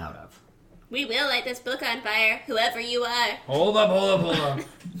it came out of. We will light this book on fire, whoever you are. Hold up.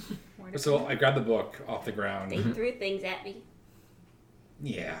 So I grabbed the book off the ground. They threw things at me.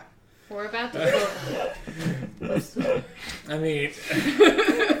 Yeah. We're about to go. I mean,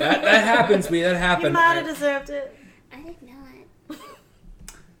 that happens. That You happened. might have deserved it. I did not.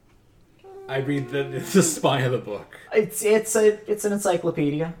 I read the spine of the book. It's an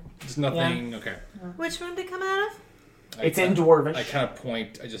encyclopedia. There's nothing. Okay. Which room did it come out of? It's in Dwarvish. I kind of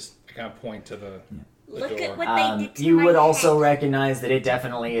point. I kind of point to the Look door. at what they did to You my would head. also recognize that it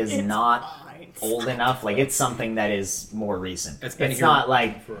definitely is not Fine. old enough. Like, it's something that is more recent. It's been It's here not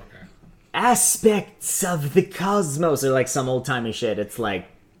like for, okay. aspects of the cosmos or like some old timey shit. It's like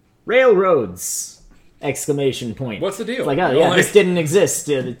railroads! Exclamation point. What's the deal? It's like, oh You yeah, know, this like- didn't exist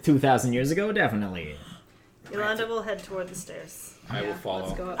 2,000 years ago. Definitely. Iolanda will head toward the stairs. I will Let's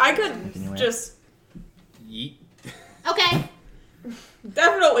follow. go up. I could Continue. just Yeet. Okay.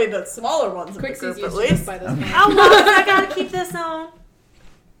 definitely the smaller ones of the Quixie's group used at to this least. by this point. How long is I gotta keep this on?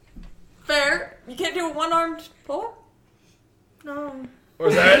 Fair. You can't do a one-armed pull-up? No. Or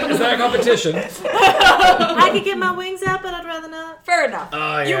is that a competition? I could get my wings out, but I'd rather not. Fair enough.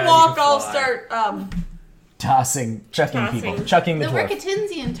 Oh, yeah, you you walk, can I'll fly. start chucking people, chucking the The dwarf.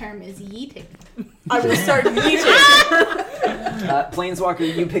 Ricketinsian term is yeeting. I will start yeeting.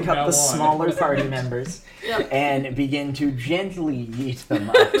 Plainswalker, you pick up Now the on. smaller party members and begin to gently yeet them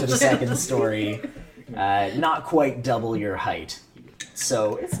up to the second story. Not quite double your height.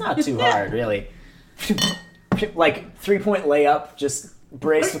 So it's not too hard, really. Like 3-point layup, just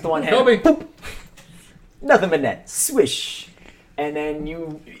braced with one hand. Help me. Boop. Nothing but net. Swish. And then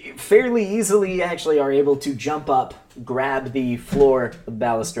you fairly easily actually are able to jump up, grab the floor of the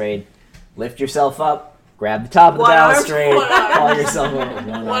balustrade, lift yourself up, grab the top of the One arm, balustrade, one arm. haul yourself over with one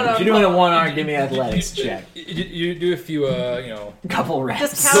arm. One If you're doing it one arm, give me an athletics check. You do a few, Couple reps.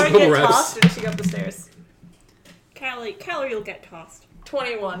 Does Calorie Simple get reps. tossed, or does she go up the stairs? Calorie will get tossed.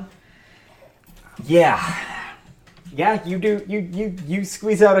 21. Yeah, you do. You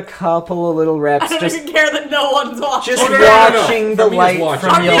squeeze out a couple of little reps. I don't Just even care that no one's watching. Just Oh, no. watching the From me is light watching.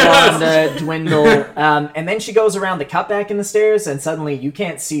 from Yes. Iolanda dwindle. And then she goes around the cutback in the stairs, and suddenly you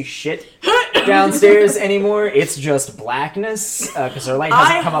can't see shit downstairs anymore. It's just blackness, because her light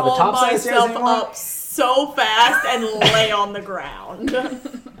hasn't come up the top side of the stairs myself anymore. up so fast and lay on the ground.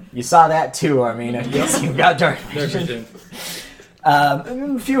 You saw that too, Armina. Yes, you got dark vision.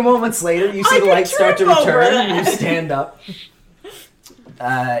 A few moments later, you see I the can light start to trip over return. that. You stand up.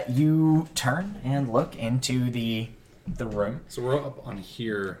 You turn and look into the room. So we're up on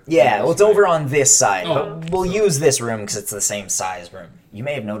here. Yeah, well, it's over on this side, Oh, but we'll use this room because it's the same size room. You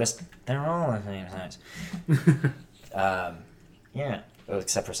may have noticed they're all the same size. Yeah, well,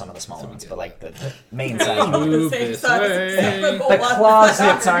 except for some of the smaller ones, but like the main size. All the Move same this size, way. except for the The one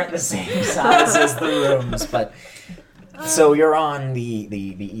closets aren't the same size as the rooms, but so you're on the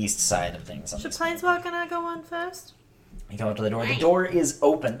east side of things. Should Plainswalker not go on first? You go up to the door. The door is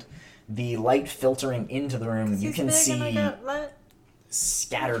opened. The light filtering into the room. You He's can big and I see got light.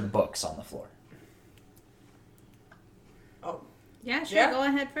 scattered books on the floor. Oh, Yeah, sure. Yeah. Go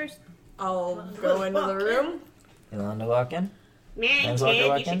ahead first. I'll go into the room. Yolanda, walk in. Man, Plainswalker kid,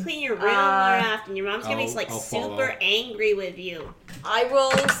 walk you should in? clean your room more often. Your mom's gonna be I'll like follow. super angry with you. I will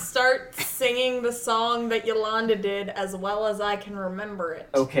start singing the song that Yolanda did as well as I can remember it.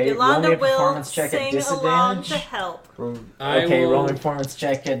 Okay, roll me Yolanda a will performance check at sing along to disadvantage. help. I Okay, will- roll me a performance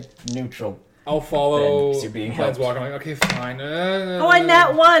check at neutral. I'll follow. Then you're being helped. Plainswalker. I'm like, okay, fine. Oh, I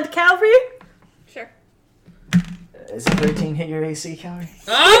nat 1. Calvary? Sure. Is a 13 hit your AC, Calorie?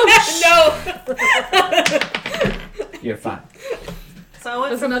 No. You're fine. So I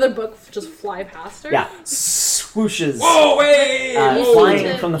went Does from another book just fly past her? Yeah, swooshes. Whoa, wait! You Flying seem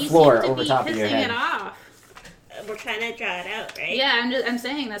to- from the you floor seem to over be top of your pissing head. It off. We're trying to draw it out, right? Yeah, I'm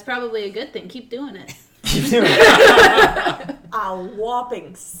saying that's probably a good thing. Keep doing it. Keep doing it. A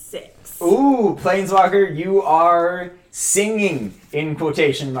whopping 6. Ooh, Plainswalker, you are singing in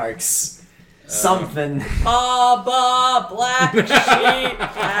quotation marks. Something. Baba, black sheep,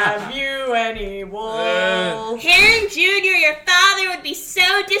 have you any wool? Harryn Jr., your father would be so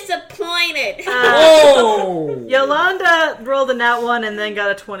disappointed. Whoa! Yolanda rolled a nat 1 and then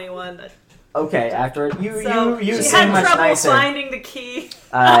got a 21. Okay, after you So you she sing had much trouble nicer. finding the key.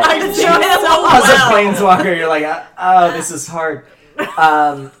 I did so As a well. Plainswalker, you're like, oh, this is hard.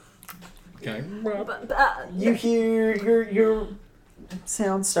 Okay. You hear your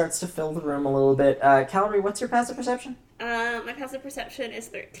sound starts to fill the room a little bit. Calorie, what's your passive perception? My passive perception is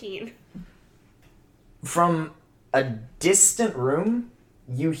 13. From a distant room,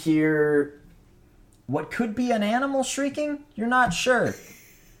 you hear what could be an animal shrieking. You're not sure.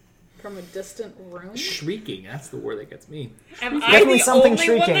 From a distant room? Shrieking. That's the word that gets me. Am Definitely I the something only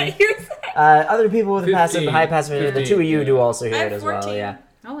shrieking. one that hears that? Other people with a passive, 15. high passive, the two of you do also hear I it have as well. 14. Yeah.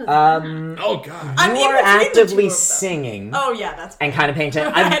 Oh, is Oh god. I'm You in are between the two actively of them. singing. Oh yeah, that's And kind of paying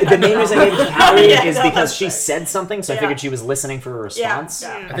attention. The main reason I gave it to Calorie Yeah, is no, because that's she fair. said something, so I Yeah. figured she was listening for a response. Yeah.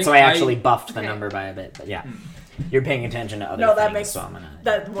 I And think so I actually buffed the Okay. number by a bit. But yeah, you're paying attention to other No, things. that makes so I'm gonna...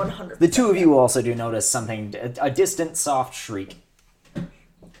 that 100. The two of you also do notice something, a distant soft shriek.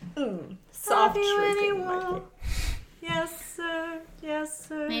 Soft Have you shrieking. anyone? Mikey. Yes, sir. Yes,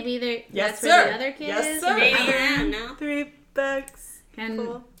 sir. Maybe they're, Yes, that's where sir. the other kid Yes, is. sir. Maybe, I don't know. 3 bags. Can,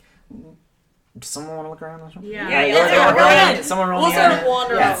 full. Does someone want to look around this room? yeah. Yeah, let's yeah, go go ahead. ahead. Someone roll We'll me sort a- of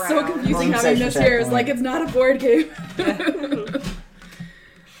wander yeah. around. So confusing Roll having perception this check here. It's for like me. it's not a board game.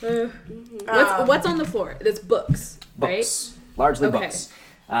 What's on the floor? It's books, right? Books. Largely Okay. books.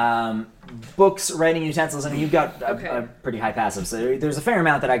 Books, writing utensils. I mean, you've got a Okay. pretty high passive, so there's a fair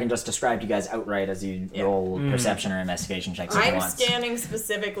amount that I can just describe to you guys outright as you roll perception or investigation checks at I'm once. scanning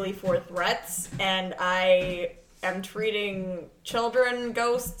specifically for threats, and I am treating children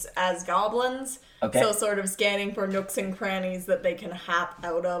ghosts as goblins. Okay. So sort of scanning for nooks and crannies that they can hop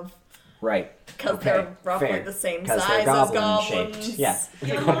out of. Right. Because Okay, they're roughly fair. the same 'Cause size they're as goblin-shaped. goblins. Yeah.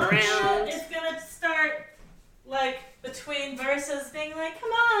 Around. It's gonna start like between verses, being like,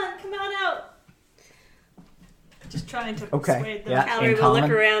 "Come on out." Just trying to Okay, persuade them. yeah. Calvary In will look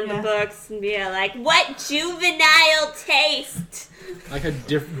common? around Yeah. the books and be like, What juvenile taste! Like a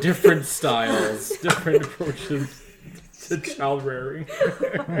different styles, different approaches to child rearing.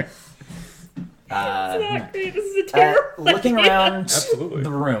 exactly, this is a terrible Looking idea. around Absolutely.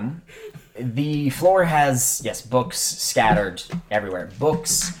 the room, the floor has, yes, books scattered everywhere.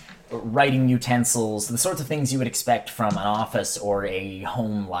 Books, writing utensils, the sorts of things you would expect from an office or a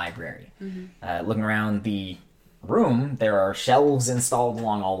home library. Looking around the room, there are shelves installed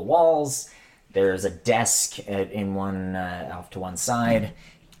along all the walls. There's a desk in one off to one side,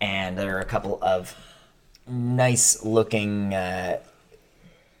 and there are a couple of nice-looking,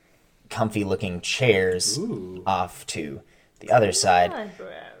 comfy-looking chairs Ooh. off to the other side.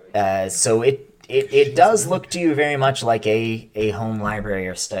 So it does look to you very much like a home library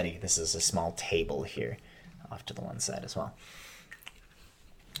or study. This is a small table here off to the one side as well.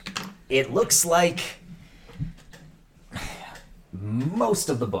 It looks like most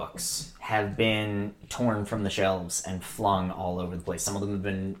of the books have been torn from the shelves and flung all over the place. Some of them have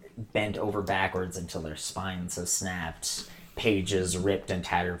been bent over backwards until their spines have snapped. Pages ripped and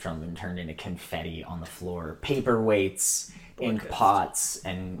tattered from them and turned into confetti on the floor. Paperweights, ink pots,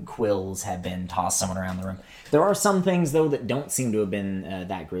 and quills have been tossed somewhere around the room. There are some things, though, that don't seem to have been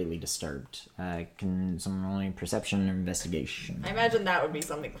that greatly disturbed. Can someone roll any perception or investigation? I imagine that would be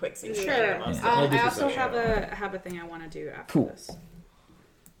something Quixie. Sure. Yeah. I'll do I also perception. have a thing I want to do after Cool. this.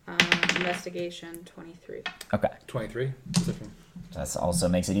 Investigation 23. Okay, 23. that also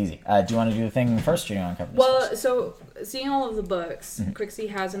makes it easy. Do you want to do the thing first, or do you want to cover this Well, first? so seeing all of the books, Quixie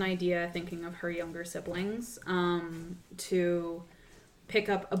has an idea, thinking of her younger siblings, to pick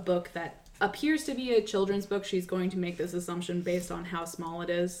up a book that appears to be a children's book. She's going to make this assumption based on how small it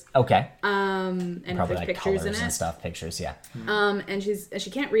is, Okay. and if Probably there's like pictures colors in and it. stuff, pictures, yeah. And she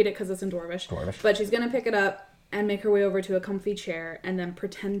can't read it because it's in Dwarvish. But she's gonna pick it up and make her way over to a comfy chair and then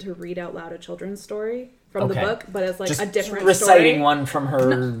pretend to read out loud a children's story from the Okay. book, but it's like Just a different reciting story. one from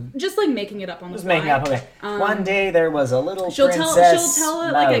her. Just like making it up on the Just fly. making up. Okay. One day there was a little She'll princess. tell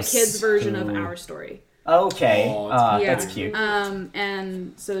it like a mouse kid's version of who- our story. Okay. Oh, that's Yeah. That's cute.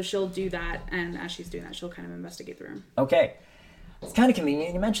 And so she'll do that, and as she's doing that, she'll kind of investigate the room. Okay. It's kind of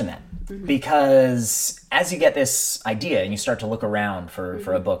convenient you mention that. Because as you get this idea and you start to look around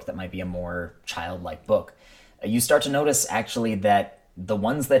for a book that might be a more childlike book, you start to notice actually that the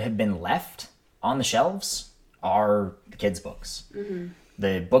ones that have been left on the shelves are the kids' books.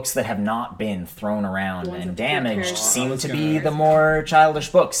 The books that have not been thrown around ones and that people damaged carried. seem to be the more childish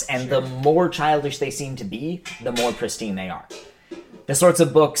books. And the more childish they seem to be, the more pristine they are. The sorts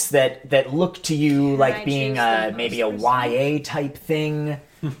of books that look to you like I being choose the maybe a most YA type thing,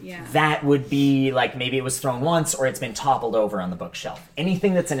 Yeah. that would be like maybe it was thrown once or it's been toppled over on the bookshelf.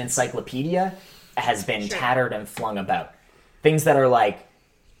 Anything that's an encyclopedia has been tattered and flung about. Things that are like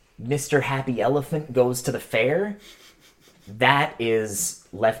Mr. Happy Elephant goes to the fair, that is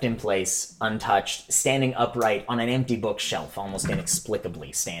left in place, untouched, standing upright on an empty bookshelf, almost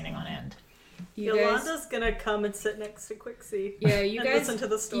inexplicably standing on end. You guys, Yolanda's gonna come and sit next to Quixie. yeah, you and guys listen to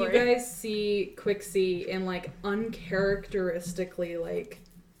the story. You guys see Quixie in like uncharacteristically like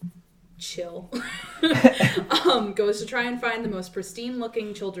chill. Goes to try and find the most pristine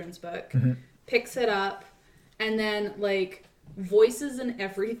looking children's book, picks it up, and then like voices and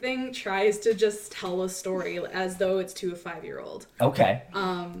everything tries to just tell a story as though it's to a 5-year-old. Okay.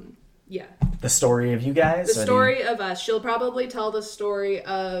 Yeah. The story of you guys? The story of us. She'll probably tell the story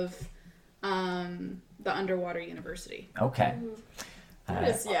of the underwater university. Okay.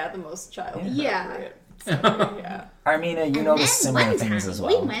 It's, the most child. Yeah. appropriate story, yeah. Armina, you And notice then similar one things time as We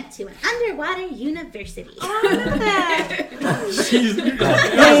well. went to an underwater university. She's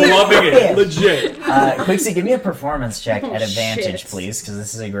loving it, legit. Quixie, give me a performance check at advantage, shit. please, because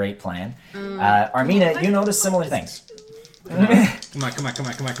this is a great plan. Armina, you notice similar things. Come on.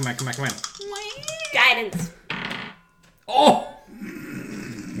 Guidance. Oh!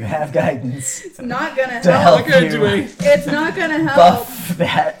 You have guidance It's not gonna to help. help you It's not gonna help. buff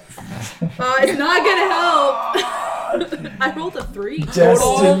that It's not gonna help. I rolled a 3.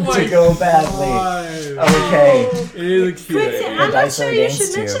 destined my to go badly. God. Okay. It is a cute Quixie, idea. I'm not dice sure are you against should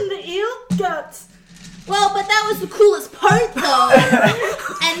you. mention the eel guts. Well, but that was the coolest part, though.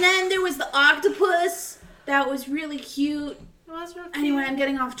 And then there was the octopus. That was really cute. Anyway, I'm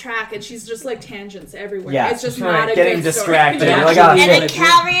getting off track, and she's just like tangents everywhere. Yeah, it's just right. not a Getting good distracted. story. You're like, oh, And shit. then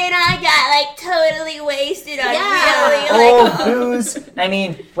Calvary and I got like totally wasted on really Oh, booze. I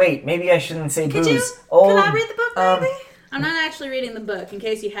mean, wait, maybe I shouldn't say booze. Can I read the book, maybe? I'm not actually reading the book, in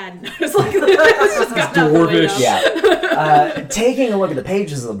case you hadn't noticed. Like, it's just got out the window. Yeah. Taking a look at the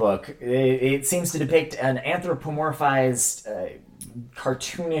pages of the book, it seems to depict an anthropomorphized,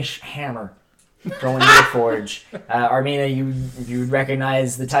 cartoonish hammer going to the forge. Armina, you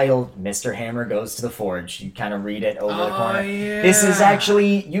recognize the title, Mr. Hammer Goes to the Forge. You kind of read it over the corner. Yeah. This is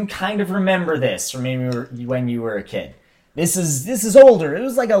actually, you kind of remember this from when you were a kid. This is older. It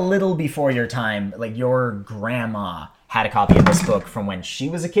was like a little before your time. Like your grandma had a copy of this book from when she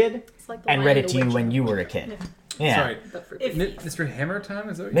was a kid like and read it to you when you were a kid. Yeah. Sorry. But for Mr. Hammer time?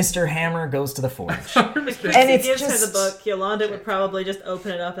 Is that what you Mr. Hammer Goes to the Forge. If And Christy it's gives just- her the book, Iolanda would probably just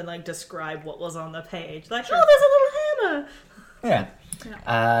open it up and like describe what was on the page. Like, oh, there's a little hammer. Yeah.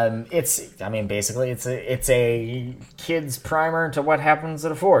 Basically it's a kid's primer to what happens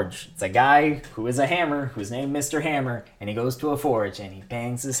at a forge. It's a guy who is a hammer, who's named Mr. Hammer, and he goes to a forge and he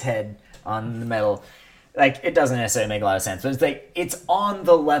bangs his head on the metal. Like, it doesn't necessarily make a lot of sense, but it's like, it's on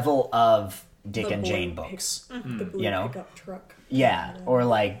the level of Dick and Jane books. The blue You know? pickup truck. Yeah, or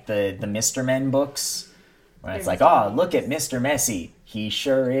like the Mr. Men books, where it's like, oh, look at Mr. Messy. He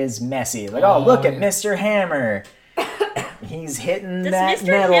sure is messy. Like, oh, look at Mr. Hammer. He's hitting Does that Mr.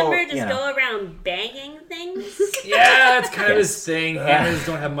 metal. Hammer just you know. go around banging things? Yeah, it's kind of his thing. Hammers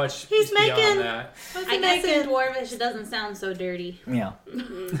don't have much He's beyond making- that. I guess in Dwarvish it doesn't sound so dirty. Yeah.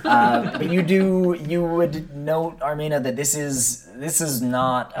 But you would note, Armina, that this is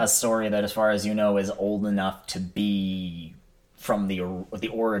not a story that, as far as you know, is old enough to be from the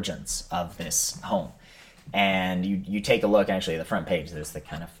origins of this home. And you take a look, actually, at the front page, there's the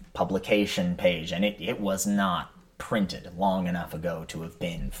kind of publication page, and it was not printed long enough ago to have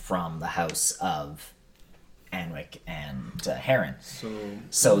been from the house of Anwick and Harryn.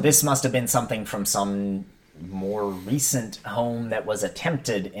 So this must have been something from some more recent home that was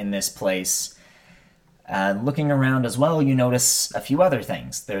attempted in this place. Looking around as well, you notice a few other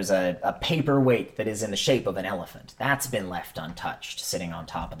things. There's a paperweight that is in the shape of an elephant. That's been left untouched, sitting on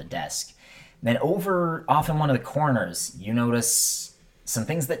top of the desk. Then over off in one of the corners, you notice some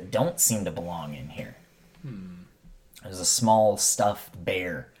things that don't seem to belong in here. There's a small stuffed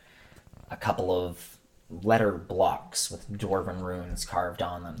bear, a couple of letter blocks with dwarven runes carved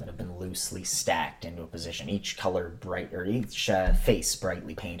on them that have been loosely stacked into a position, each color bright, or each face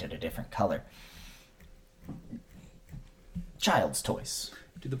brightly painted a different color. Child's toys.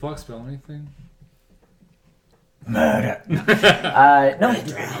 Do the blocks spell anything? Murder. No.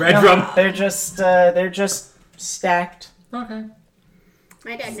 Red drum. They're just stacked. Okay.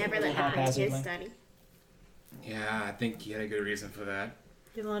 My dad never let me print his Haphazardly. study. Yeah, I think he had a good reason for that.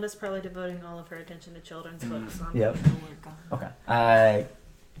 Yolanda's probably devoting all of her attention to children's books. So I'm Yep. gonna work on it. Okay.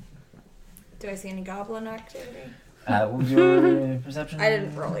 Do I see any goblin activity? What was your perception? I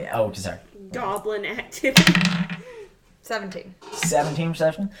didn't roll yet. Oh, sorry. Goblin activity. 17. 17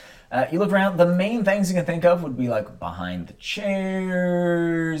 perception. You look around. The main things you can think of would be like behind the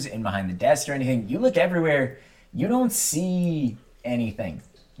chairs, in behind the desk, or anything. You look everywhere. You don't see anything.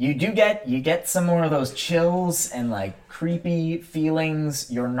 You get some more of those chills and like creepy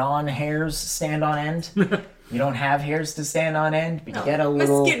feelings. Your non-hairs stand on end. You don't have hairs to stand on end, but you get a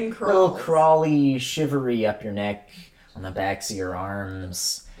little skin crawls. crawly, shivery up your neck, on the backs of your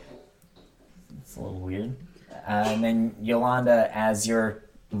arms. It's a little weird. And then Iolanda, as you're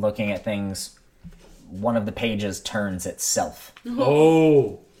looking at things, one of the pages turns itself.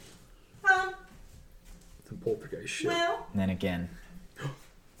 Oh! Some poltergeist shit. Well, And then again.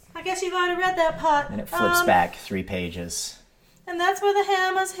 I guess you've already read that part. And it flips back 3 pages. And that's where the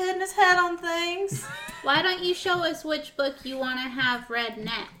hammer's hitting his head on things. Why don't you show us which book you want to have read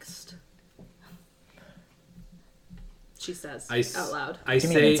next? She says I out loud. Give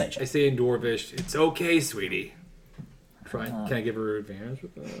me an insight check. I say in Dwarvish, it's okay, sweetie. Try. Can I give her advantage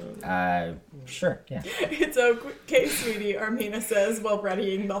with that? Sure, yeah. It's okay, sweetie, Armina says while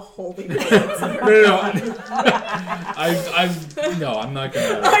readying the holy words. No. I'm not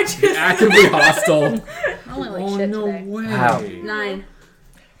gonna be actively hostile. Only like Oh shit no today. way! Wow.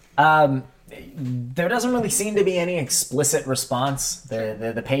 9. There doesn't really seem to be any explicit response.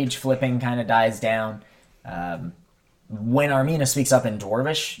 The page flipping kind of dies down. When Armina speaks up in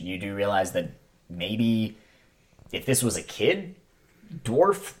Dwarvish, you do realize that maybe if this was a kid,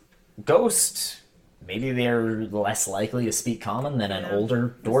 dwarf, ghost, maybe they're less likely to speak common than an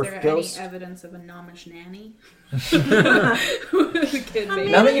older dwarf Is there ghost. any evidence of a gnomish nanny? The kid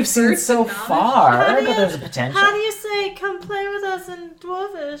maybe None that you've seen first so and Nomish? far, but there's a potential. How do you say hey, come play with us in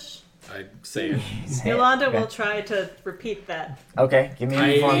Dwarvish. I say it. Iolanda Okay. will try to repeat that. Okay, give me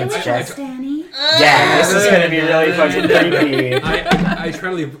a performance I- check. Danny. Yeah, this is gonna be really fucking creepy. I try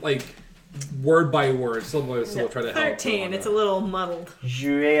to leave, like, word by word, syllable by syllable, try to help. 13. It's a little muddled.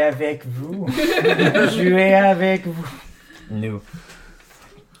 Jouez avec vous. Jouez avec vous. No.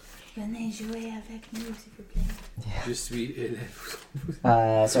 Venez jouer avec nous, s'il vous plaît. Just sweet.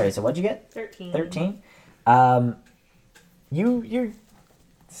 Sorry, so what'd you get? 13. 13? You're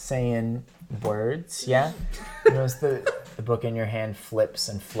saying words, yeah? You notice the book in your hand flips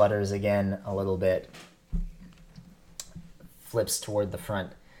and flutters again a little bit. Flips toward the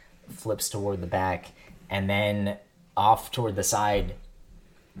front, flips toward the back, and then off toward the side,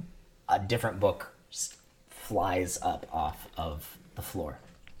 a different book just flies up off of the floor,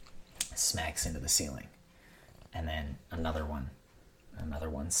 smacks into the ceiling, and then another one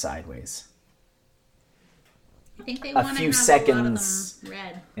sideways. I think they A want to few have seconds. a lot of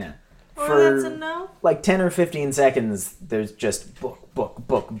them red. Yeah. Or that's a no? Like 10 or 15 seconds, there's just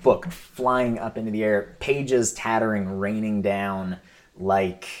book flying up into the air, pages tattering, raining down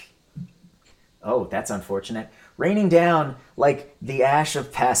like... Oh, that's unfortunate. Raining down like the ash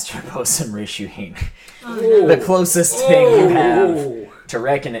of Pastor Bosum Rishuhin. The closest thing you have to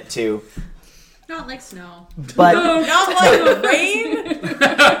reckon it to. Not like snow. But Not like rain.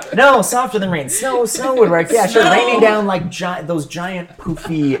 no, softer than rain. Snow would work. Yeah, sure. Raining down like those giant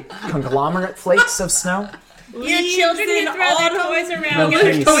poofy conglomerate flakes of snow. Your children in who throw their autumn. toys around No get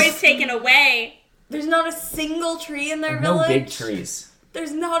their trees. toys taken away. There's not a single tree in their No village. big trees.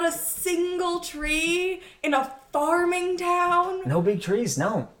 There's not a single tree in a farming town. No big trees,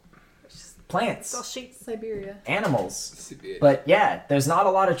 no. Plants. Well, sheets. Siberia. Animals. But yeah, there's not a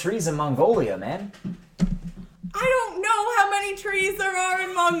lot of trees in Mongolia, man. I don't know how many trees there are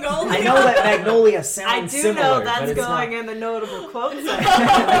in Mongolia. I know that Magnolia I sounds do similar, know but that's it's going not. in the notable quote section. of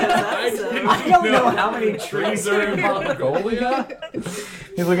this episode. I don't know how many trees are in Mongolia.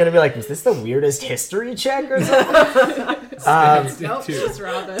 People are gonna be like, "Is this the weirdest history check or something?" Nope, just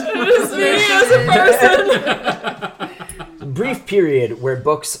Robin. Brief period where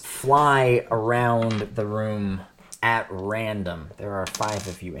books fly around the room at random. There are 5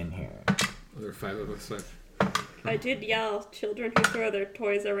 of you in here. There are 5 of us. I did yell, children who throw their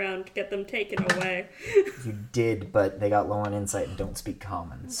toys around, get them taken away. You did, but they got low on insight and don't speak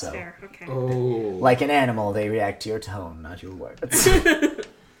common. So, Fair, okay. Oh. like an animal, they react to your tone, not your words.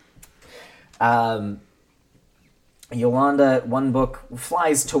 Iolanda, one book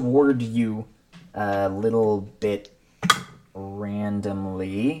flies toward you a little bit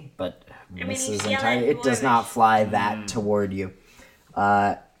randomly, but mean, misses you yell entirely. at It does Dwarvish. not fly that toward you.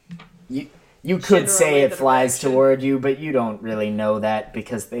 You could say Generally it the flies direction. toward you, but you don't really know that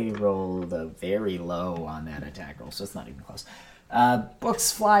because they rolled very low on that attack roll, so it's not even close.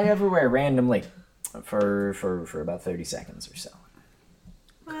 Books fly everywhere randomly for about 30 seconds or so.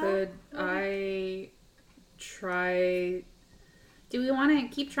 Could I try... Do we want to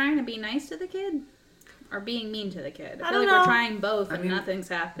keep trying to be nice to the kid? Or being mean to the kid? I feel don't like know. we're trying both and mean- nothing's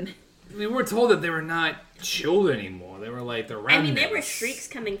happening. We were told that they were not children anymore. They were like the remnants. I mean, there were shrieks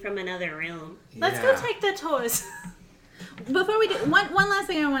coming from another room. Let's go take their toys. Before we do... One last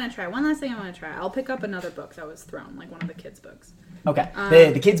thing I want to try. I'll pick up another book that was thrown, like one of the kids' books. Okay.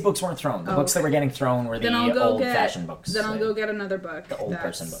 The kids' books weren't thrown. The books that were getting thrown were the Then I'll go old-fashioned books. Then I'll go get another book. The old that's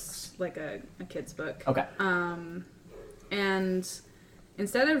person books. Like a kid's book. Okay. And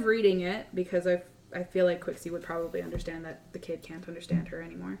instead of reading it, because I feel like Quixie would probably understand that the kid can't understand her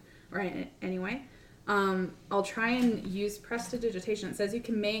anymore, or anyway, I'll try and use prestidigitation. It says you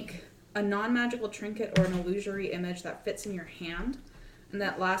can make a non-magical trinket or an illusory image that fits in your hand, and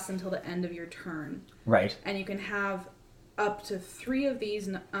that lasts until the end of your turn. Right. And you can have up to 3 of these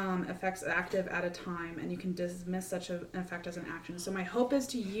effects active at a time, and you can dismiss such an effect as an action. So my hope is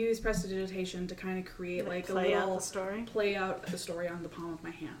to use prestidigitation to kind of create like a Play out little the story. play out the story on the palm of my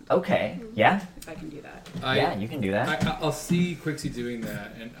hand. Okay. Yeah. If I can do that. Yeah, you can do that. I'll see Quixie doing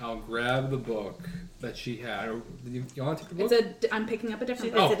that, and I'll grab the book that she had. You want to take the book? I'm picking up a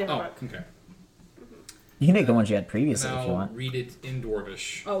different It's book. a different book. Okay. You can take the ones you had And previously if you I'll want. read it in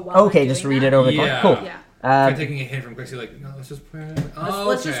Dwarvish. Oh, while Okay, I'm just doing read that? it over the Yeah. Cool. Yeah. I'm taking a hint from Quixie, like, no, let's just play.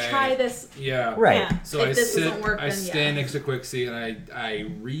 Let's just try this. Yeah. Right. Yeah. So If I this sit, doesn't work, I then stand yeah. next to Quixie, and I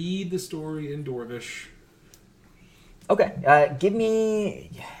read the story in Dwarvish. Okay. Give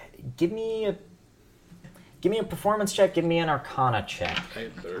me a performance check. Give me an Arcana check.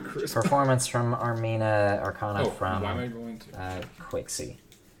 They're crisp. Performance from Armina. Arcana Oh, from why am I going to? Quixie.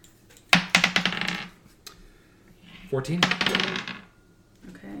 14?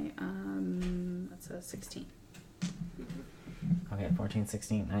 Okay. That's a 16. Okay, 14,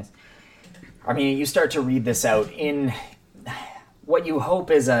 16, nice. Armenia, you start to read this out in what you hope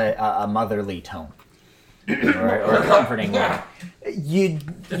is a motherly tone. or a comforting one. You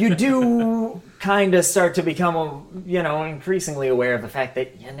do kind of start to become, increasingly aware of the fact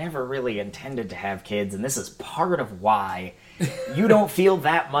that you never really intended to have kids, and this is part of why you don't feel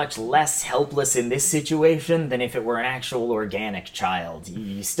that much less helpless in this situation than if it were an actual organic child.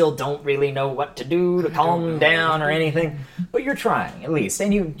 You still don't really know what to do to calm them down or anything, but you're trying, at least,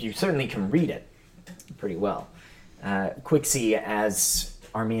 and you certainly can read it pretty well. Quixie, as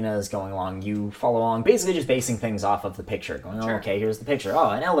Armina is going along, you follow along, basically just basing things off of the picture. Going, oh, okay, here's the picture.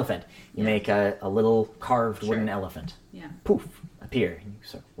 Oh, an elephant. You make a little carved wooden elephant. Yeah. Poof, appear. You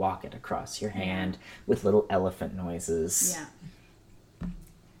sort of walk it across your hand with little elephant noises. Yeah.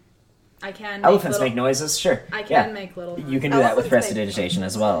 I can. Elephants make noises, sure. I can make little noises. You can do that with Elephants make prestidigitation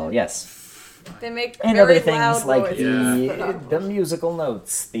as well, yes. They make And very other things loud like noises. the musical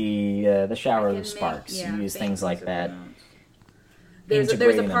notes, the shower I can sparks. make- you use make things like musical that. notes. There's a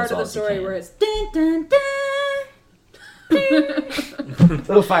Integrating them part as of well the as you story can. where it's dun dun dun.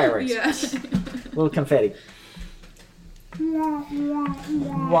 Little fireworks. Yeah. Little confetti.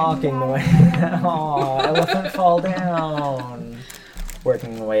 Walking the way. Oh, elephant fall down.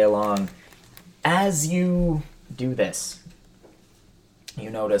 Working the way along. As you do this, you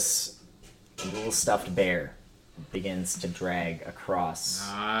notice a little stuffed bear begins to drag across,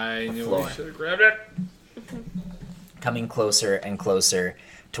 I knew floor. I should have grabbed it. coming closer and closer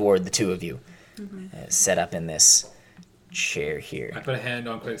toward the two of you, set up in this chair I here. put a hand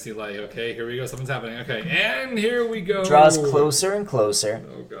on Quixie, like, okay, here we go, something's happening. Okay, and here we go. Draws closer and closer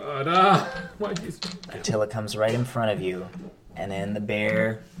Oh god, why you... until it comes right in front of you, and then the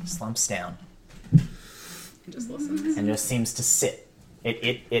bear slumps down Just listen. and just seems to sit.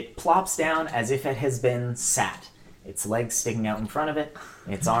 It plops down as if it has been sat. Its legs sticking out in front of it,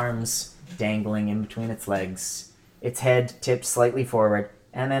 its arms dangling in between its legs. Its head tips slightly forward,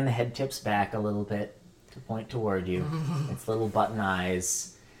 and then the head tips back a little bit to point toward you. Its little button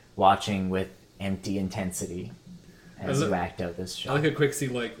eyes watching with empty intensity as you act out this I show. like a Quixie,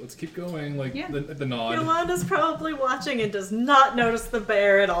 like, let's keep going, like, Yeah. the nod. Yolanda's probably watching and does not notice the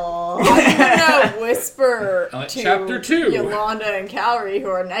bear at all. I'm gonna whisper to Chapter 2. Yolanda and Calorie, who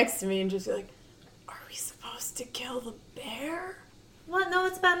are next to me, and just be like, "Are we supposed to kill the bear?" What? No,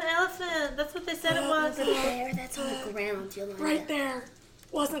 it's about an elephant. That's what they said it was. The bear that's on the ground, Yolanda. Right there,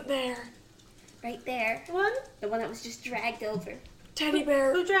 wasn't there? Right there. What? The one that was just dragged over. Teddy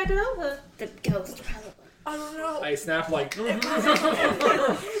bear. Who dragged it over? The ghost, probably. I don't know. I snap, like... You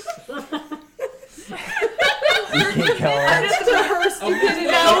keep going. Just to her stupidity.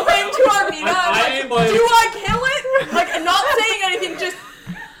 Elephant to Armina. I'm like... Do I kill it? Like, I'm not saying anything. Just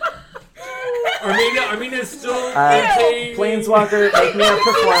Armina's still... maintained- Plainswalker, make me a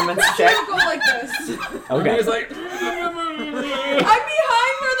performance check. Go like this. Okay. Armina's like... I'm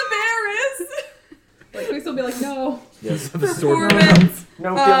behind where the bear is. Like Quixie will be like, no. Yes. the sword. Performance.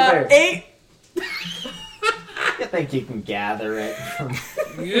 No kill bear. 8. I think you can gather it from...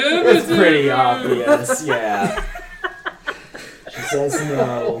 Yeah, It's pretty obvious, yeah. She says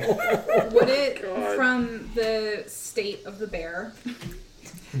no. Would it, from the state of the bear,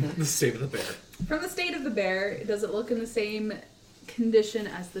 The state of the bear. from the state of the bear, does it look in the same condition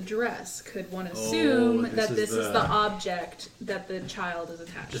as the dress? Could one assume this that is this is the- the object that the child is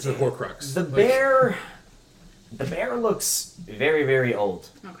attached Just to? a Horcrux. The bear looks very, very old.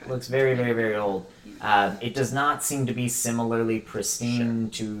 Okay. Looks very, very, very old. It does not seem to be similarly pristine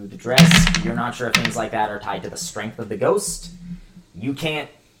to the dress. You're not sure if things like that are tied to the strength of the ghost. You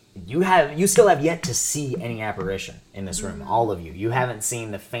still have yet to see any apparition in this room, all of you. You haven't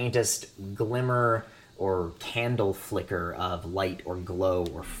seen the faintest glimmer or candle flicker of light or glow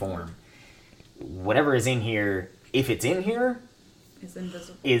or form. Whatever is in here, if it's in here, Is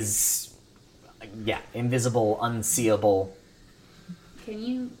invisible. is, invisible, unseeable. Can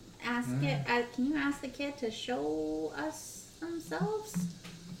you ask it? Can you ask the kid to show us themselves?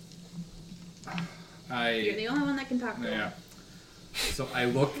 You're the only one that can talk to Yeah. them. So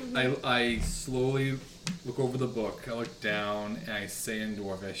I slowly look over the book, I look down, and I say in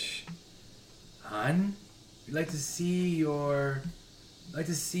Dwarvish, "Hun, we'd like to see your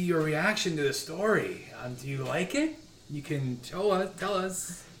reaction to the story. Do you like it? You can tell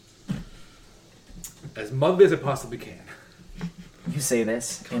us. As motherly as I possibly can." You say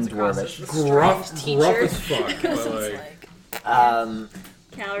this in Dwarvish. Gruff as fuck. But like,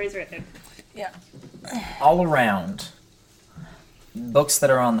 Calories right there. All around, books that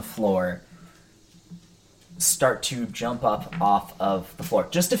are on the floor start to jump up off of the floor,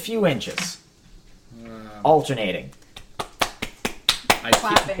 just a few inches. alternating.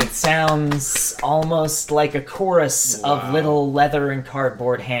 Clapping. It sounds almost like a chorus of little leather and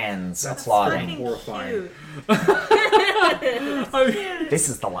cardboard hands applauding. Horrifying. This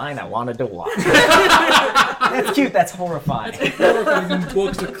is the line I wanted to watch. That's cute. That's horrifying. Horrifying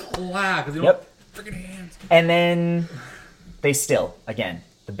books to clap because they don't freaking hands. And then they still again.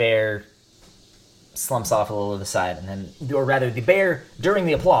 The bear slumps off a little to the side, and then, or rather, the bear during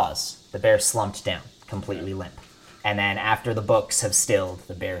the applause, the bear slumped down, completely limp. And then after the books have stilled,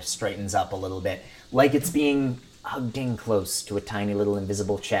 the bear straightens up a little bit, like it's being hugged in close to a tiny little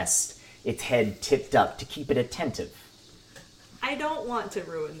invisible chest, its head tipped up to keep it attentive. I don't want to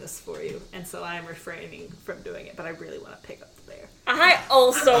ruin this for you, and so I'm refraining from doing it, but I really want to pick up the bear. I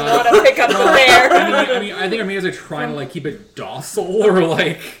also want to pick up the bear. I think our mayors are trying to like keep it docile or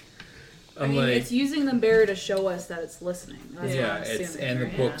like. I mean, it's using the bear to show us that it's listening. That's what I'm it's assuming, and the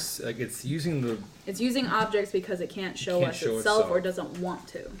right? books like it's using the. It's using objects because it can't show us itself or doesn't want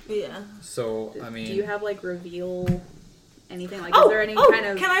to. Yeah. So I mean, do you have like reveal anything? Like, is there any kind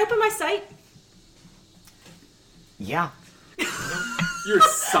of? Can I open my sight? Yeah. your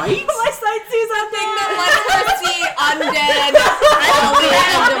sight? My sight sees a thing that Undead,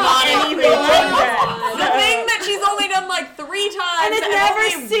 the thing that she's only done like 3 times, And it's never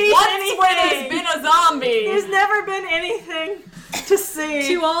only seen once anything. when there's been a zombie. There's never been anything to see.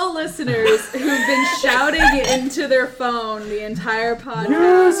 To all listeners who've been shouting into their phone the entire podcast,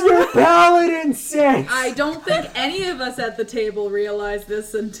 Use your paladin sense! I don't think any of us at the table realized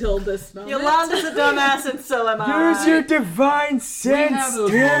this until this moment. Yolanda's a dumbass and so am I. Use your divine sense, have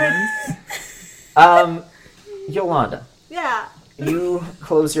those damn it! Yolanda, Yeah. you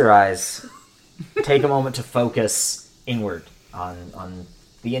close your eyes, take a moment to focus inward on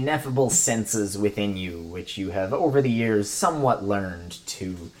the ineffable senses within you, which you have over the years somewhat learned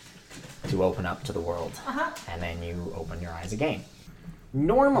to open up to the world. And then you open your eyes again.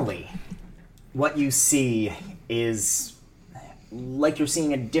 Normally, what you see is like you're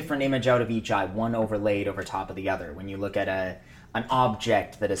seeing a different image out of each eye, one overlaid over top of the other. When you look at an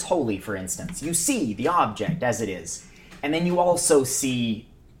object that is holy, for instance, you see the object as it is, and then you also see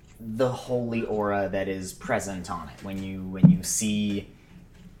the holy aura that is present on it. When you see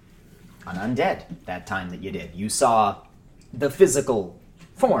an undead, that time that you did, you saw the physical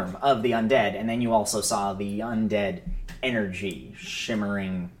form of the undead, and then you also saw the undead energy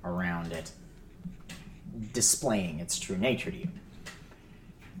shimmering around it, displaying its true nature to you.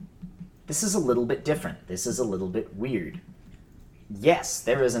 This is a little bit different. This is a little bit weird. Yes,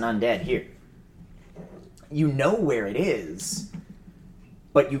 there is an undead here. You know where it is,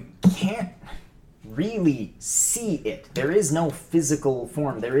 but you can't really see it. There is no physical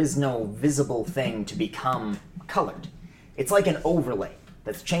form. There is no visible thing to become colored. It's like an overlay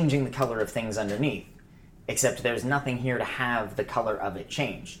that's changing the color of things underneath, except there's nothing here to have the color of it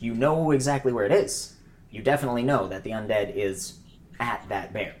change. You know exactly where it is. You definitely know that the undead is at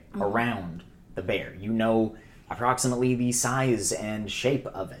that bear, around the bear. You know approximately the size and shape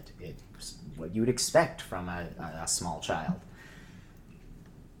of it. It's what you would expect from a small child.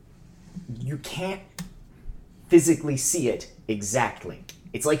 You can't physically see it exactly.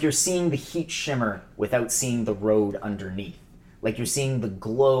 It's like you're seeing the heat shimmer without seeing the road underneath. Like you're seeing the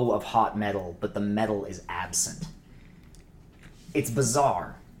glow of hot metal, but the metal is absent. It's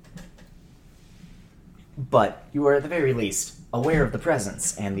bizarre. But you are at the very least aware of the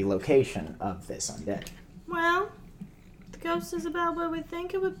presence and the location of this undead. Well, the ghost is about where we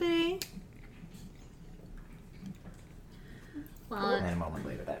think it would be. Well, And then a moment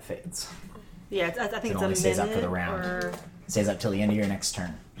later that fades. Yeah, I think It it's only a stays up minute for the round. or... It stays up till the end of your next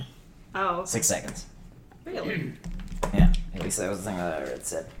turn. Oh, 6 seconds. really? Yeah, at least that was the thing that I read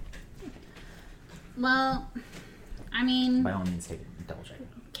said. well, I mean, By all means, take a double check.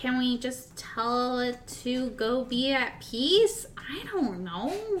 can we just tell it to go be at peace? I don't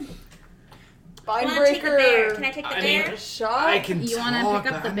know. Can I take the bear? Can I take the I bear? mean, Shot. I can You want to talk,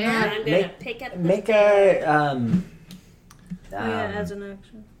 pick up but the I'm bear? I'm gonna Make- pick up the Make bear. As an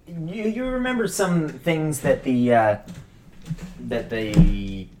action. You remember some things that the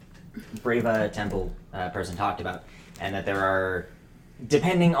Brava Temple person talked about, and that there are,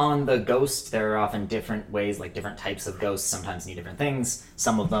 depending on the ghost, there are often different ways, like different types of ghosts sometimes need different things.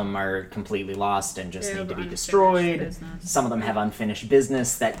 Some of them are completely lost and just need to be destroyed. Some of them have unfinished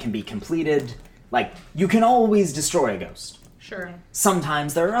business that can be completed. Like, you can always destroy a ghost. Sure.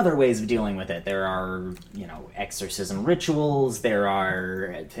 Sometimes there are other ways of dealing with it. There are, exorcism rituals. There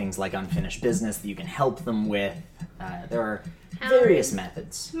are things like unfinished business that you can help them with. There are various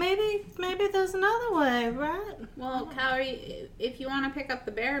methods. Maybe there's another way, right? Well, Calorie, if you want to pick up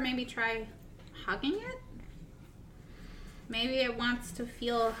the bear, maybe try hugging it. Maybe it wants to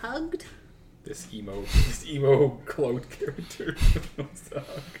feel hugged. This emo cloaked character.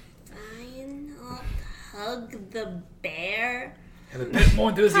 Fine, I'll hug the bear. Have a bit more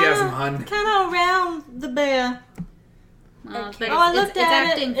enthusiasm, hon. Kind of around the bear. Well, Okay. but Oh, I it's looked at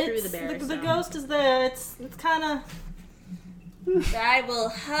acting it. through It's, the bear. the so. ghost is there. It's kind of. I will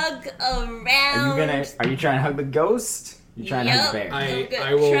hug around. Are you trying to hug the ghost? You trying to hug the bear?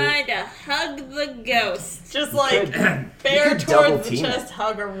 I will. Trying to hug the ghost. Just like bear could double towards the team it. chest,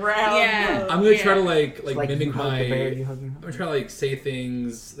 hug around. Yeah. the- I'm gonna try to like You mimic hug the bear, you my. hug him. I'm gonna try to like say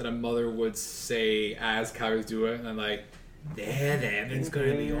things that a mother would say as cows do it, and I'm like, there, everything's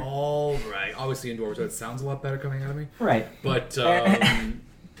gonna be all right. Obviously indoors, so it sounds a lot better coming out of me. Right. But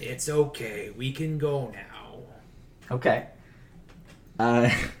it's okay. We can go now. Okay.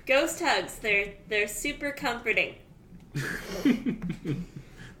 Ghost hugs. They're super comforting.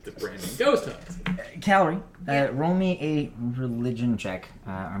 The brand new ghost hugs. Calorie, roll me a religion check.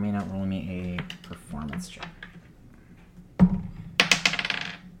 I mean, not roll me a performance check.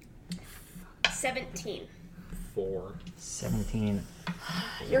 17. 4. 17.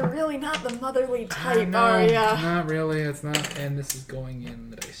 You're really not the motherly type, No, are ya? not really. It's not. And this is going in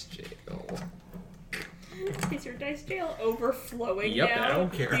the dice jail. Is your dice jail overflowing Yep, now? I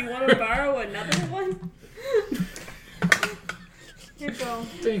don't care. Do you want to borrow another one? You go.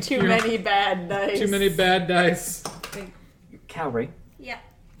 Thank Too you. many bad dice. Too many bad dice. Calorie, Yeah.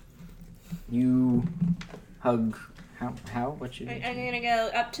 you hug. How? What you? I'm gonna go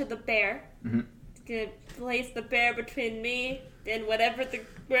up to the bear. Mhm. Gonna place the bear between me and wherever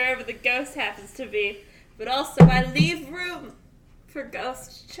the ghost happens to be. But also, I leave room for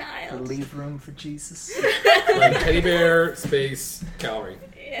ghost child. Leave room for Jesus. Like teddy bear, space, calorie.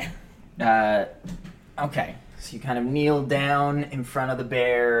 Yeah. Okay. So you kind of kneel down in front of the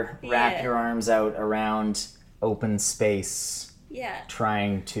bear, wrap Yeah. your arms out around open space, Yeah.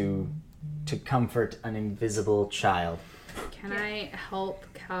 trying to comfort an invisible child. Can I help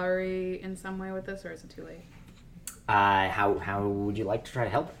Calorie in some way with this, or is it too late? How would you like to try to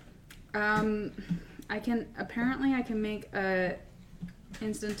help? I can make a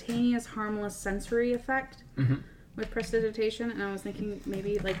instantaneous harmless sensory effect with prestidigitation, and I was thinking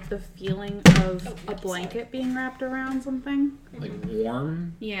maybe like the feeling of a blanket being wrapped around something. Like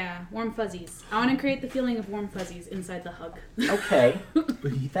warm. Yeah, warm fuzzies. I want to create the feeling of warm fuzzies inside the hug. Okay.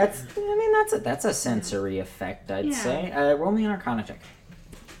 That's a sensory effect, I'd Yeah. say. Roll me an Arcana check.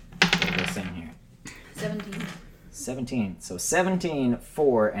 Get this in here. 17. 17. So 17,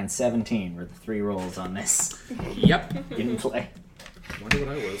 4, and 17 were the three rolls on this Yep. in play. Wonder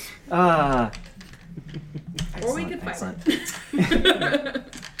what I was. Or we could fight excellent.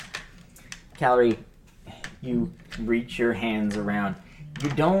 Calorie, you reach your hands around. You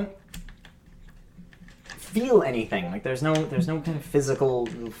don't feel anything. Like there's no kind of physical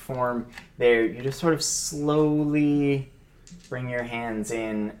form there. You just sort of slowly bring your hands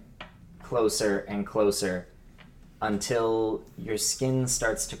in closer and closer until your skin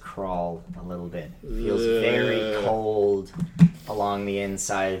starts to crawl a little bit. It feels very cold along the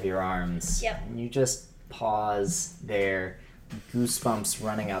inside of your arms. Yep. And you just pause there, goosebumps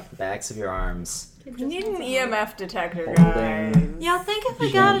running up the backs of your arms. You need an EMF detector, Holding. guys. Yeah, I think if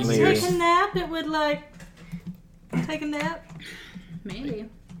we got it to Gently. take a nap, it would like take a nap. Maybe.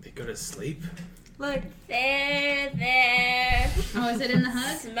 They go to sleep. Like There. Oh, is it in the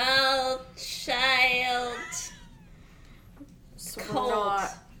hug? Small child. So Cold.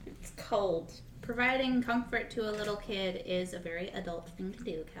 not- It's cold. Providing comfort to a little kid is a very adult thing to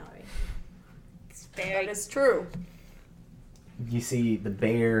do, Calorie. It's That very is true. You see the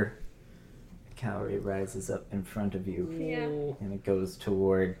bear calorie rises up in front of you, Yeah. and it goes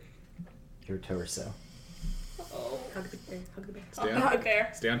toward your torso. Oh. Hug the bear. Hug the bear. Stay Hug on, the bear.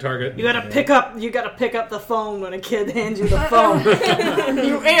 stay on target. you gotta pick up the phone when a kid hands you the phone.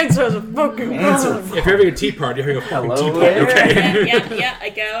 You answer the fucking Answer. phone. If you're having a tea party, you're having a fucking Hello tea party, there. okay? Yeah. I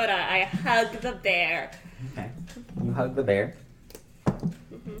go and I hug the bear. Okay. You hug the bear.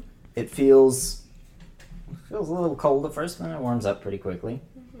 It feels a little cold at first, but then it warms up pretty quickly.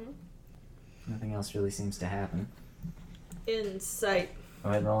 Nothing else really seems to happen. Insight. Go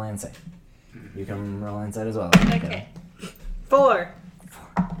ahead, roll insight. You can roll insight as well. Okay. 4.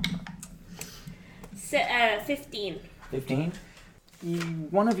 15. 15.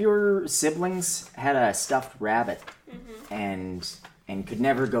 One of your siblings had a stuffed rabbit and could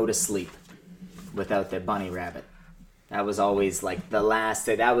never go to sleep without their bunny rabbit. That was always like the last.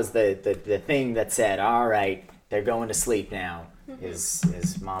 That was the thing that said, "All right, they're going to sleep now." Is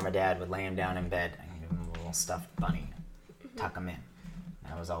mom or dad would lay him down in bed and give him a little stuffed bunny, tuck him in.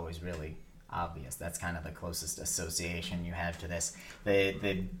 That was always really obvious. That's kind of the closest association you have to this.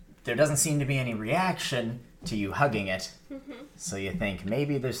 There doesn't seem to be any reaction to you hugging it, so you think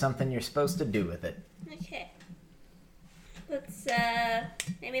maybe there's something you're supposed to do with it. Okay. Let's, I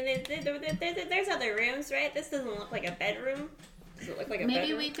mean, there's other rooms, right? This doesn't look like a bedroom. Does it look like a Maybe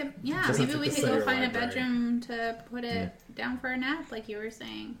bedroom? we could, Doesn't maybe fit we the could go center find a library. bedroom to put it down for a nap, like you were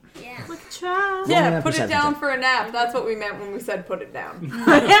saying. Yeah. Try. Yeah, me a put it perception down check. for a nap. That's what we meant when we said put it down.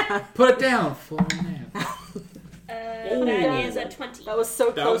 Put it down for a nap. That is a 20. That was so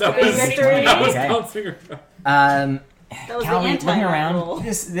That close was to being victory. Okay. bouncing around. That was Callie, the looking anti-roll. around,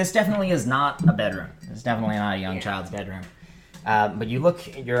 this definitely is not a bedroom. It's definitely not a young child's bedroom. But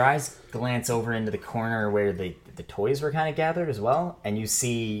your eyes glance over into the corner where the toys were kind of gathered as well, and you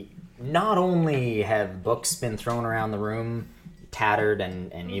see not only have books been thrown around the room, tattered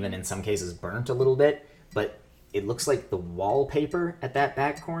and even in some cases burnt a little bit, but it looks like the wallpaper at that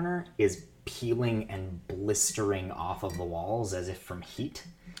back corner is peeling and blistering off of the walls as if from heat.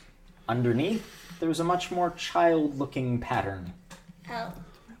 Underneath, there's a much more child-looking pattern. Oh.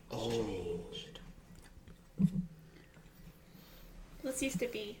 This used to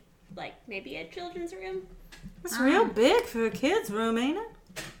be, like, maybe a children's room. It's real big for a kid's room, ain't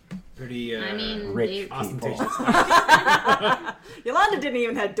it? Pretty, I mean, Rich they, people. ostentatious. Yolanda didn't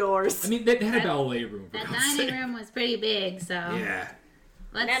even have doors. I mean, they had a ballet room. For that God's dining sake. room was pretty big, so Yeah.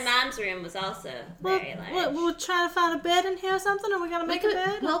 And let's. Mom's room was also very large. We'll try to find a bed in here or something, or we gotta We make could,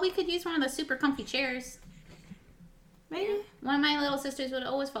 a bed? we could use one of the super comfy chairs. Maybe. One of my little sisters would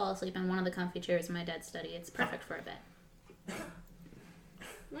always fall asleep in one of the comfy chairs in my dad's study. It's perfect for a bed.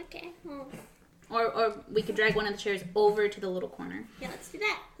 Okay, well, Or we could drag one of the chairs over to the little corner. yeah, let's do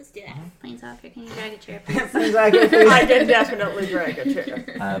that. Plainswalker, can you drag a chair, please? I can definitely drag a chair.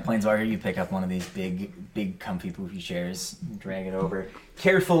 Planeswalker, you pick up one of these big, comfy, poofy chairs, drag it over.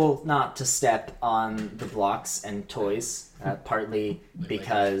 Careful not to step on the blocks and toys, partly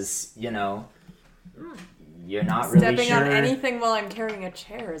because, you're not really Stepping sure. on anything while I'm carrying a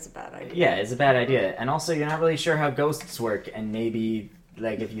chair is a bad idea. Yeah, it's a bad idea. And also, you're not really sure how ghosts work, and maybe,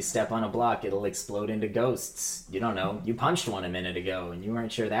 like, if you step on a block, it'll explode into ghosts. You don't know. You punched one a minute ago, and you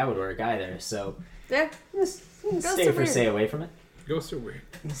weren't sure that would work either, so Yeah. just Ghosts stay are weird. stay away from it. Ghosts are weird.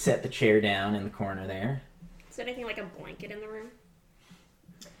 Set the chair down in the corner there. Is there anything like a blanket in the room?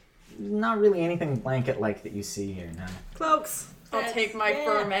 Not really anything blanket-like that you see here, no. Cloaks. I'll take my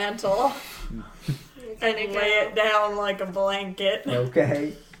fur mantle and lay it down like a blanket.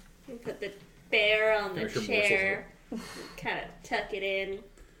 Okay. You put the bear on the There's your chair. Kind of tuck it in.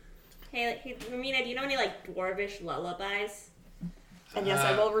 Hey, Romina, do you know any like dwarvish lullabies? And yes,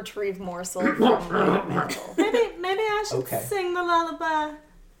 I will retrieve morsel from my mantle. Maybe I should Okay. sing the lullaby.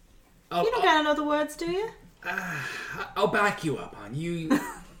 You don't gotta know the words, do you? I'll back you up, hon.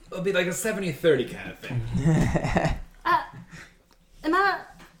 It'll be like a 70-30 kind of thing. Am I?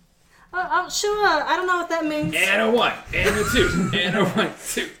 Oh, sure. I don't know what that means. And a 1, and a 2, and a 1, 2,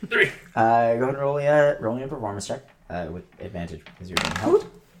 3. Go ahead and roll me a performance check with advantage because you're being helped.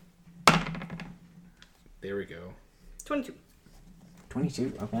 There we go. 22.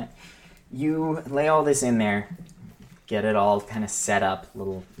 22, okay. You lay all this in there, get it all kind of set up,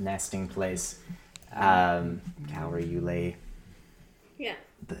 little nesting place. Calorie, you lay Yeah.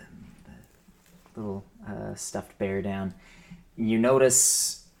 the little stuffed bear down. You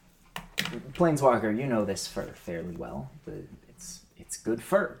notice, Plainswalker, you know this fur fairly well. It's good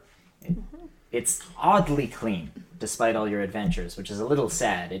fur. It's oddly clean, despite all your adventures, which is a little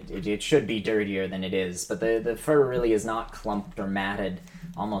sad. It should be dirtier than it is, but the fur really is not clumped or matted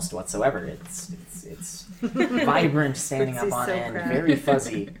almost whatsoever. It's vibrant, standing up on so end, proud. very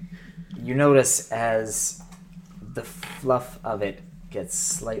fuzzy. You notice as the fluff of it gets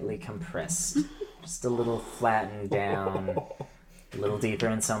slightly compressed, just a little flattened down, a little deeper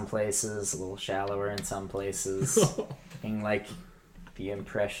in some places, a little shallower in some places, looking like the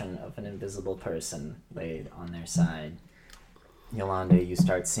impression of an invisible person laid on their side. Iolanda, you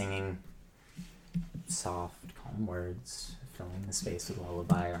start singing soft, calm words, filling the space with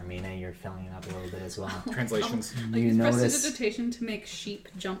lullaby. Armina, you're filling it up a little bit as well. Translations. I You use notice prestidigitation to make sheep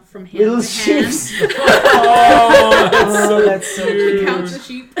jump from hand little to hand. sheeps. Oh, that's so cute. Count the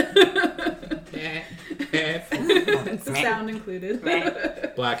sheep. Black Sound included.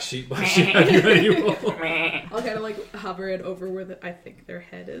 sheep, black sheep. Anymore. I'll kind of like hover it over where I think their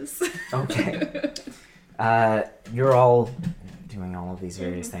head is. Okay. You're all doing all of these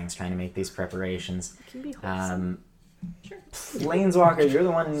various things, trying to make these preparations. Can be wholesome. Plainswalker, you're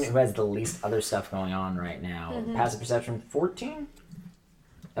the one who has the least other stuff going on right now. Passive perception 14?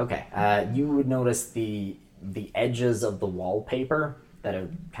 Okay. You would notice the edges of the wallpaper that have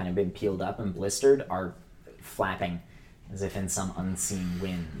kind of been peeled up and blistered are flapping as if in some unseen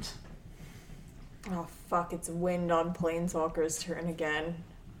wind. Oh fuck! It's wind on Plainswalker's turn again.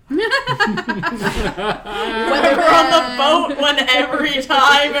 Whether We're on the boat when every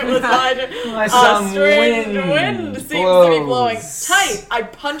time it was like some strange wind seems to be blowing. blows. Tight! I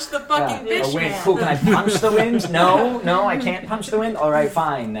punched the fucking A bitch wind. man. Cool, can I punch the wind? No, I can't punch the wind. All right,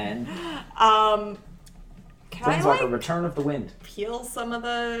 fine then. Can I Plainswalker, like return of the wind. peel some of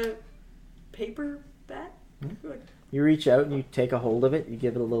the paper back? You reach out and you take a hold of it. You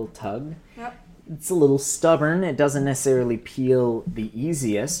give it a little tug. Yep. It's a little stubborn. It doesn't necessarily peel the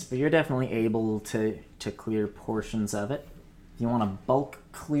easiest, but you're definitely able to clear portions of it. If you want to bulk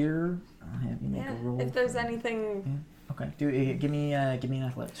clear, I'll have you make a roll. If there's anything Okay, give me an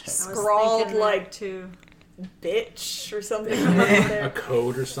athletics check. scrawled like to bitch or something. A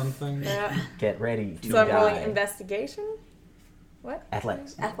code or something. Yeah. Get ready to So I'm rolling die. investigation?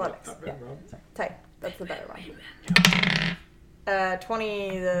 Athletics. Athletics. Yeah. Tight. That's the better one.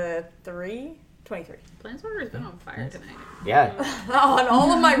 23. Plainswalker's been on fire tonight. Yeah. On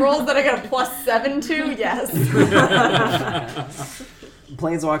all of my rolls that I got a +7 to, yes.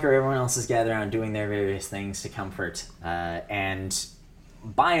 Plainswalker, everyone else is gathered around doing their various things to comfort, and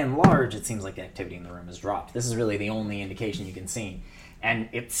by and large, it seems like the activity in the room has dropped. This is really the only indication you can see, and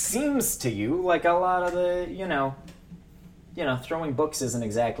it seems to you like a lot of the, throwing books isn't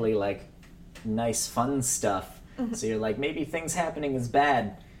exactly like nice, fun stuff. So you're like, maybe things happening is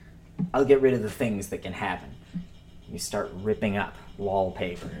bad. I'll get rid of the things that can happen. You start ripping up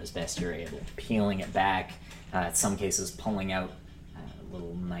wallpaper as best you're able, peeling it back, in some cases pulling out a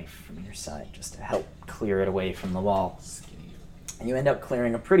little knife from your side just to help clear it away from the wall. And you end up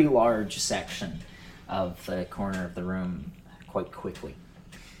clearing a pretty large section of the corner of the room quite quickly.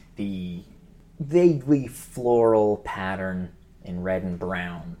 The vaguely floral pattern in red and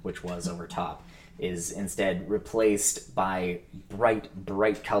brown, which was over top, is instead replaced by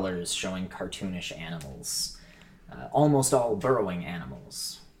bright colors showing cartoonish animals. Almost all burrowing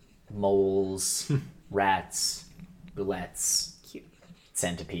animals. Moles, rats, bullets,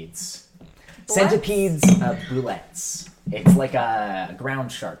 centipedes. Centipedes, bullets. It's like a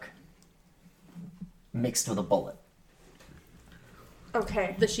ground shark mixed with a bullet.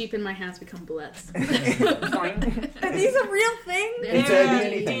 Okay. The sheep in my house become bullets. Are these a real thing? It's a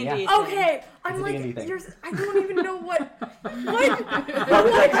D&D thing, yeah. Okay. I'm It's a like, D&D thing. I don't even know what. I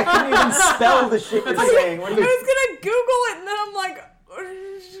was like, I couldn't even spell the shit you're saying. What I do you, was gonna Google it and then I'm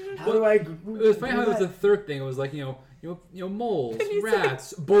like, how do I? It was funny how it was the third thing. It was like moles,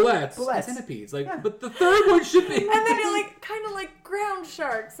 rats, bullets, and Bullets. centipedes. Like, Yeah. but the third one should be. and then you're like, kind of like ground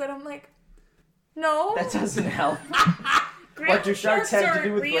sharks, and I'm like, no. That doesn't help. What do sharks have to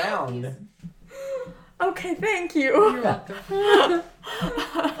do with ground? Okay, thank you.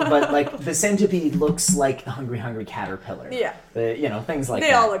 But like the centipede looks like the hungry caterpillar. Yeah. Things like They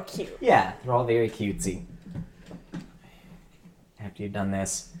that. all look cute. Yeah, they're all very cutesy. After you've done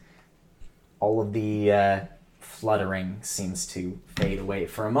this, all of the fluttering seems to fade away.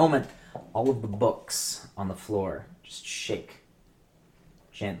 For a moment, all of the books on the floor just shake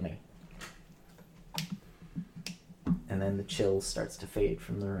gently. And then the chill starts to fade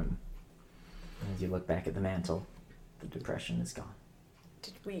from the room. As you look back at the mantle, the depression is gone.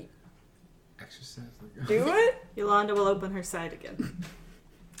 Did we Exercise. do it? Yolanda will open her side again.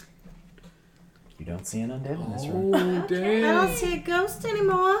 You don't see an undead in this room. Oh, I damn. don't see a ghost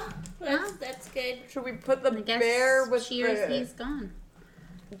anymore. That's good. Should we put the I guess bear with cheers, the he's gone.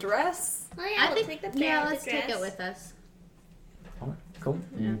 dress? Oh yeah, I we'll think, take the bear with let's the take it dress. with us. Oh, cool.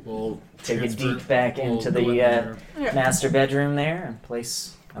 We'll Take a transfer- deep back we'll into go in the there. master bedroom there and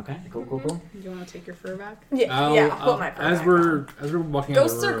place. Okay, cool. Do you want to take your fur back? Yeah, I'll put my fur as back we're walking out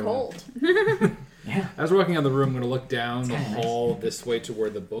Ghosts the are room. cold. Yeah. As we're walking out the room, I'm gonna look down the kinda nice. hall this way to where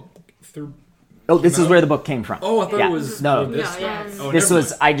the book through. Oh, this is where the book came from. Oh, I thought Yeah. it was No. this Yeah, way. Oh, This never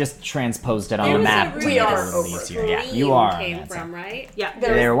was I just transposed it on It the was map. a to we make it are a little over. easier. Yeah, you are. Came That's from, it. right? Yeah.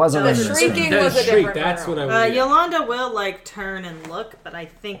 There was a the room in this shrieking room. was a shriek, different that's what I room. was. Yolanda will turn and look, but I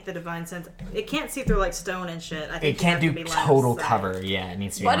think the divine sense it can't see through stone and shit. I think It you can't have do to be line of total sight. cover. Yeah, it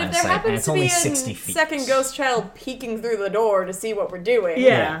needs to be What line if of there sight, and happens it's to only be 60 a feet. second ghost child peeking through the door to see what we're doing?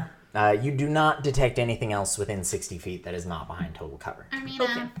 Yeah. You do not detect anything else within 60 feet that is not behind total cover.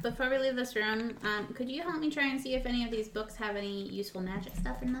 Armina, before we leave this room, could you help me try and see if any of these books have any useful magic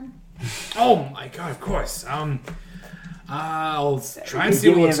stuff in them? Oh my god! Of course. I'll try and see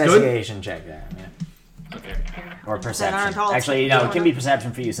Give me an what's good. investigation check there. Yeah. Okay. Or perception. aren't all Actually, cheap, it can be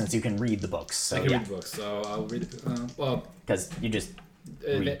perception for you since you can read the books. So I can yeah, read books, so I'll read it. Well, because you just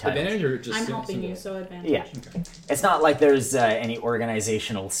read titles. Advantage or just I'm helping you, so advantage. Yeah. It's not like there's any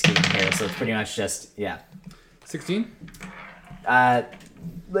organizational scheme here, so it's pretty much just, 16?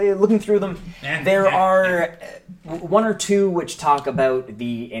 Looking through them, there are one or two which talk about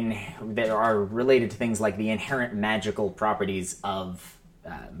that are related to things like the inherent magical properties of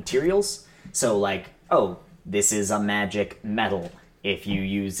materials. So like, this is a magic metal. If you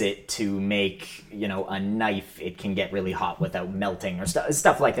use it to make, a knife, it can get really hot without melting or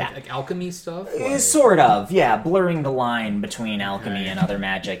stuff like that. Like alchemy stuff? Sort of, yeah. Blurring the line between alchemy and other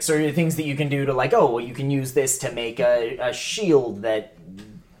magics. Or things that you can do to you can use this to make a shield that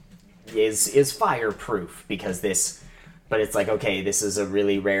is fireproof because this... But it's like, okay, this is a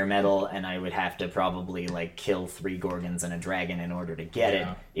really rare metal and I would have to probably kill 3 Gorgons and a dragon in order to get it.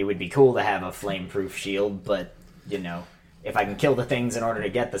 It would be cool to have a flame-proof shield, but, if I can kill the things in order to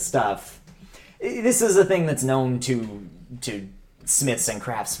get the stuff... This is a thing that's known to smiths and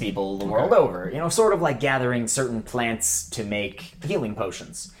craftspeople the world over. Sort of like gathering certain plants to make healing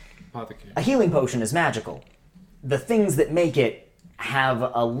potions. A healing potion is magical. The things that make it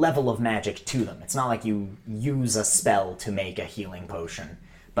have a level of magic to them. It's not like you use a spell to make a healing potion,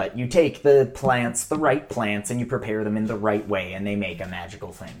 but you take the right plants, and you prepare them in the right way, and they make a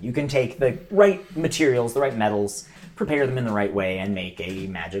magical thing. You can take the right materials, the right metals, prepare them in the right way, and make a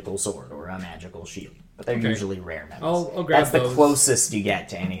magical sword or a magical shield. But they're usually rare metals. I'll grab That's those. the closest you get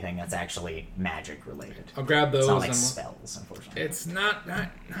to anything that's actually magic related. I'll grab those. It's not like spells, unfortunately. It's not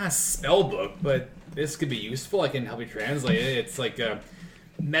a spell book, but this could be useful. I can help you translate it. It's like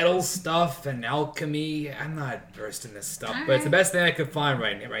metal stuff and alchemy. I'm not versed in this stuff, but it's the best thing I could find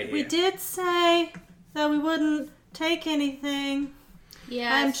right here. We did say that we wouldn't take anything.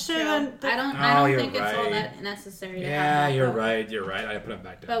 Yeah, I'm it's sure true. that- I don't you're think it's all right. that necessary to have Yeah, that you're book. right. You're right. I put it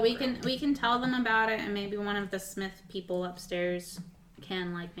back down. But we can tell them about it, and maybe one of the Smith people upstairs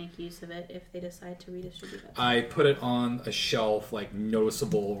can make use of it if they decide to redistribute it. I put it on a shelf,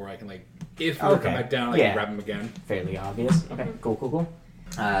 noticeable, where I can if we come back down, I can grab them again. Fairly obvious. Okay, cool.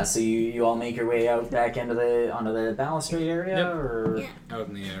 So you all make your way out back onto the balustrade area, Yep. or Out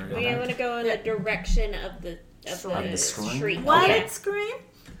in the area. We want to go in the direction of the scream? shriek. Why Okay. did it scream?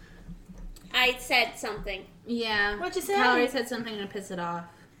 I said something. Yeah. What'd you say? Calorie said something to piss it off.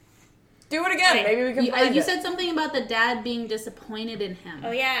 Do it again. Maybe we can find You it. said something about the dad being disappointed in him.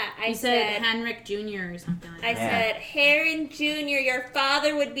 Oh yeah, You said Henrik Jr. or something like I that. said, Harryn Jr., your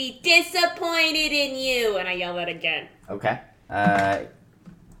father would be disappointed in you. And I yelled that again. okay.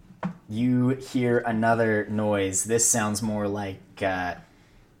 You hear another noise. This sounds more like a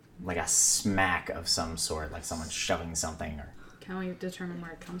smack of some sort, like someone shoving something. Or Can we determine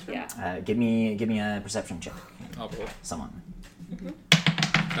where it comes from? Yeah. give me a perception check. Oh, cool. Someone.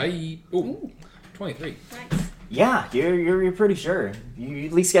 23. Nice. Yeah, you're pretty sure. You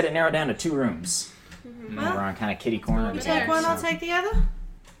at least get it narrowed down to 2 rooms. We're on kind of kitty corner. You there, take one, I'll so- take the other.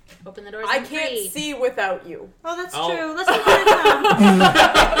 Open the doors. I in can't 3. see without you. Oh, that's I'll- true. Let's open it now.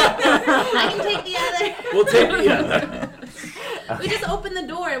 I can take the other. We'll take the other. We just open the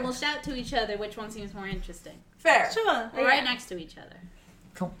door and we'll shout to each other which one seems more interesting. Fair. Sure. We're right next to each other.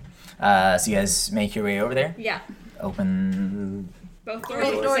 Cool. So you guys make your way over there. Yeah. Open. Both Both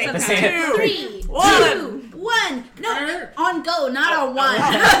doors doors at at the the same same time. 3, One. 2, 1. No, on go, not on 1.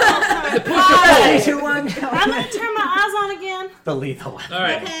 2, 1. I'm gonna turn my eyes on again. The lethal one. All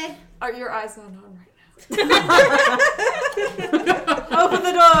right. Okay. Are your eyes not on right Open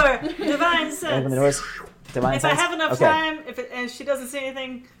the door. Divine sense. Open the doors. Divine If sense? I have enough Okay. time, and she doesn't see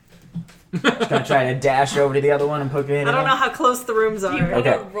anything, Gonna try to dash over to the other one and poke it in. I don't know how close the rooms Do you are. want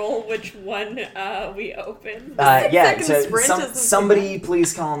to Okay. roll which one we open? Yeah, 6-second so sprint isn't somebody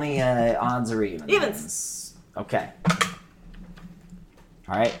please call me odds or evens. Evens. Okay.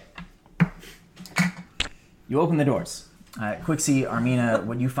 Alright. You open the doors. Quixie, Armina,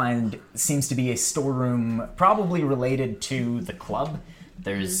 what you find seems to be a storeroom probably related to the club.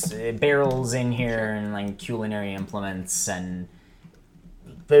 There's barrels in here and culinary implements and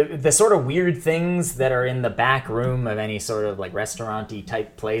the sort of weird things that are in the back room of any sort of restaurant-y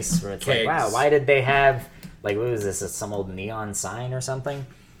type place where it's Kegs. wow, why did they have what was this, some old neon sign or something?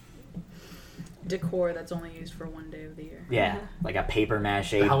 Decor that's only used for one day of the year. Yeah, like a paper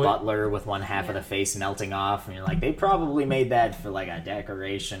mache How it- butler with one half of the face melting off, and you're like, they probably made that for a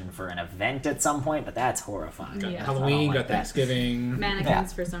decoration for an event at some point, but that's horrifying. Got Yeah. Halloween, I don't got like that. Thanksgiving. Mannequins Yeah.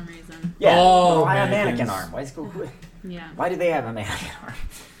 for some reason. Yeah, Oh, why a mannequins. mannequin arm? Why is Yeah. Why do they have a mannequin arm?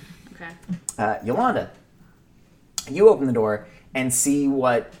 Okay. Yolanda, you open the door and see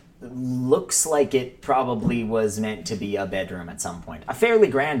what looks like it probably was meant to be a bedroom at some point. A fairly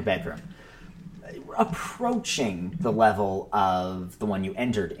grand bedroom. approaching the level of the one you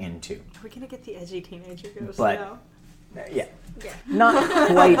entered into. Are we gonna get the edgy teenager ghost But- now? Yeah. Not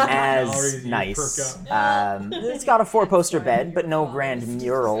quite Already as you nice. perk up. It's got a 4-poster bed, but no grand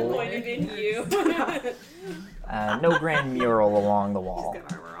mural. Pointed in you. No grand mural along the wall.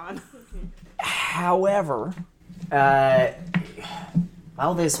 Got armor on. However,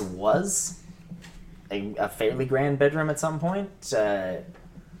 while this was a fairly grand bedroom at some point,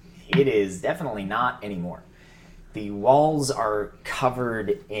 it is definitely not anymore. The walls are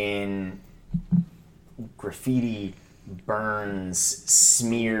covered in graffiti, burns,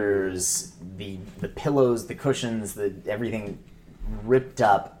 smears, the pillows, the cushions, everything ripped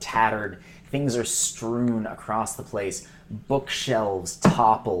up, tattered. Things are strewn across the place. Bookshelves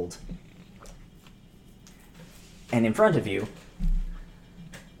toppled. And in front of you,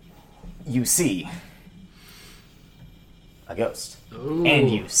 you see a ghost. Ooh. And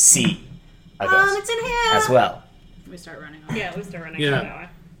you see a ghost It's in here. as well. We start running off. Yeah, we start running Yeah. that way.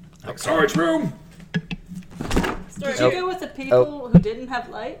 Like, storage room! Did you go with the people who didn't have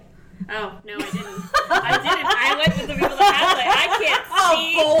light? Oh, no, I didn't. I went with the people that had light. I can't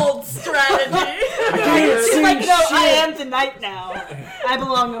see. Bold strategy. She's like, no, I am the night now. I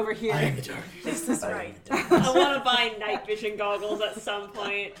belong over here. I am the dark. This is right. I want to buy night vision goggles at some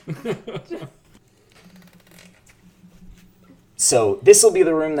point. So this will be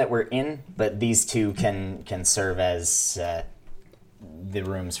the room that we're in, but these two can serve as the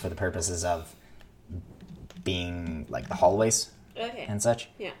rooms for the purposes of being like the hallways Okay. and such.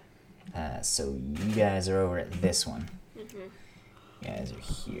 Yeah. So you guys are over at this one. You guys are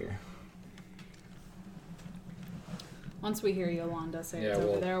here. Once we hear Iolanda say Yeah, it's over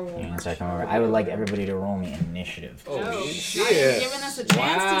we'll- there, we'll. One second, I would like everybody to roll me initiative. Oh, Oh, shit. Giving us a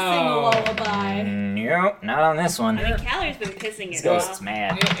chance to sing a Wow. lullaby. Nope, not on this one. I think Callie's been pissing This it ghost's off.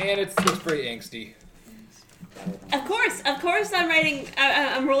 mad. And it's pretty angsty. Of course, I'm writing.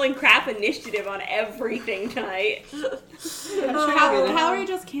 I'm rolling crap initiative on everything tonight. Calorie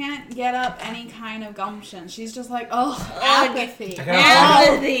just can't get up any kind of gumption. She's just like, oh, apathy. I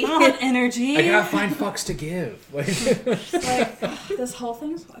gotta, Empathy. Energy. I gotta find fucks to give. Like, She's like, "Ugh, this whole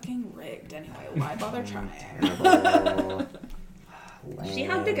thing's fucking rigged anyway. Why bother trying? She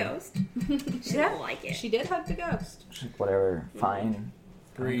hugged a ghost. She didn't like it. She did hug the ghost. Whatever, fine.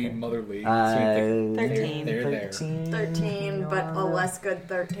 very motherly. 13. There. 13, but a less good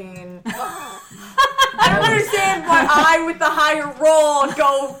 13. I don't understand why I, with the higher roll,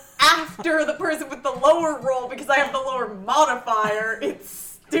 go after the person with the lower roll because I have the lower modifier.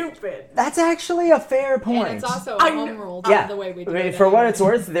 It's stupid. That's actually a fair point. And it's also I a home kn- rule Yeah. the way we do Okay, it. for what anyway. it's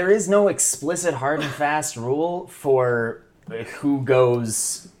worth, there is no explicit hard and fast rule for who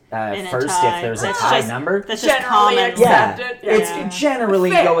goes In a first tie. if there's a That's tie just- number. That's just Generally common. accepted. Yeah, Yeah. it's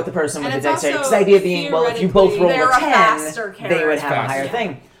generally Fair. go with the person And with the it's dexterity. also Because the idea being, well, if you both roll They're a a 10, faster they would have a character. higher Yeah.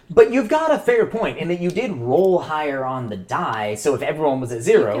 thing. But you've got a fair point in that you did roll higher on the die, so if everyone was at You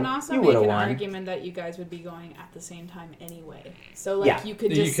zero, can also you make would have an won. argument that you guys would be going at the same time anyway. So like Yeah. you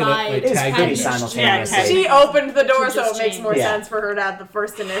could You could, decide like, It's tag pretty it. simultaneously. She opened the door, To so just it makes more change. sense for her to have the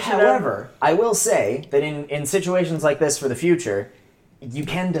first initiative. However, I will say that in situations like this for the future, you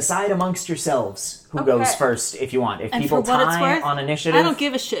can decide amongst yourselves who goes Okay. first if you want. If And people for what it's tie worth, on initiative, I don't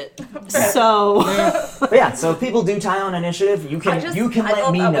give a shit. So but yeah. So if people do tie on initiative, you can I let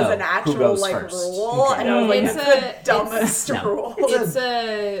thought me that know was an who actual goes like first. rule, Okay. and I was like, It's "That's a- the dumbest no. rule." it's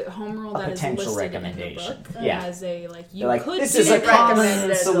a home rule A that is potential listed recommendation. in the book Yeah. as a like you They're like, could this do is a it common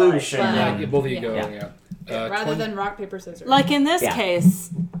recommended, solution. like, Yeah, and- both of you go. Yeah. Yeah. rather 20 than rock paper scissors. like in this Yeah. case,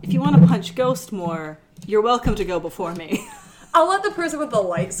 if you want to punch Ghost more, you're welcome to go before me. I'll let the person with the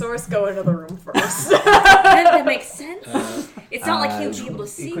light source go into the room first. That makes sense. It's not like he'll be able to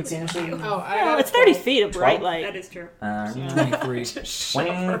see. quick with initiative. you. oh, I Well, got it's 30 12. feet of bright 12? light. That is true. 23.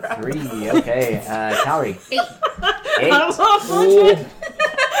 23. Okay, Calorie. 8.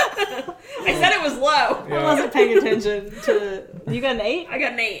 I said it was low. I wasn't paying attention to. You got an 8? I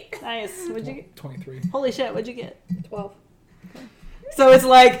got an 8. Nice. What'd you get? 23. Holy shit, what'd you get? 12. So it's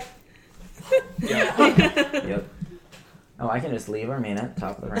like. Yeah. Yep. Oh, I can just leave her at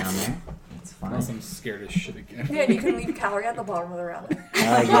top of the round there. That's fine. Unless I'm scared as shit again. Yeah, and you can leave Calorie at the bottom of the round.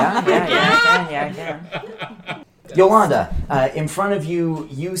 I can. Yolanda, in front of you,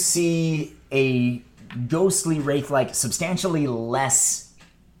 you see a ghostly wraith-like, substantially less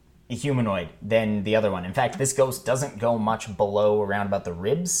humanoid than the other one. In fact, this ghost doesn't go much below around about the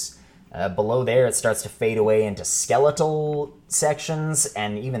ribs. Below there, it starts to fade away into skeletal sections,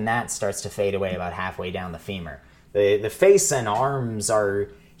 and even that starts to fade away about halfway down the femur. The face and arms are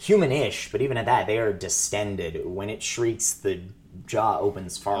human-ish, but even at that, they are distended. When it shrieks, the jaw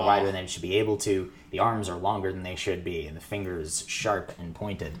opens far wider than it should be able to. The arms are longer than they should be, and the fingers sharp and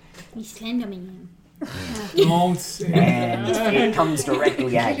pointed. He's slender man. Don't say And that. it comes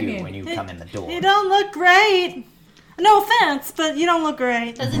directly at you when you come in the door. You don't look great. No offense, but you don't look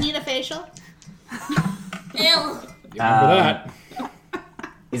great. Does it need a facial? Ew. Remember that.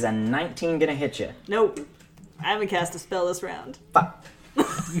 Is a 19 gonna hit you? Nope. I haven't cast a spell this round.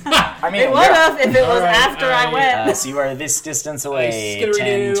 I mean, It would have if it was after I went. so you are this distance away, Skittery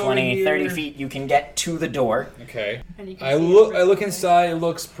 10, over 20, 30 here. feet. You can get to the door. Okay. And you can I see look inside. It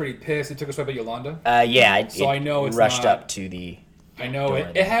looks pretty pissed. It took a swipe at Yolanda. Yeah, So I know it's rushed not- up to the... I know Door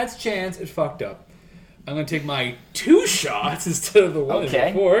it. there. It had its chance. It fucked up. I'm gonna take my 2 shots instead of the one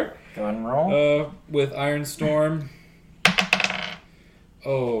Okay. before. Go ahead and roll. With Iron Storm.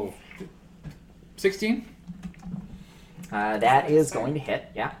 Oh, 16. That is going to hit,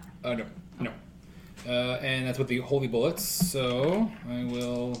 yeah. No. And that's with the holy bullets. So I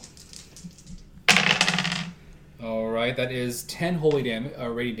will. All right, that is 10 holy damage,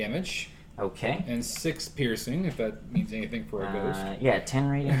 radiant damage, Okay. and 6 piercing, if that means anything for a ghost. Yeah, 10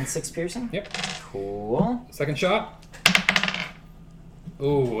 radiant and 6 piercing. Yep. Cool. Second shot.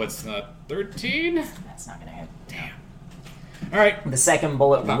 Ooh, it's not 13. That's not gonna hit. Damn. All right. The second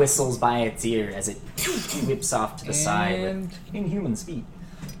bullet Pop. whistles by its ear as it whips off to the side And with inhuman speed.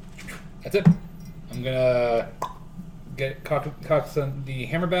 that's it. I'm gonna cock the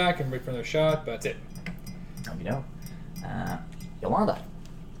hammer back and wait for another shot, but that's it. Oh, you know. Yolanda.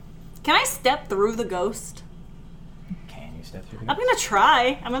 Can I step through the ghost? Can you step through? I'm gonna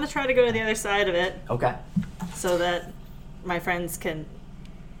try. I'm gonna try to go to the other side of it Okay. so that my friends can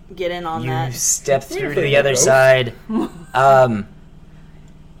get in on You that. step through to for the the other ghost. side. I'm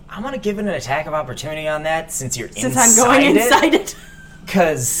gonna give it an attack of opportunity on that since you're Since inside I'm going it. inside it.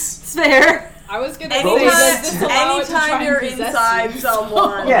 Because It's fair. I was gonna Anytime, say, does this allow it to try anytime and you're possess inside you?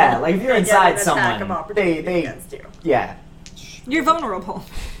 someone, yeah, like if you're they get inside an attack someone, of opportunity they against you. yeah. You're vulnerable.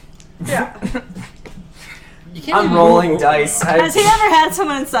 Yeah. I'm rolling dice. Has he ever had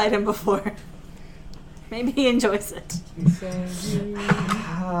someone inside him before? Maybe he enjoys it.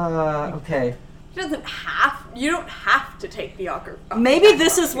 Okay. You don't have to take the awkward. Maybe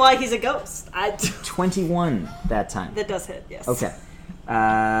this is why he's a ghost. 21 that time. That does hit, yes. Okay.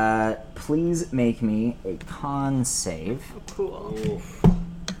 Please make me a con save. Cool. Oof.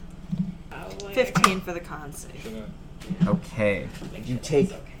 15 for the con save. Okay. You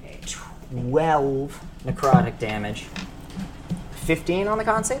take 12 necrotic damage. 15 on the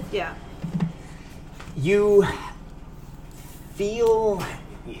con save? Yeah. You feel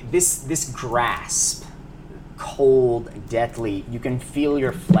this grasp, cold, deathly. You can feel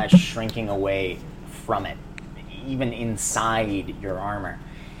your flesh shrinking away from it, even inside your armor.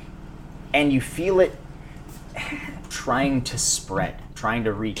 And you feel it trying to spread, trying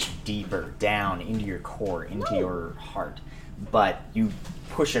to reach deeper down into your core, into your heart. But you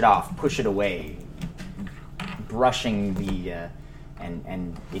push it off, push it away, brushing the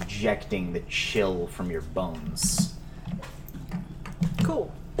and ejecting the chill from your bones.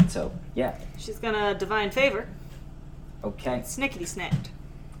 Cool. So, yeah. She's gonna divine favor. Okay. Snickety snapped.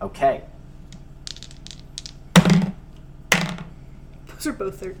 Okay. Those are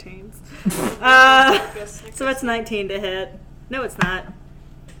both 13s. So that's 19 to hit. No, it's not.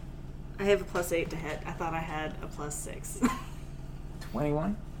 I have a +8 to hit. I thought I had a +6.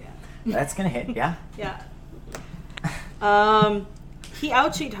 21? Yeah. That's gonna hit, yeah? Yeah. He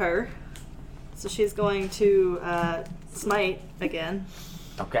outcheat her, so she's going to smite again.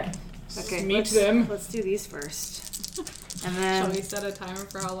 Okay. Okay, Smite let's, them. let's do these first. And Shall we then set a timer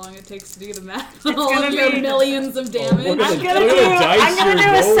for how long it takes to do the math? It's All gonna of your be- millions of damage. look at I'm the- gonna look do at the dice I'm gonna do you're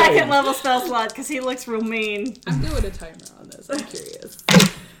a rolling. second level spell slot because he looks real mean. I'm doing a timer on this. I'm curious.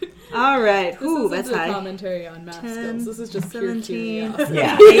 All right. This Ooh, isn't that's a high. commentary on math 10, skills. This is just pure 17. curiosity.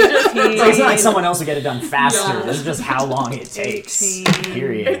 Yeah. 18. So it's not like someone else will get it done faster. Yeah. This is just how long it takes. 18.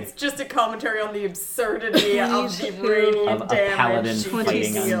 Period. It's just a commentary on the absurdity of the radiant Of a damage. paladin she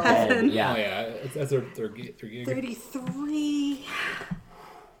fighting deals. undead. Oh Yeah. yeah, that's their gig. 33.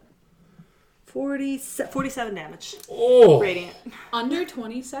 47 damage. Oh, Radiant. Under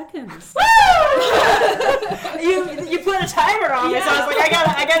 20 seconds. You put a timer on me, so I was like,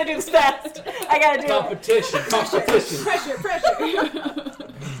 I gotta do this fast. I gotta do it. competition. Pressure, pressure.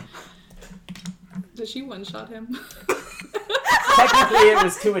 Does she one-shot him? Technically, it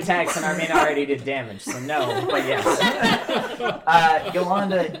was 2 attacks, and Armin already did damage, so no, but yes.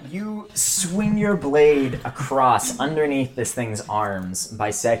 Yolanda, you swing your blade across underneath this thing's arms,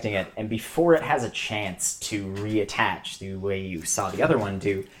 bisecting it, and before it has a chance to reattach the way you saw the other one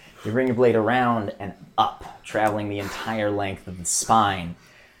do, You bring your blade around and up, traveling the entire length of the spine.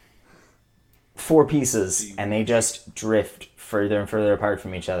 4 pieces, and they just drift further and further apart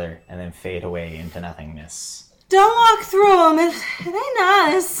from each other, and then fade away into nothingness. Don't walk through them. It ain't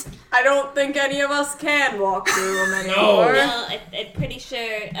nice. I don't think any of us can walk through them anymore. Well, I'm pretty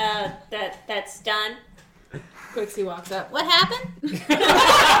sure that's done. Quixie walks up. What happened?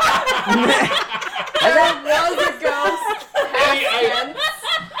 That was a ghost.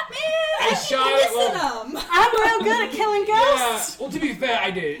 I shot it. Well, I'm real good at killing yeah. ghosts. Well, to be fair, I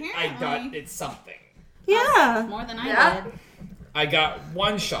did. I thought it's something. Yeah. More than I did. I got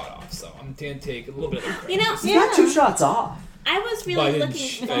 1 shot off, so I'm gonna take a little bit of the credit. You know, You got 2 shots off. I was But I really didn't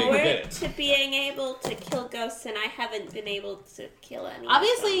looking get forward it. to being able to kill ghosts, and I haven't been able to kill any.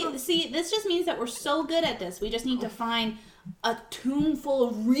 Obviously, see, this just means that we're so good at this. We just need to find a tomb full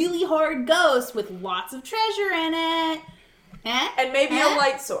of really hard ghosts with lots of treasure in it. And maybe a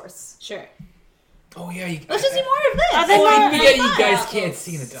light source. Sure. Oh yeah, Let's just do more of this. Are they Oh, more- yeah, you guys can't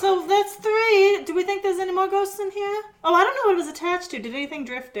see in the dark. So that's 3. Do we think there's any more ghosts in here? Oh, I don't know what it was attached to. Did anything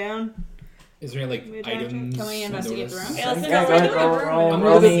drift down? Is there any items? Can we investigate the room? Yeah, go ahead,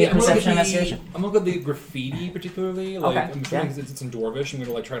 roll the perception investigation. I'm gonna look at the graffiti particularly. Like, Okay, I'm trying it's in Dwarvish. I'm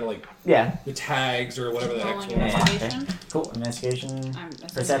gonna try to Yeah. the tags or whatever the Rolling actual. investigation. Cool. Investigation. I'm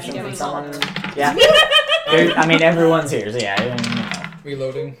Perception assuming from I'm someone. Yeah. I mean, everyone's here, so yeah.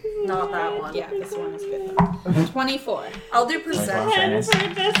 Reloading. Not that one. Yeah, this one is good though. 24. I'll do perception. Fairness. for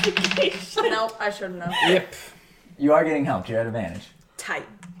investigation. No, I shouldn't have. Yep. You are getting helped. You're at advantage. Tight.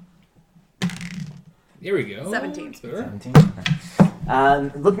 Here we go. 17. Sure. 17.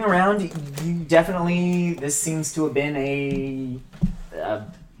 Okay. Looking around, you definitely. This seems to have been a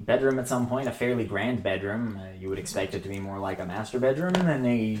bedroom at some point, a fairly grand bedroom. You would expect it to be more like a master bedroom than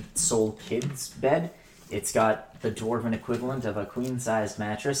a sole kid's bed. It's got the dwarven equivalent of a queen-sized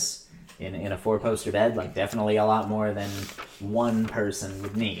mattress in a 4-poster bed, like definitely a lot more than one person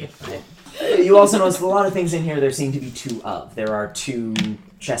would need. Right? You also notice a lot of things in here there seem to be 2 of. There are 2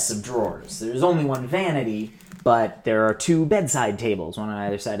 chests of drawers. There's only 1 vanity, but there are 2 bedside tables, one on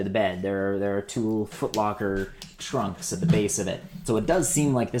either side of the bed. There are 2 footlocker trunks at the base of it. So it does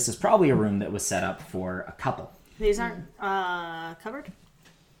seem like this is probably a room that was set up for a couple. These aren't covered?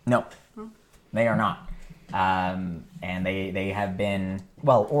 No, they are not. And they have been,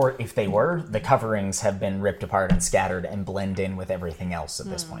 well, or if they were, the coverings have been ripped apart and scattered and blend in with everything else at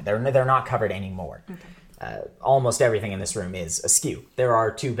this point. They're not covered anymore. Okay. Almost everything in this room is askew. There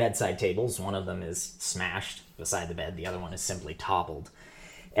are 2 bedside tables. One of them is smashed beside the bed. The other one is simply toppled.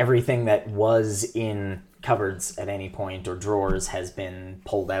 Everything that was in cupboards at any point or drawers has been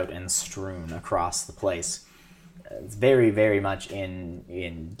pulled out and strewn across the place. It's very, very much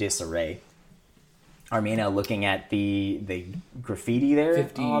in disarray. Armina, looking at the graffiti there,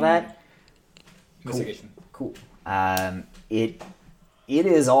 15. all that. Investigation. Cool. It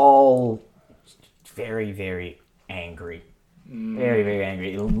is all very, very angry. Very, very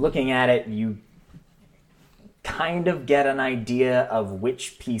angry. Looking at it, you kind of get an idea of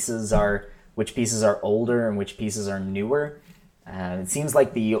which pieces are older and which pieces are newer. It seems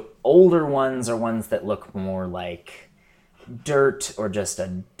like the older ones are ones that look more like dirt or just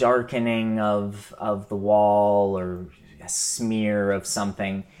a darkening of the wall or a smear of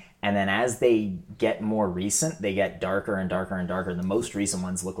something. And then as they get more recent, they get darker and darker and darker. The most recent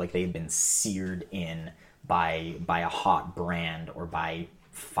ones look like they've been seared in by a hot brand or by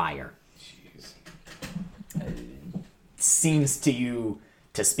fire. Jeez. Seems to you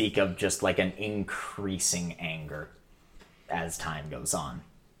to speak of just like an increasing anger as time goes on.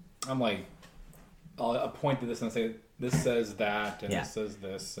 I'm like, I'll point to this and say, this says that, and Yeah. this says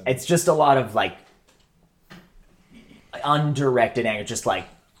this. And It's just a lot of like undirected anger, just like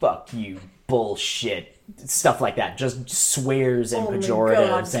fuck you, bullshit, stuff like that. Just swears and Only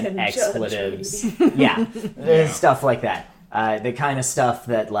pejoratives God and can expletives. Yeah, stuff like that. The kind of stuff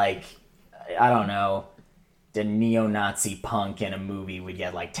that like, I don't know, the neo-Nazi punk in a movie would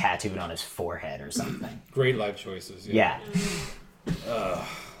get like tattooed on his forehead or something. great life choices. Yeah.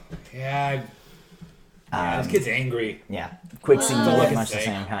 Yeah. This kid's angry. Yeah. Quick seems all I very can much the say.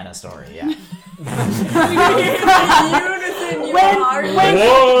 same kind of story, yeah. Unison, you are. When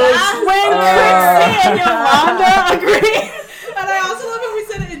Chrissy and Iolanda agree. And I also love how we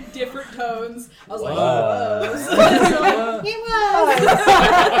said it in different tones. I was like, He was.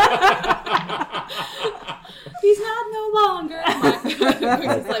 He's not no longer.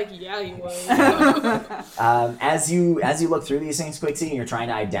 Quixie's like, yeah, he was. As you look through these things, Quixie, and you're trying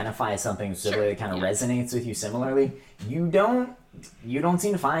to identify something specifically that kind of resonates with you similarly, you don't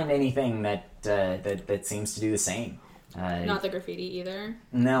seem to find anything that seems to do the same. Not the graffiti either.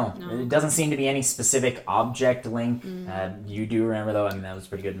 No, No. it doesn't seem to be any specific object link. You do remember, though, I mean, that was a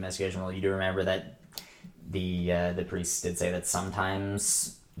pretty good investigation roll. You do remember that the priest did say that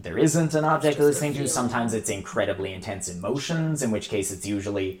sometimes there isn't an object to listen to. Sometimes it's incredibly intense emotions, in which case it's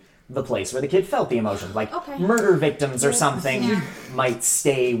usually the place where the kid felt the emotions. Like murder victims or something might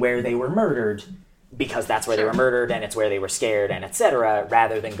stay where they were murdered because that's where they were murdered and it's where they were scared and etc.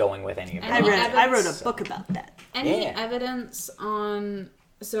 rather than going with any of them. I wrote a book about that. Any evidence on...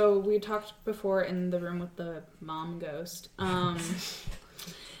 So we talked before in the room with the mom ghost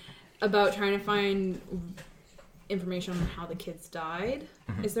about trying to find information on how the kids died.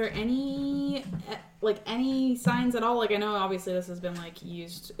 Is there any signs at all? Like, I know obviously this has been like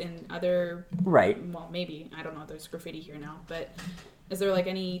used in other... Right. Well, maybe. I don't know. There's graffiti here now. But is there like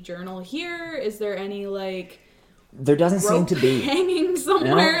any journal here? Is there any like... There doesn't seem to be hanging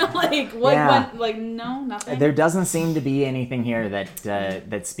somewhere. No. Like what? Went, like no, nothing. There doesn't seem to be anything here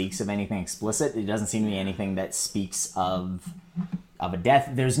that speaks of anything explicit. It doesn't seem to be anything that speaks of a death.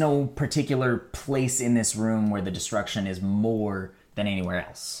 There's no particular place in this room where the destruction is more than anywhere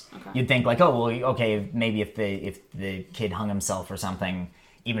else. Okay. You'd think like, oh well, okay, maybe if the kid hung himself or something,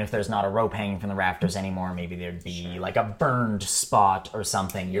 even if there's not a rope hanging from the rafters anymore, maybe there'd be like a burned spot or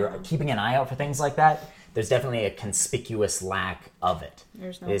something. You're keeping an eye out for things like that. There's definitely a conspicuous lack of it.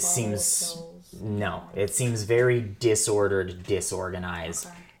 There's no it seems very disordered, disorganized.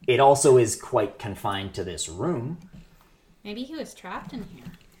 Okay. It also is quite confined to this room. Maybe he was trapped in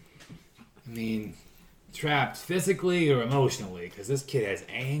here. I mean, trapped physically or emotionally, because this kid has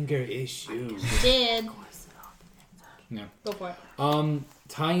anger issues. Did. Yeah. Go for it.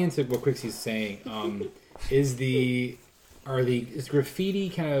 Tying into what Quixie's saying, is graffiti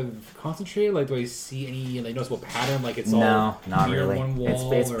kind of concentrated? Like, do I see any noticeable pattern? Like, it's all not near really. One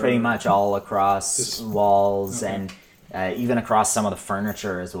wall, it's pretty much all across walls and even across some of the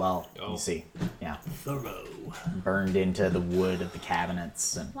furniture as well. You see, thorough, burned into the wood of the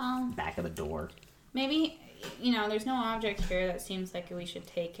cabinets and back of the door. Maybe there's no object here that seems like we should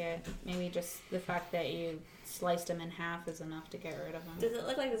take it. Maybe just the fact that you sliced him in half is enough to get rid of him. Does it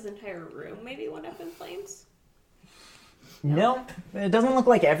look like this entire room maybe went up in flames? No, it doesn't look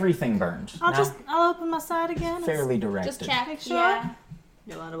like everything burned. I'll open my side again. Fairly directed. Just check. Sure. Yeah.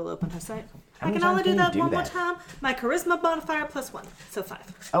 Yolanda will open her sight. How I many can only times do that you one more time. My charisma modifier +1, so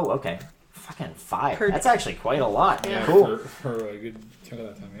 5. Oh, okay. Fucking 5. Per That's day. actually quite a lot. Yeah, Cool. for a good chunk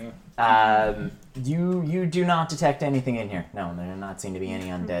of that time, You do not detect anything in here. No, there do not seem to be any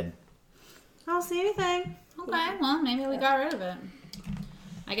undead. I don't see anything. Okay, well, maybe we got rid of it.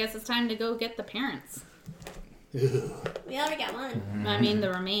 I guess it's time to go get the parents. We already got one. I mean,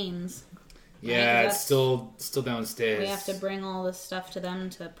 the remains. Yeah, it's still downstairs. We have to bring all this stuff to them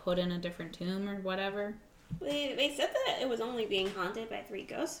to put in a different tomb or whatever. They said that it was only being haunted by 3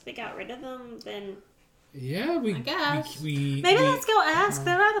 ghosts. If we got rid of them, then... Yeah, I guess. Maybe let's go ask.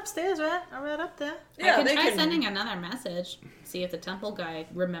 They're right upstairs, right? Or right up there. Yeah, I can try sending another message. See if the temple guy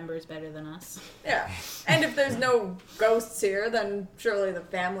remembers better than us. Yeah. And if there's no ghosts here, then surely the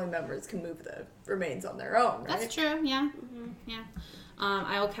family members can move the remains on their own, right? That's true, yeah. Mm-hmm. Yeah.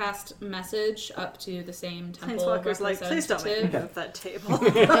 I'll cast message up to the same temple Plainswalker's like, please don't make me representative. move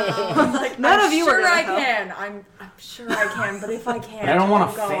that table. None of you are sure gonna I help. can. I'm sure I can, but if I can't, I don't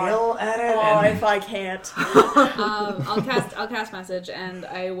want to God. fail at it. Oh, if I can't. I'll cast message, and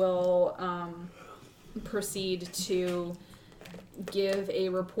I will proceed to give a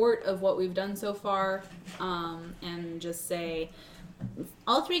report of what we've done so far, and just say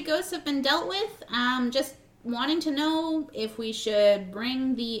All 3 ghosts have been dealt with. Just wanting to know if we should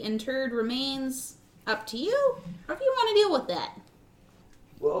bring the interred remains up to you, or if you want to deal with that.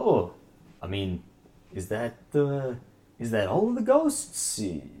 Whoa. I mean, is that all of the ghosts?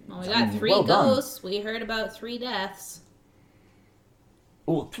 Well, we got 3 ghosts. We heard about 3 deaths.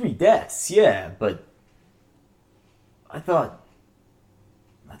 Well, 3 deaths, yeah, but I thought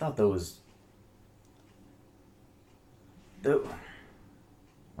those...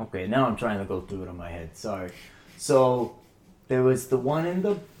 Okay, now I'm trying to go through it in my head. Sorry. So, there was the one in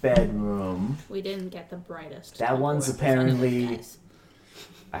the bedroom. We didn't get the brightest. That one's apparently...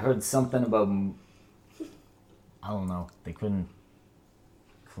 I heard something about... I don't know. They couldn't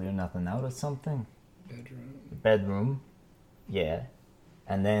clear nothing out or something? Bedroom. Yeah.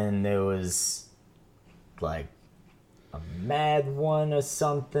 And then there was... like... a mad one or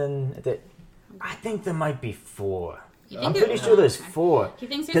something. I think there might be 4. I'm pretty sure there's 4. He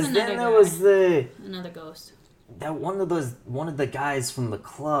thinks there's another then there guy. was another ghost. That one of the guys from the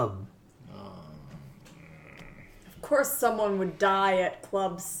club. Of course someone would die at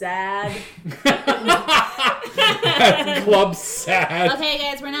Club Sad. Club Sad. Okay,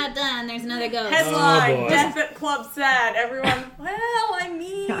 guys, we're not done. There's another ghost. Headline, boy. Death at Club Sad. Everyone,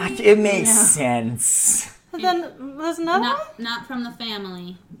 It makes sense. And then there's another one? Not from the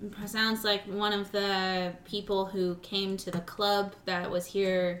family. Sounds like one of the people who came to the club that was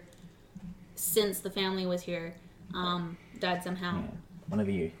here since the family was here died somehow. One of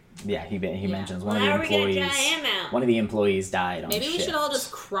the he mentions one of How the are we gonna employees. dry him out? One of the employees died on Maybe we shift. should all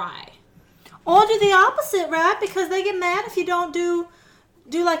just cry. Or do the opposite, right? Because they get mad if you don't do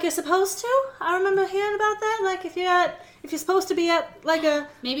like you're supposed to. I remember hearing about that. Like if you're supposed to be at like a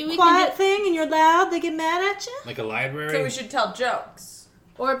Maybe we quiet can thing and you're loud, they get mad at you. Like a library? So we should tell jokes.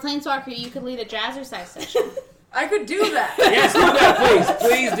 Or Plainswalker, you could lead a jazzercise session. I could do that. Yes, do that, please.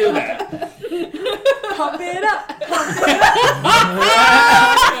 Please do that. Pump it up.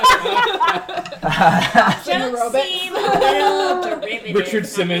 Jokes seem a little derivative. Richard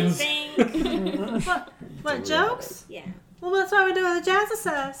Simmons. Think. What jokes? Yeah. Well, that's why we're doing the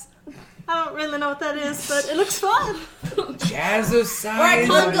jazzercise. I don't really know what that is, but it looks fun. Jazzercise.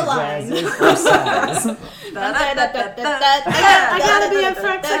 Conga line. I gotta be in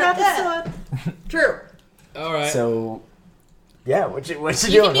front 'cause I got the sword. True. All right. So, yeah, what you You doing?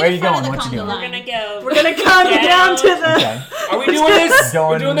 can be Where the you front going? of the What you conga doing? We're line. gonna go. We're gonna conga down to the Okay. Are we doing this? We're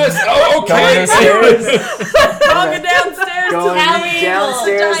Going- doing this? Oh, Going okay. downstairs. Conga downstairs. Going Callie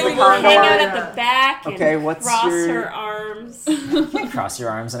downstairs. will The hang out conga at the back and Okay, what's cross your- her arms. line. Cross your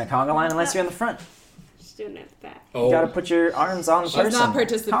arms in a conga line unless you're in the front. She's doing it at the back. You gotta put your arms on the She's person. not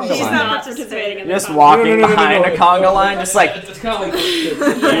participating. Conga She's line. Not participating in You're the just conga. walking No. behind a conga line, just like It's kind of like you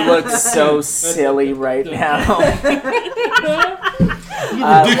look so silly right now.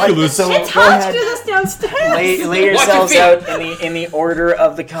 ridiculous. So It's go hard to ahead. do this downstairs. Lay yourselves feet. out in the order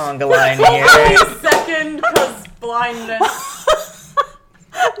of the conga line here. Second, cause blindness.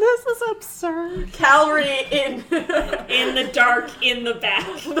 This is absurd. Calorie in In the dark, in the back.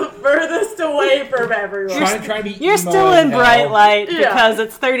 the furthest away from everyone. trying to be You're emo still in now. bright light Yeah. because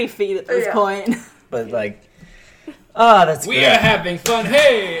it's 30 feet at this Yeah. point. But like, oh, that's We great. are having fun.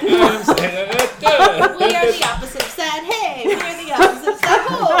 Hey, We are the opposite side. Hey, we are the opposite side.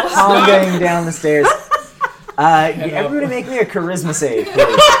 Oh. Congaing down the stairs. Everybody make me a charisma save,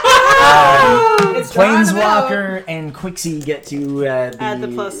 please. Planeswalker and Quixie get to Add the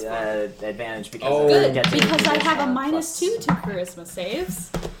plus advantage because Oh. they Good, get to because I have a plus- -2 to charisma saves.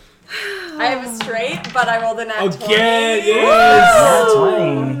 I have a straight, but I rolled a nat 20. Okay, yes. Yeah,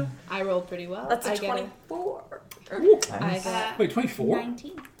 20. I rolled pretty well. That's a I get 24. I Nice. got Wait, 24?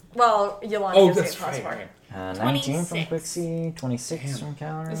 19. Well, Yolanda Oh, gives me that's a plus right. mark. 19 from 26. Quixie, 26 from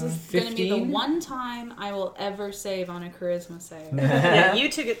Calorie. This is going to be the 15? one time I will ever save on a charisma save. Yeah, you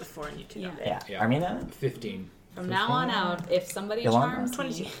two get the 4 and you two Yeah. get the Yeah, Armina? 15. From now on out, if somebody Yolanda? charms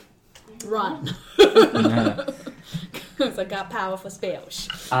 22. me, run. Because I got powerful spells.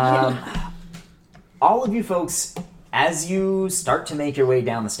 All of you folks, as you start to make your way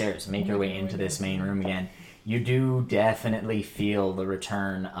down the stairs, make your way into this main room again, you do definitely feel the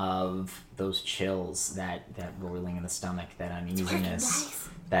return of those chills, that roiling in the stomach, that uneasiness,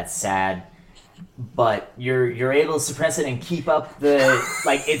 that sad. But you're able to suppress it and keep up the,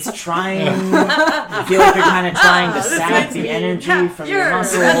 like, it's trying, you feel like you're kind of trying to sap the energy from your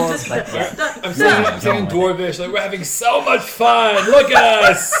muscles, but yeah. I'm saying Dwarvish, like, we're having so much fun. Look at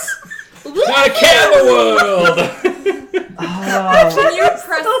us. Not a camera world. Can you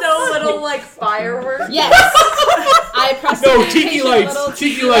press those little, like, fireworks? Yes! I pressed No, the tiki little lights.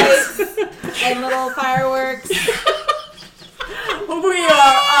 Tiki lights. and little fireworks. We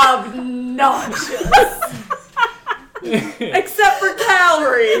are obnoxious. Except for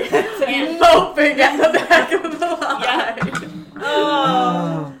Calorie, moping at the back of the line.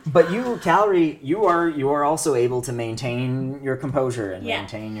 But you, Calorie, you are also able to maintain your composure and Yeah.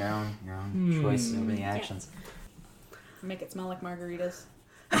 maintain your own choice over the actions. Make it smell like margaritas.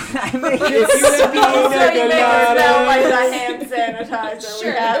 I make So you make her smell like the hand sanitizer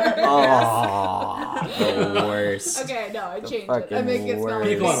Sure. we have. Oh, the worst. Okay, no, I changed it. I fucking make it smell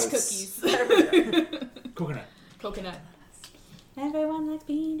like worst. cookies. Coconut. Coconut. Everyone likes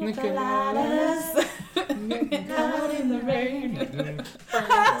pina coladas. Out in the rain. I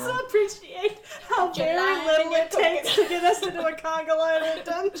also appreciate how very July little and it takes to get us into a conga line in a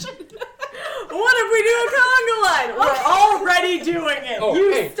dungeon. What if we do a conga line? We're already doing it.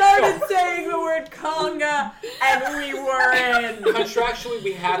 You started saying the word conga, and we were in. Contractually,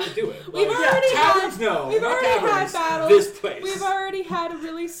 we have to do it. We've already taverns, had, no. We've not already taverns. had battles. This place. We've already had a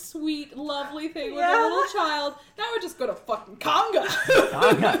really sweet, lovely thing with a little child. Now we're just going to fucking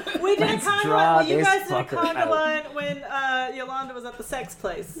conga. We did a Let's conga draw line. Well, you this guys did a fucker conga out. line when Iolanda was at the sex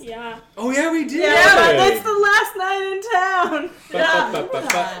place. Yeah. Oh, yeah, we did. Yeah, that's the last night in town.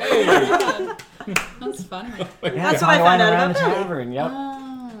 Hey. That's funny. That's what I found out around the about that. tavern. Yep.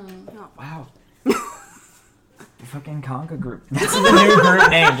 Oh. Wow. The fucking conga group. This is the new group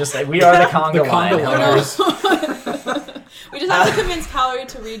name. Just like we are the conga line. We just have to convince Calorie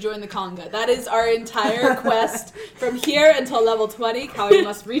to rejoin the conga. That is our entire quest from here until level 20. Calorie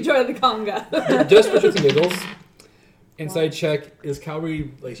must rejoin the conga. Just for shits and giggles. Inside check. Is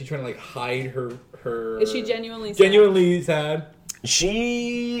Calorie like she trying to like hide her? Is she genuinely sad? Genuinely sad?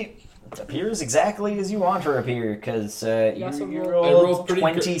 She appears exactly as you want her to appear, because you also rolled pretty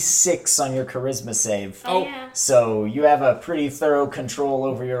 26 on your charisma save. Oh, yeah. So you have a pretty thorough control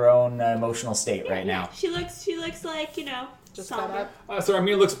over your own emotional state right now. She looks like, Just somber. fed up. So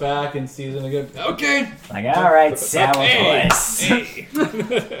Armina looks back and sees him again. Okay. Like, all right, sourpuss. Hey.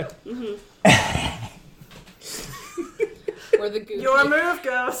 Or the goose. Your move,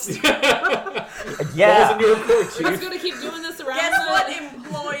 Ghost. Yeah. Your court, We're just Chief. going to keep doing this around. Guess what,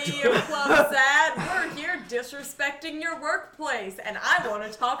 employee of Club Sad? We're here disrespecting your workplace, and I want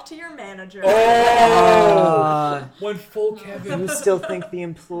to talk to your manager. One full Kevin. You still think the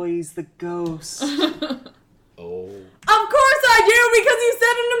employee's the ghost? Oh. Of course I do, because you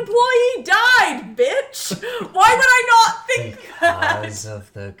said an employee died, bitch. Why would I not think that? Because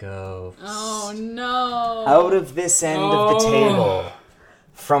of the ghost. Oh, no. Out of this end of the table,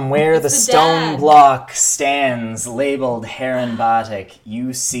 from where the the stone dad. block stands labeled Harryn Batik,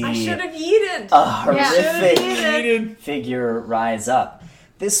 you see I should have yeeted. a horrific Needed. figure rise up.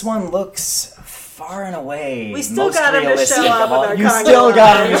 This one looks far and away We still most got him to realistic show up of all. with our You conga still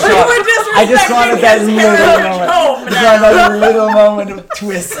got line. him to We show up. were I just wanted that disrespecting his little heritage moment. home Just now. wanted that little moment of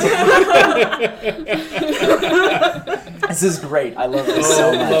twist. This is great. I love this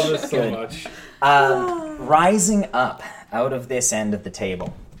so much. Love this so Good. much. Rising up out of this end of the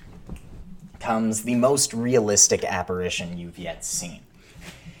table comes the most realistic apparition you've yet seen.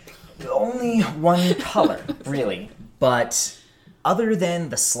 Only one color, really, but other than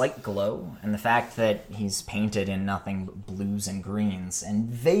the slight glow and the fact that he's painted in nothing but blues and greens and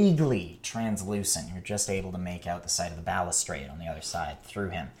vaguely translucent, you're just able to make out the side of the balustrade on the other side through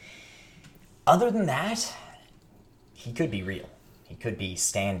him. Other than that, he could be real. He could be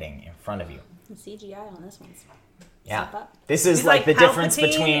standing in front of you. The CGI on this one's Yeah. step up. This is He's like the difference Palpatine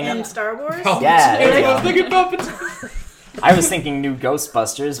between... in Star Wars. Yeah, there you I was go. thinking Palpatine. I was thinking new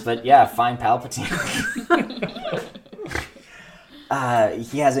Ghostbusters, but yeah, fine Palpatine.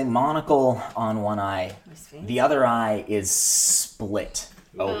 He has a monocle on one eye. The other eye is split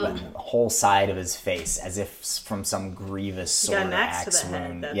open, the whole side of his face, as if from some grievous He sword got or an axe to axe the head.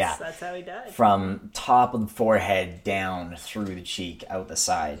 wound. That's how he died. From top of the forehead down through the cheek, out the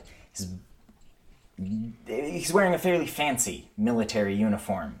side. He's wearing a fairly fancy military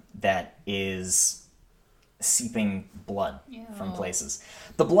uniform that is seeping blood from places.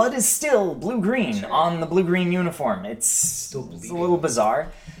 The blood is still blue-green on the blue-green uniform. It's a little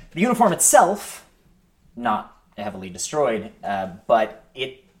bizarre. The uniform itself, not heavily destroyed, but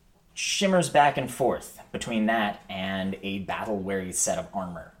it shimmers back and forth between that and a battle-weary set of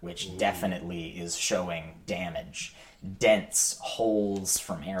armor, which definitely is showing damage. Dents, holes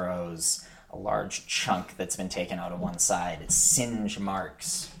from arrows, a large chunk that's been taken out of one side, singe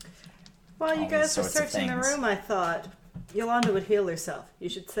marks. While you all guys were sorts of searching the things. room, I thought Iolanda would heal herself. You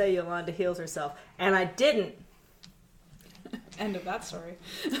should say Iolanda heals herself. And I didn't. End of that story.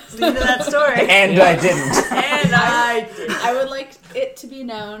 Listen to that story. And I didn't. And I did. I would like it to be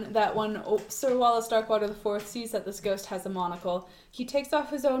known that when Sir Wallace Darkwater IV sees that this ghost has a monocle, he takes off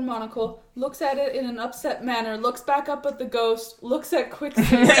his own monocle, looks at it in an upset manner, looks back up at the ghost, looks at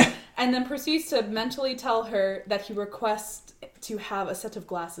Quicksand, and then proceeds to mentally tell her that he requests to have a set of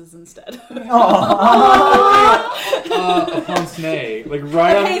glasses instead. Upon Snay. Like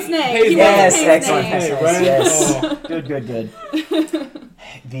right on. Hey, Snay. Hey, He Yes, Hey, excellent, Snake. excellent, Right? yes. Oh. Good.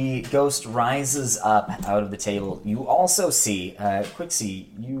 The ghost rises up out of the table. You also see, Quixie,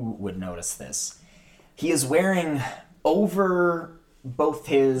 you would notice this. He is wearing over both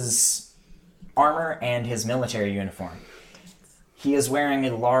his armor and his military uniform. He is wearing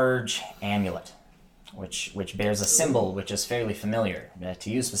a large amulet, which bears a symbol which is fairly familiar to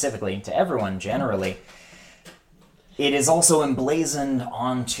you specifically, to everyone generally. It is also emblazoned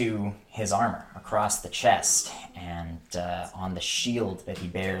onto his armor, across the chest, and on the shield that he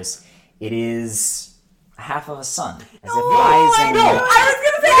bears. It is half of a sun, as if rising I was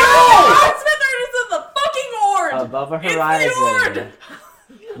gonna say I was the fucking orb! above a It's the horizon,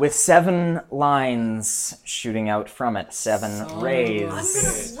 with 7 lines shooting out from it, 7 rays. I'm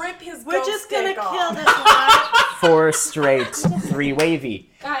gonna rip his We're ghost just gonna dick kill off. this one. 4 straight, 3 wavy.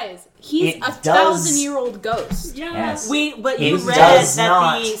 Guys, he's It a does- 1,000-year-old ghost. Yes. But you It read does that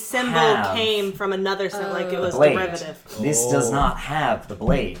not the symbol have came from another symbol, like it was blade. derivative. This does not have the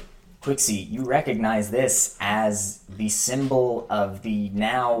blade. Quixie, you recognize this as the symbol of the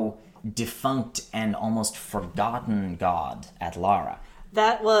now defunct and almost forgotten god Atlara.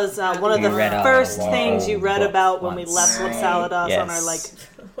 That was one of You the read a first long things you read book about when we once. left with Saladas Yes. on our, like,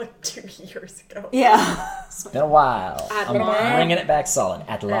 Like 2 years ago. yeah. It's been a while. I'm Atlara? bringing it back solid.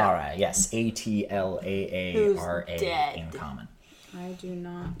 Atlara, yes. Atlaara Who's dead. in common. I do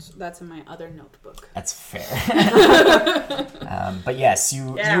not. That's in my other notebook. That's fair. But yes,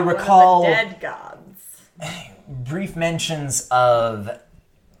 you Yeah, you one of the recall dead gods. brief mentions of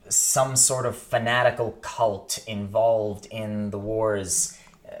some sort of fanatical cult involved in the wars,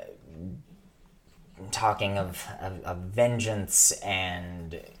 talking of vengeance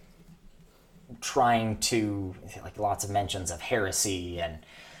and trying to, like, lots of mentions of heresy and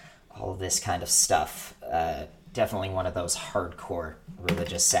all of this kind of stuff. Definitely one of those hardcore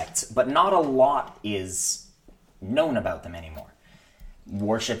religious sects, but not a lot is known about them anymore.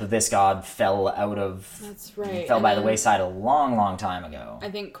 Worship of this god fell out of... That's right. Fell And by the then wayside a long, long time ago. I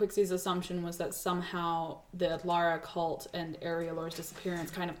think Quixie's assumption was that somehow the Lara cult and Arielor's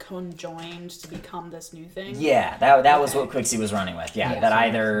disappearance kind of conjoined to become this new thing. Yeah, that was what Quixie was running with. Yeah, Yeah. that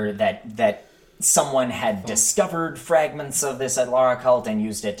either that someone had discovered fragments of this Atlara cult and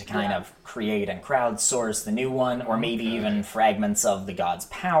used it to kind of create and crowdsource the new one, or maybe even fragments of the god's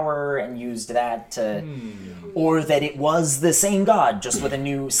power and used that to... Or that it was the same god, just with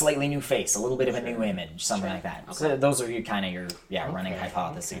a slightly new face, a little bit of a new image, something like that. So those are your running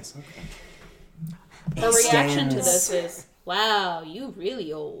hypotheses. The reaction to this is, wow, you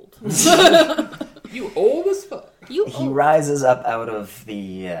really old. You old as fuck. You He old. rises up out of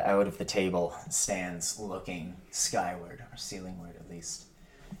the table, stands looking skyward, or ceilingward at least,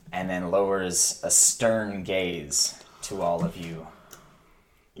 and then lowers a stern gaze to all of you.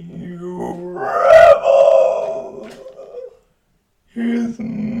 You rebel! His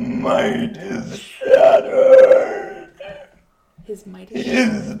might is shattered. His might is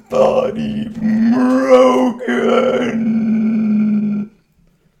His body broken.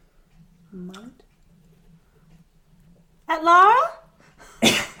 might. At Lara?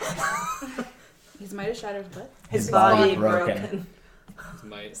 His might is shattered, but His body body broken.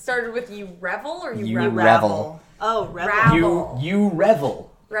 My, Started with you revel or you, You revel? revel. Oh, Rebel. Ravel. You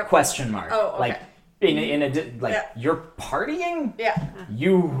revel. Revel. Question mark. Oh, okay. Like in a like Yeah. you're partying. Yeah.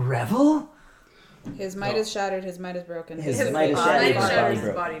 You revel. his might is shattered, his might is broken. His His might is body shattered, his shattered, body his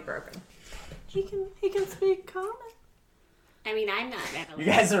broken. body broken. He can speak common. I mean, I'm not reveling. You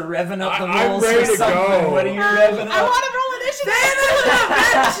guys are revving up the I'm rolls ready for to something. go. What are you revving up?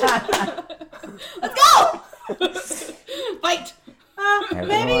 Let's go! Fight!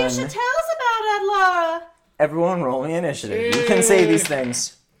 Maybe you should tell us about At Lara. Everyone, roll me initiative. You can say these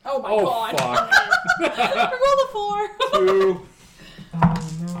things. Oh my oh god. fuck. I rolled a 4. 2.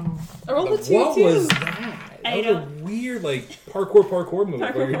 I rolled a 2 What too. was that? That was a weird, like, parkour move.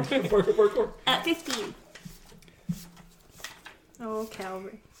 Parkour. At 15. Oh,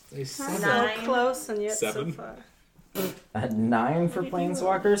 Calvary. A So 7. close and yet Seven. so far. A 9 for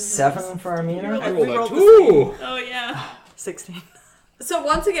Plainswalker, 7 for Armina. I rolled a rolled the 2. Oh, yeah. 16. So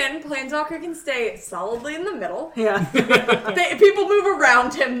once again, Plainswalker can stay solidly in the middle. Yeah. People move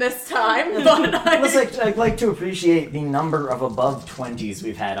around him this time, but I'd like to appreciate the number of above 20s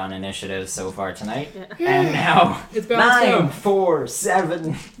we've had on initiative so far tonight. And now, It's balanced 9, out. 4,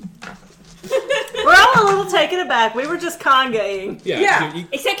 7. We're all a little taken aback. We were just congaing. Yeah. dude,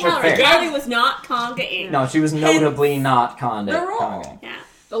 Except We're Calvary. fair. Calvary was not conga-ing. No, she was notably not They're all- Conga. Yeah.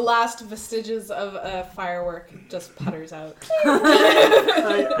 The last vestiges of a firework just putters out.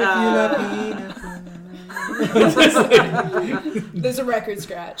 There's a record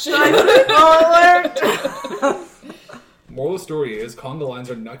scratch. Well, it worked. Moral of the story is conga lines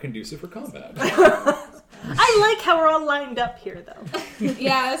are not conducive for combat. I like how we're all lined up here, though.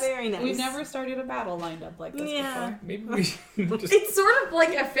 Yes. Very nice. We've never started a battle lined up like this Yeah. before. Maybe we just... it's sort of like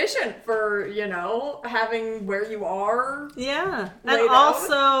efficient for, having where you are. Yeah. Laid And out.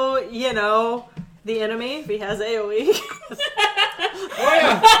 also, the enemy, if he has AoE. Oh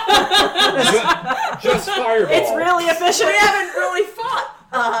yeah. just fireball. It's really efficient. We haven't really fought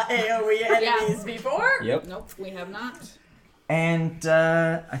AoE enemies before. Yep. Nope, we have not. And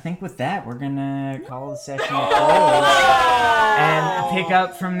I think with that, we're gonna call the session a close and pick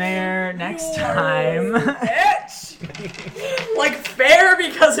up from there next time. Bitch! Like fair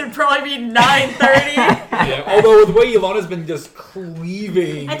because it'd probably be 9:30. Yeah, although the way Iolanda's been just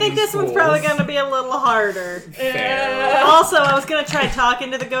cleaving. I think these this one's probably souls. going to be a little harder. Fair. Also, I was going to try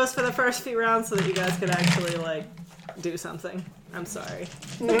talking to the ghost for the first few rounds so that you guys could actually, like, do something. I'm sorry.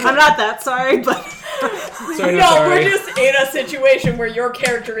 I'm not that sorry, but... Sorry, No, sorry. we're just in a situation where your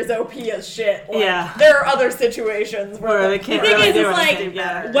character is OP as shit. Like, Yeah. There are other situations Where they can't The thing really is, do it's like, anything.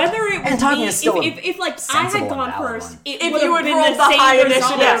 Yeah. whether it And was talking me, is still if like I sensible had and gone valid first, one. it If would you have had been rolled the the same high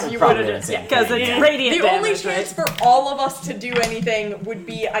result. initiative, you would Probably have the just... same. Because it's Yeah. radiant The only damage, chance right? for all of us to do anything would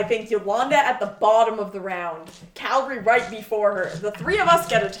be, I think, Iolanda at the bottom of the round, Calvary right before her. The three of us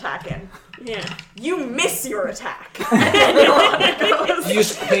get attacking. Yeah. You miss your attack. And Iolanda goes, You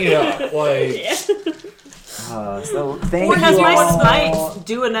just clean it up, like. Yeah. So thank Or has you my all. smite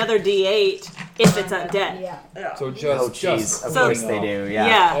do another D8 if it's undead? Yeah. yeah. So just. Oh jeez, of So- course they do. Yeah.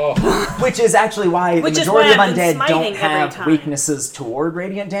 Yeah. Oh, Which is actually why Which the is majority why of I've been undead smiting don't every have time. weaknesses toward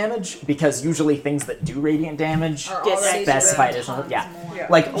radiant damage, because usually things that do radiant damage Are Get already specified doing as well. tons Yeah. more. Yeah.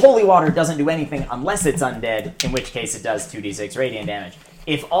 Like holy water doesn't do anything unless it's undead, in which case it does 2d6 radiant damage.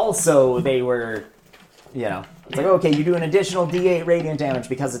 If also they were, it's like, okay, you do an additional d8 radiant damage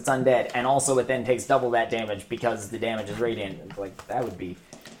because it's undead, and also it then takes double that damage because the damage is radiant. It's like, that would be...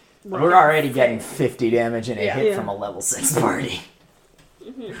 We're already getting 50 damage in a Yeah. hit Yeah. from a level 6 party.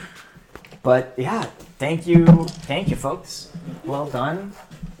 But yeah, thank you folks. Well done.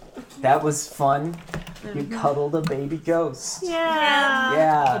 That was fun. You cuddled a baby ghost. Yeah.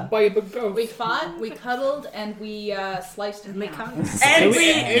 Yeah. baby ghost. We fought, we cuddled, and we sliced and Make half. comments. And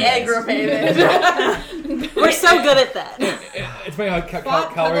we aggravated. We're so good at that. It's funny how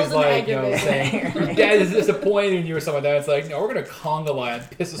Fought, Calories cuddled, and like, saying, aggravated. Dad is disappointed in you or something like that. It's like, no, we're gonna conga line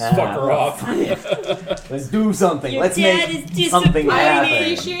and piss this fucker off. Let's do something. Your Let's dad make is something disappointed. I happen.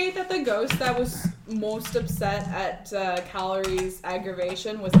 appreciate that the ghost that was most upset at Calories'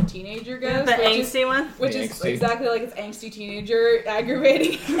 aggravation was the teenager ghost. The which is angsty one? Which The is angsty. exactly like its angsty teenager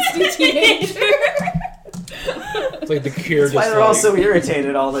aggravating angsty teenager. It's like the cure That's why just they're all like, so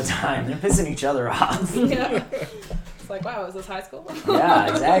irritated all the time. They're pissing each other off. Yeah. It's like, wow, is this high school? Yeah,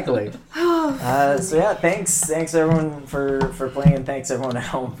 exactly. So yeah, thanks everyone for playing. Thanks everyone at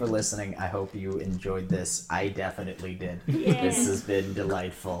home for listening. I hope you enjoyed this. I definitely did. Yeah. This has been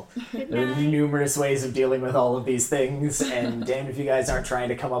delightful. Good There are night. numerous ways of dealing with all of these things, and damned if you guys aren't trying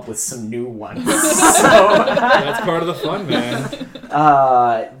to come up with some new ones. So, that's part of the fun, man.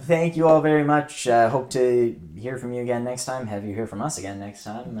 thank you all very much. Hope to hear from you again next time. Have you hear from us again next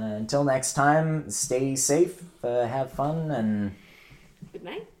time. Until next time, stay safe, have fun, and Good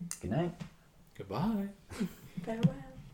night. good night. Goodbye. Farewell.